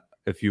 And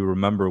if you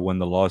remember when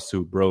the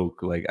lawsuit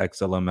broke, like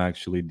XLM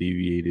actually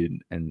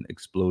deviated and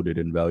exploded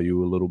in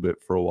value a little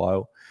bit for a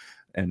while.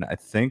 And I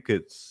think I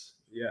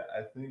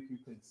think you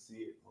can see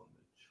it on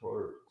the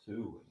chart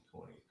too in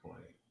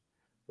 2020,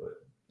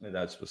 but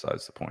that's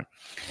besides the point.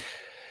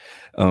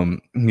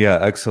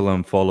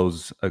 XLM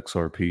follows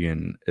XRP,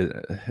 and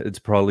it's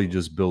probably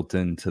just built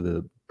into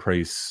the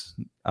price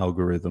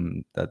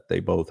algorithm that they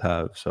both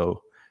have.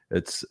 So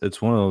it's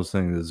one of those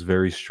things that's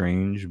very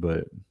strange,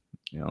 but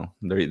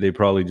they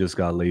probably just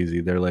got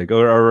lazy. They're like,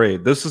 all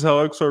right, this is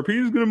how XRP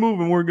is going to move,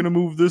 and we're going to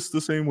move this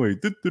the same way.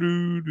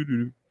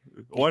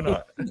 Why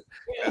not?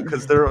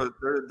 Because they're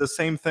the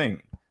same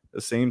thing.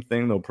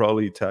 They'll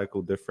probably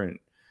tackle different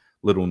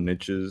little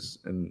niches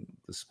in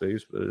the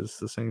space, but it's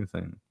the same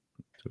thing.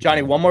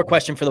 Johnny, one more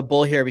question for the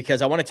bull here,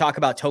 because I want to talk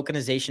about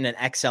tokenization and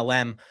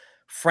XLM.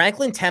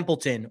 Franklin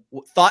Templeton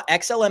thought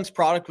XLM's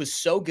product was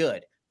so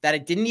good that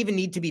it didn't even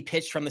need to be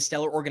pitched from the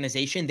Stellar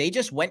organization. They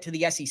just went to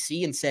the SEC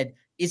and said,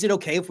 is it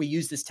okay if we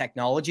use this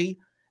technology?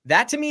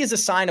 That to me is a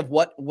sign of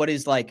what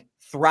is like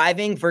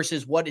thriving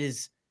versus what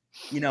is,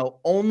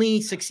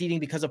 only succeeding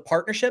because of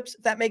partnerships,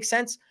 if that makes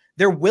sense.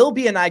 There will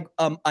be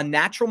a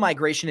natural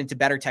migration into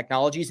better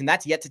technologies, and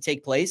that's yet to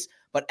take place.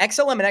 But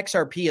XLM and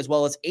XRP, as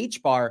well as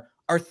HBAR,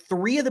 are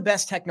three of the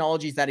best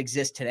technologies that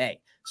exist today.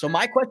 So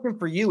my question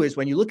for you is,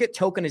 when you look at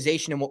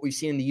tokenization and what we've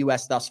seen in the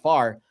US thus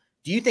far,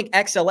 do you think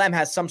XLM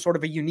has some sort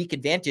of a unique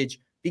advantage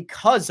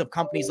because of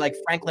companies like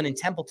Franklin and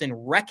Templeton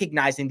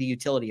recognizing the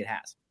utility it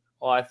has?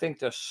 Well, I think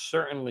there's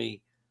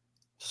certainly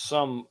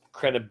some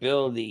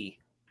credibility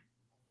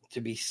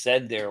to be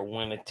said there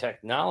when a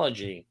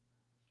technology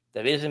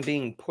that isn't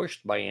being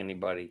pushed by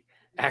anybody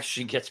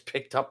actually gets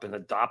picked up and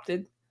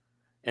adopted.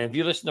 And if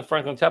you listen to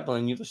Franklin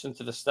Templeton and you listen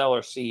to the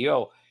Stellar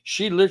CEO,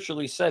 she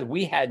literally said,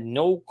 we had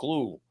no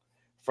clue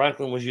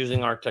Franklin was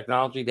using our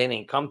technology. They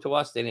didn't come to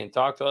us. They didn't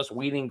talk to us.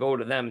 We didn't go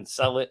to them and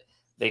sell it.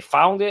 They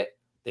found it.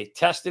 They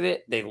tested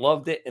it. They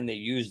loved it, and they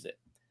used it.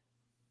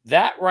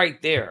 That right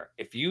there,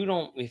 if you're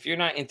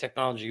not in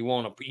technology, you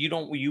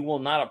will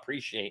not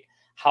appreciate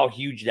how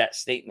huge that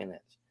statement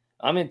is.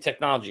 I'm in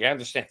technology. I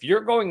understand. If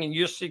you're going and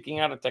you're seeking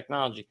out a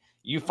technology,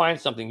 you find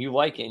something, you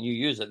like it, and you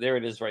use it. There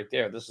it is right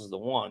there. This is the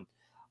one.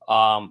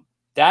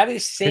 That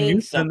is saying Can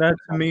you something. send that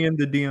to me in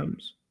the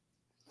DMs?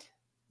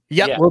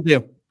 Yep, Yeah. we'll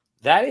do.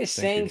 That is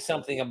saying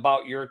something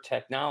about your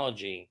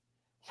technology.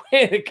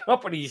 When the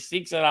company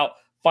seeks it out,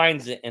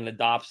 finds it, and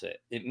adopts it,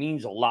 it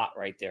means a lot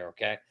right there,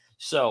 okay?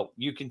 So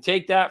you can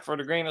take that for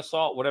the grain of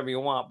salt, whatever you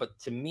want. But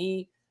to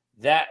me,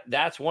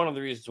 that's one of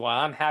the reasons why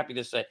I'm happy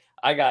to say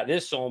I got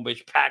this son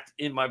bitch packed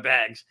in my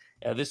bags.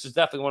 This is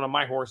definitely one of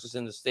my horses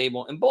in the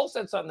stable. And Bull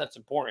said something that's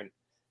important.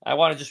 I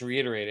want to just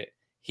reiterate it.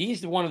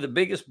 He's one of the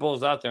biggest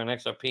bulls out there in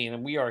XRP,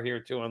 and we are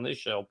here too on this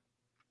show.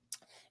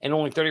 And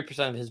only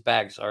 30% of his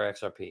bags are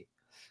XRP,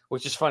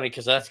 which is funny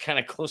because that's kind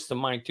of close to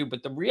mine too.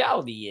 But the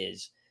reality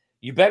is,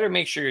 you better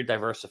make sure you're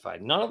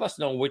diversified. None of us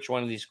know which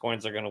one of these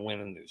coins are going to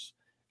win and lose.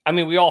 I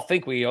mean, we all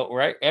think we know,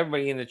 right?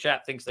 Everybody in the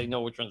chat thinks they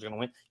know which one's going to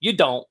win. You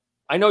don't.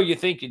 I know you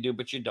think you do,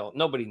 but you don't.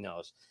 Nobody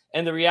knows.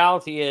 And the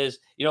reality is,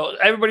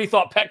 everybody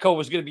thought Petco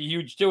was going to be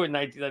huge too in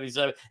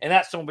 1997, and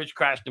that son bitch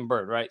crashed and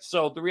burned, right?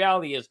 So the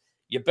reality is,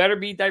 you better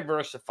be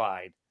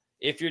diversified.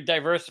 If you're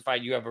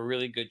diversified, you have a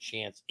really good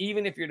chance.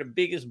 Even if you're the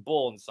biggest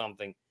bull in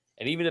something,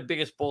 and even the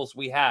biggest bulls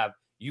we have,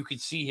 you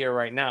could see here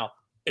right now,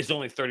 it's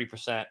only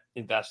 30%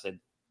 invested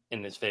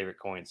in his favorite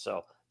coin.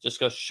 So just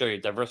goes to show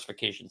you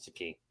diversification is the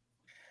key.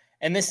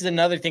 And this is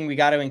another thing we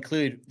got to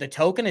include. The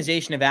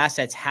tokenization of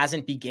assets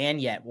hasn't began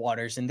yet,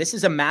 Waters. And this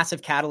is a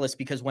massive catalyst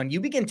because when you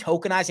begin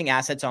tokenizing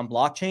assets on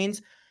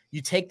blockchains,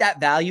 you take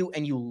that value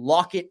and you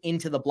lock it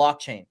into the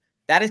blockchain.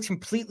 That is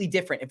completely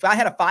different. If I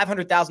had a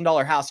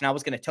 $500,000 house and I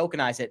was going to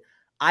tokenize it,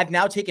 I've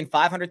now taken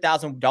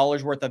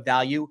 $500,000 worth of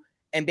value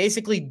and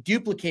basically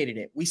duplicated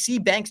it. We see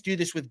banks do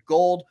this with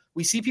gold.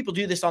 We see people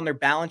do this on their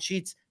balance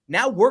sheets.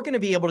 Now we're going to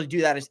be able to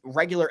do that as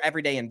regular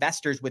everyday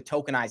investors with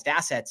tokenized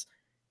assets.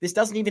 This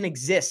doesn't even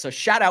exist. So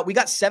shout out. We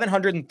got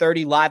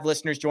 730 live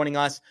listeners joining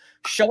us.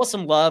 Show us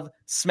some love.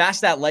 Smash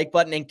that like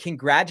button. And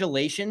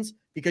congratulations,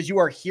 because you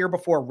are here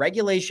before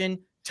regulation,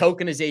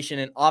 tokenization,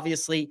 and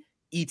obviously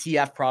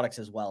ETF products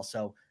as well.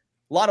 So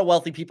a lot of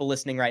wealthy people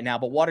listening right now.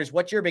 But Waters,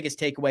 what's your biggest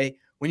takeaway?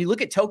 When you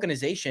look at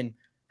tokenization,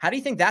 how do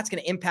you think that's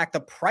going to impact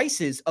the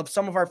prices of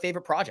some of our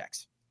favorite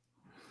projects?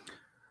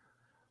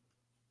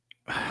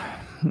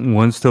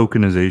 Once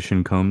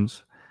tokenization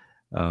comes,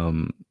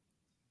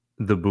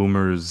 the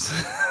boomers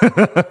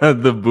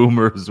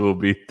will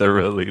be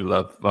thoroughly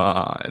left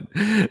behind.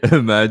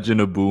 Imagine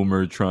a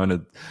boomer trying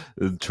to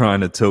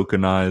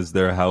tokenize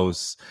their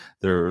house,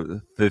 their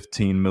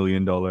 $15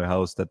 million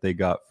house that they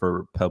got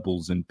for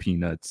pebbles and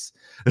peanuts.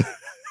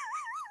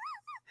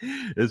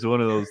 It's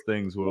one of those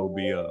things where it'll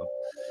be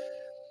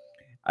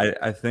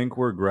I think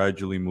we're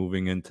gradually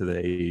moving into the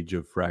age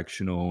of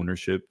fractional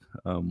ownership.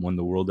 When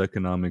the World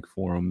Economic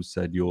Forum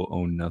said you'll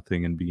own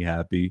nothing and be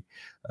happy,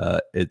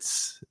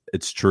 it's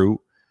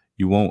true.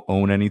 You won't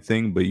own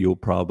anything, but you'll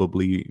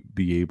probably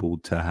be able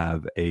to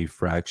have a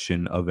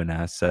fraction of an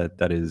asset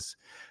that is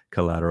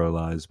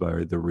collateralized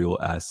by the real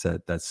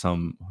asset that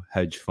some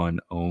hedge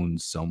fund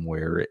owns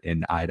somewhere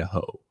in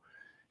Idaho.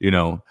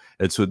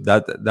 That's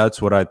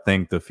what I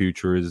think the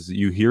future is.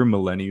 You hear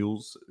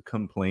millennials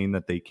complain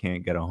that they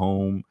can't get a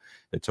home.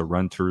 It's a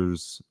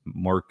renter's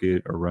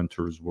market, a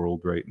renter's world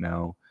right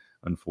now,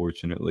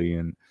 unfortunately.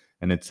 And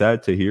it's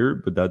sad to hear,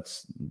 but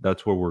that's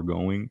where we're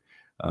going.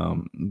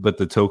 But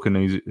the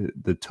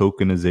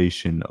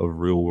tokenization of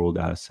real world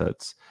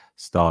assets,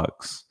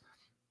 stocks,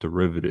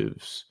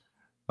 derivatives,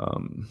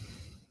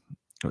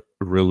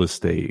 real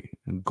estate,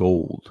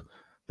 gold,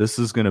 this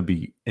is going to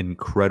be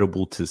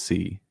incredible to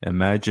see.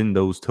 Imagine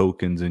those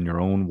tokens in your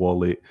own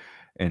wallet,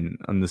 and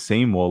on the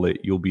same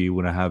wallet, you'll be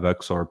able to have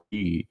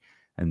XRP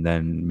and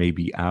then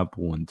maybe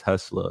Apple and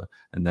Tesla,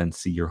 and then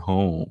see your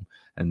home,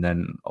 and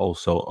then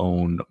also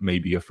own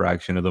maybe a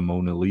fraction of the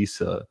Mona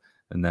Lisa,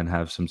 and then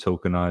have some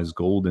tokenized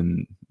gold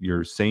in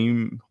your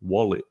same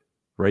wallet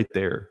right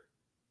there.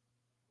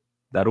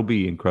 That'll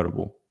be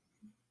incredible.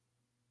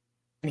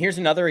 And here's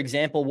another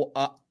example.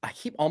 I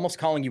keep almost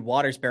calling you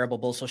Waters, Bearable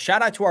Bull. So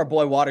shout out to our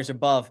boy Waters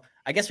above.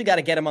 I guess we got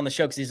to get him on the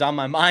show because he's on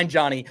my mind,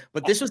 Johnny.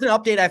 But this was an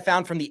update I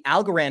found from the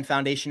Algorand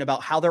Foundation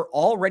about how they're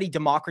already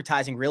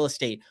democratizing real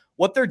estate.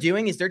 What they're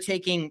doing is they're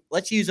taking,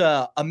 let's use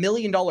a $1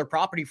 million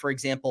property, for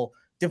example,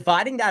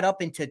 dividing that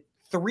up into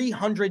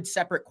 300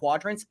 separate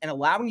quadrants and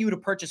allowing you to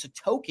purchase a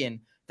token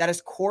that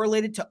is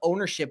correlated to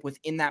ownership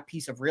within that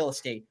piece of real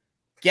estate.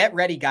 Get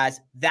ready,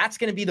 guys. That's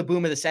going to be the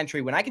boom of the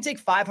century. When I can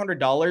take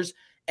 $500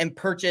 and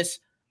purchase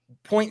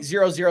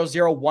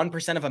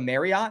 0.0001% of a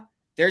Marriott,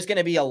 there's going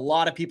to be a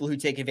lot of people who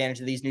take advantage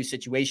of these new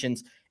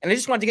situations. And I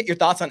just wanted to get your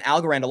thoughts on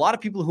Algorand. A lot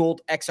of people who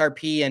hold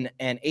XRP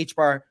and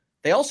HBAR,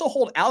 they also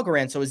hold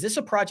Algorand. So is this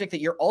a project that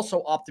you're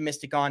also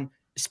optimistic on,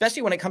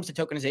 especially when it comes to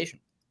tokenization?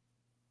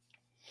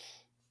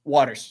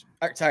 Waters.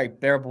 Sorry,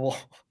 Bearable.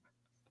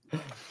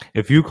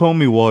 If you call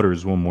me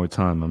Waters one more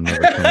time, I'm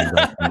never coming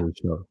back on the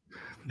show.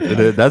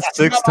 That's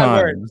 6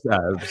 times.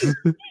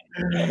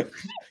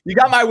 You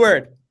got my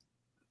word.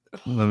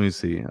 Let me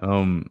see.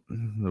 The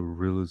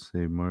real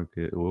estate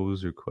market. What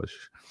was your question?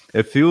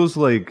 It feels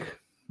like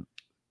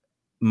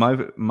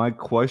my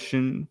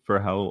question for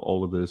how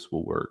all of this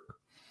will work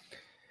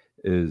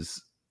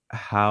is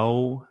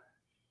how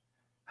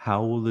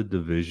will the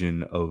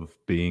division of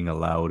being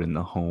allowed in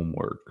the home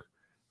work,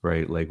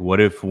 right? Like, what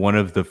if one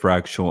of the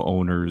fractional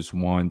owners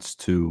wants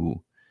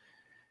to,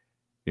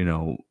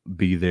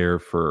 be there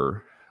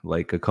for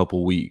like a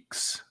couple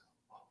weeks?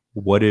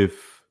 What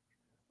if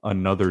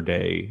another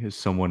day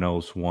someone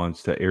else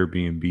wants to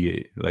Airbnb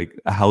it? Like,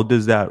 how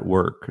does that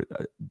work?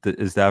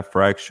 Is that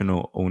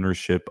fractional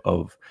ownership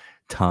of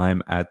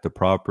time at the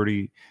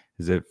property?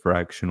 Is it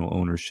fractional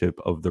ownership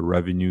of the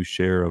revenue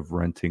share of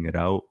renting it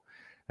out?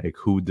 Like,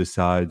 who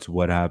decides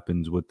what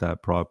happens with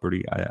that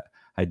property?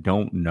 I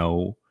don't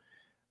know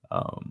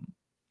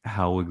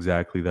how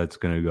exactly that's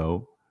going to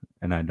go,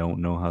 and I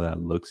don't know how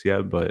that looks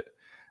yet, but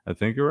I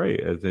think you're right.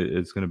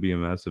 It's going to be a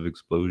massive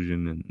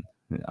explosion,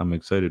 and I'm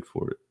excited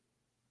for it.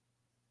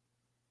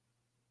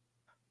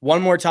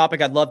 One more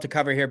topic I'd love to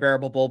cover here,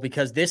 Bearable Bull,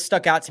 because this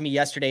stuck out to me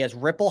yesterday as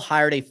Ripple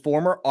hired a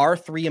former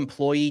R3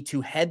 employee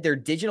to head their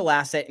digital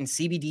asset and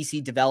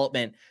CBDC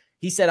development.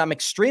 He said, "I'm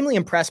extremely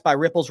impressed by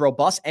Ripple's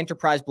robust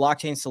enterprise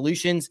blockchain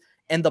solutions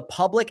and the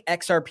public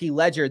XRP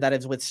ledger that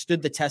has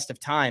withstood the test of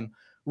time.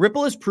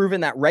 Ripple has proven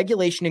that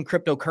regulation and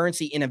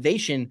cryptocurrency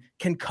innovation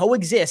can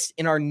coexist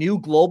in our new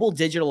global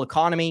digital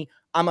economy.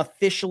 I'm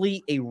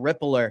officially a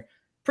Rippler."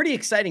 Pretty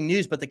exciting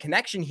news, but the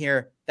connection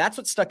here, that's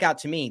what stuck out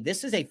to me.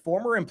 This is a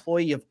former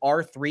employee of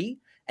R3,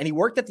 and he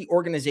worked at the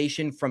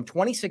organization from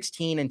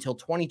 2016 until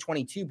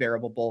 2022,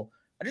 Bearable Bull.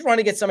 I just wanted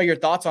to get some of your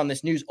thoughts on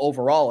this news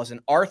overall, as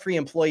an R3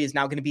 employee is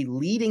now going to be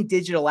leading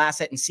digital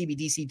asset and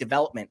CBDC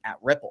development at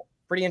Ripple.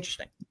 Pretty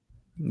interesting.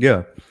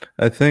 Yeah,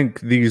 I think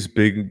these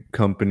big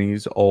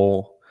companies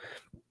all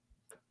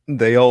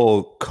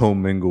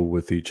commingle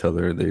with each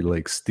other. They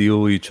like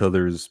steal each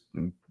other's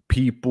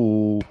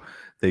people.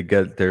 They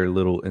get their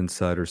little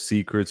insider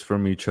secrets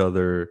from each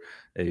other.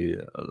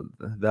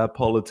 That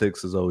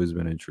politics has always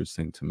been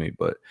interesting to me,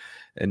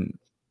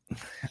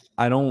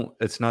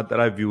 it's not that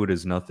I view it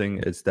as nothing.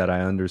 It's that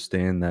I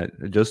understand that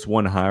just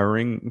one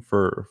hiring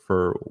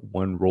for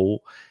one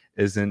role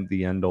isn't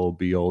the end all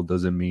be all.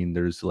 Doesn't mean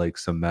there's like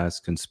some mass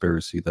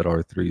conspiracy that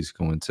R3 is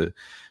going to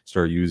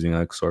start using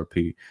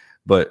XRP.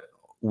 But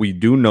we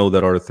do know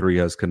that R3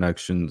 has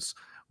connections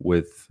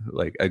with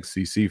like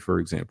XDC, for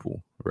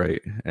example,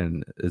 right?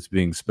 And it's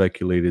being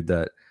speculated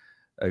that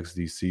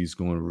XDC is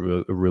going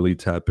to really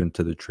tap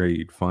into the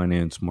trade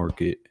finance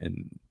market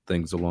and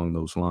things along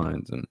those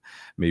lines. And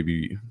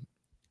maybe,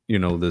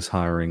 this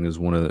hiring is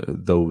one of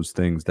those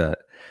things that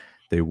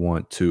they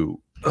want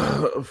to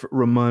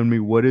remind me.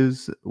 What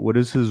is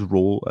his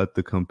role at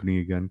the company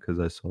again? Because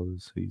I saw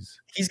this.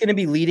 He's going to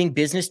be leading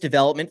business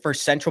development for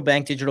central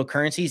bank digital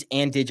currencies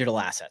and digital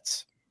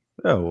assets.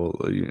 Yeah, well,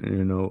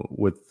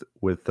 with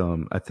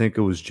I think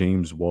it was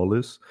James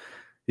Wallace.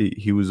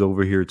 He was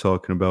over here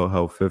talking about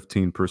how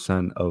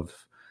 15%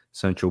 of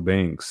central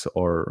banks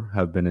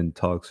have been in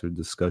talks or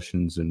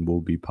discussions and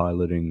will be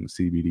piloting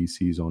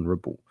CBDCs on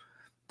Ripple.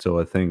 So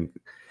I think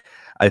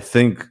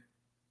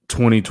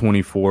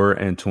 2024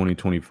 and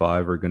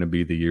 2025 are going to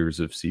be the years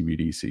of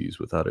CBDCs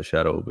without a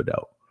shadow of a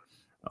doubt.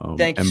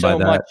 Thank you so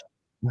much.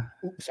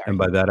 And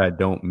by that, I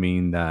don't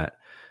mean that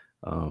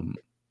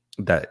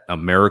that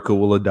America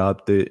will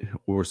adopt it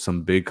or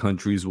some big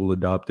countries will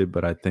adopt it,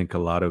 but I think a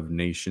lot of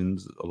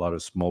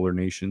smaller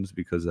nations,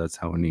 because that's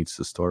how it needs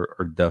to start,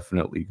 are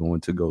definitely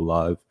going to go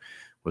live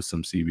with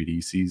some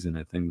CBDCs, and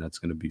I think that's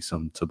going to be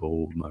something to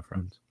behold, my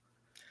friends.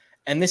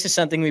 And this is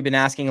something we've been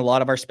asking a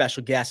lot of our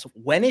special guests.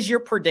 When is your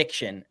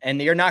prediction? And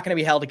you're not going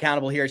to be held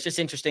accountable here. It's just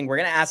interesting. We're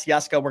going to ask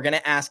Yuska. We're going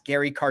to ask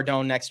Gary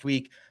Cardone next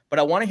week, but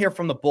I want to hear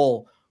from the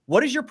bull.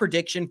 What is your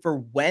prediction for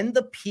when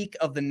the peak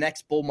of the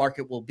next bull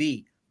market will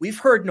be? We've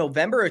heard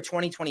November of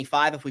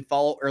 2025 if we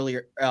follow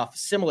earlier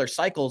similar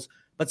cycles,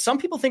 but some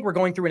people think we're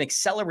going through an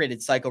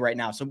accelerated cycle right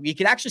now. So we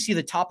could actually see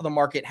the top of the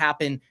market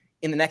happen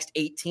in the next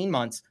 18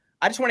 months.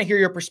 I just want to hear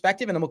your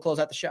perspective, and then we'll close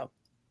out the show.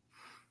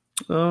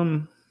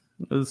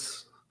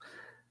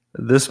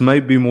 This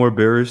might be more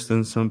bearish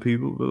than some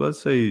people, but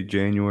let's say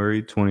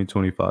January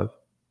 2025.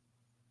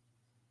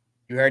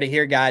 You heard it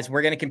here, guys.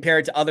 We're going to compare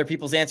it to other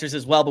people's answers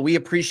as well, but we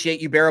appreciate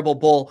you, Bearable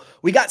Bull.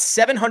 We got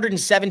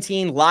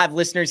 717 live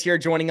listeners here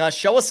joining us.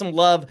 Show us some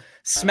love.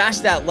 Smash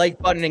that like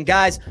button. And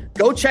guys,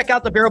 go check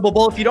out the Bearable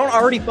Bull. If you don't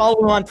already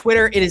follow him on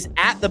Twitter, it is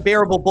at the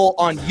Bearable Bull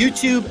on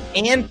YouTube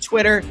and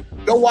Twitter.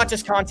 Go watch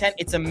his content.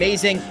 It's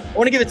amazing. I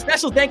want to give a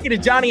special thank you to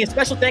Johnny, a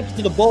special thank you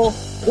to the Bull.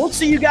 We'll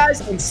see you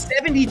guys in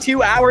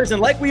 72 hours. And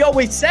like we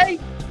always say,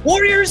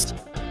 Warriors,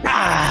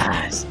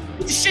 rise. Get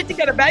your shit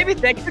together, baby.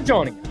 Thank you for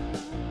joining us.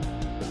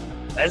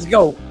 Let's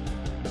go.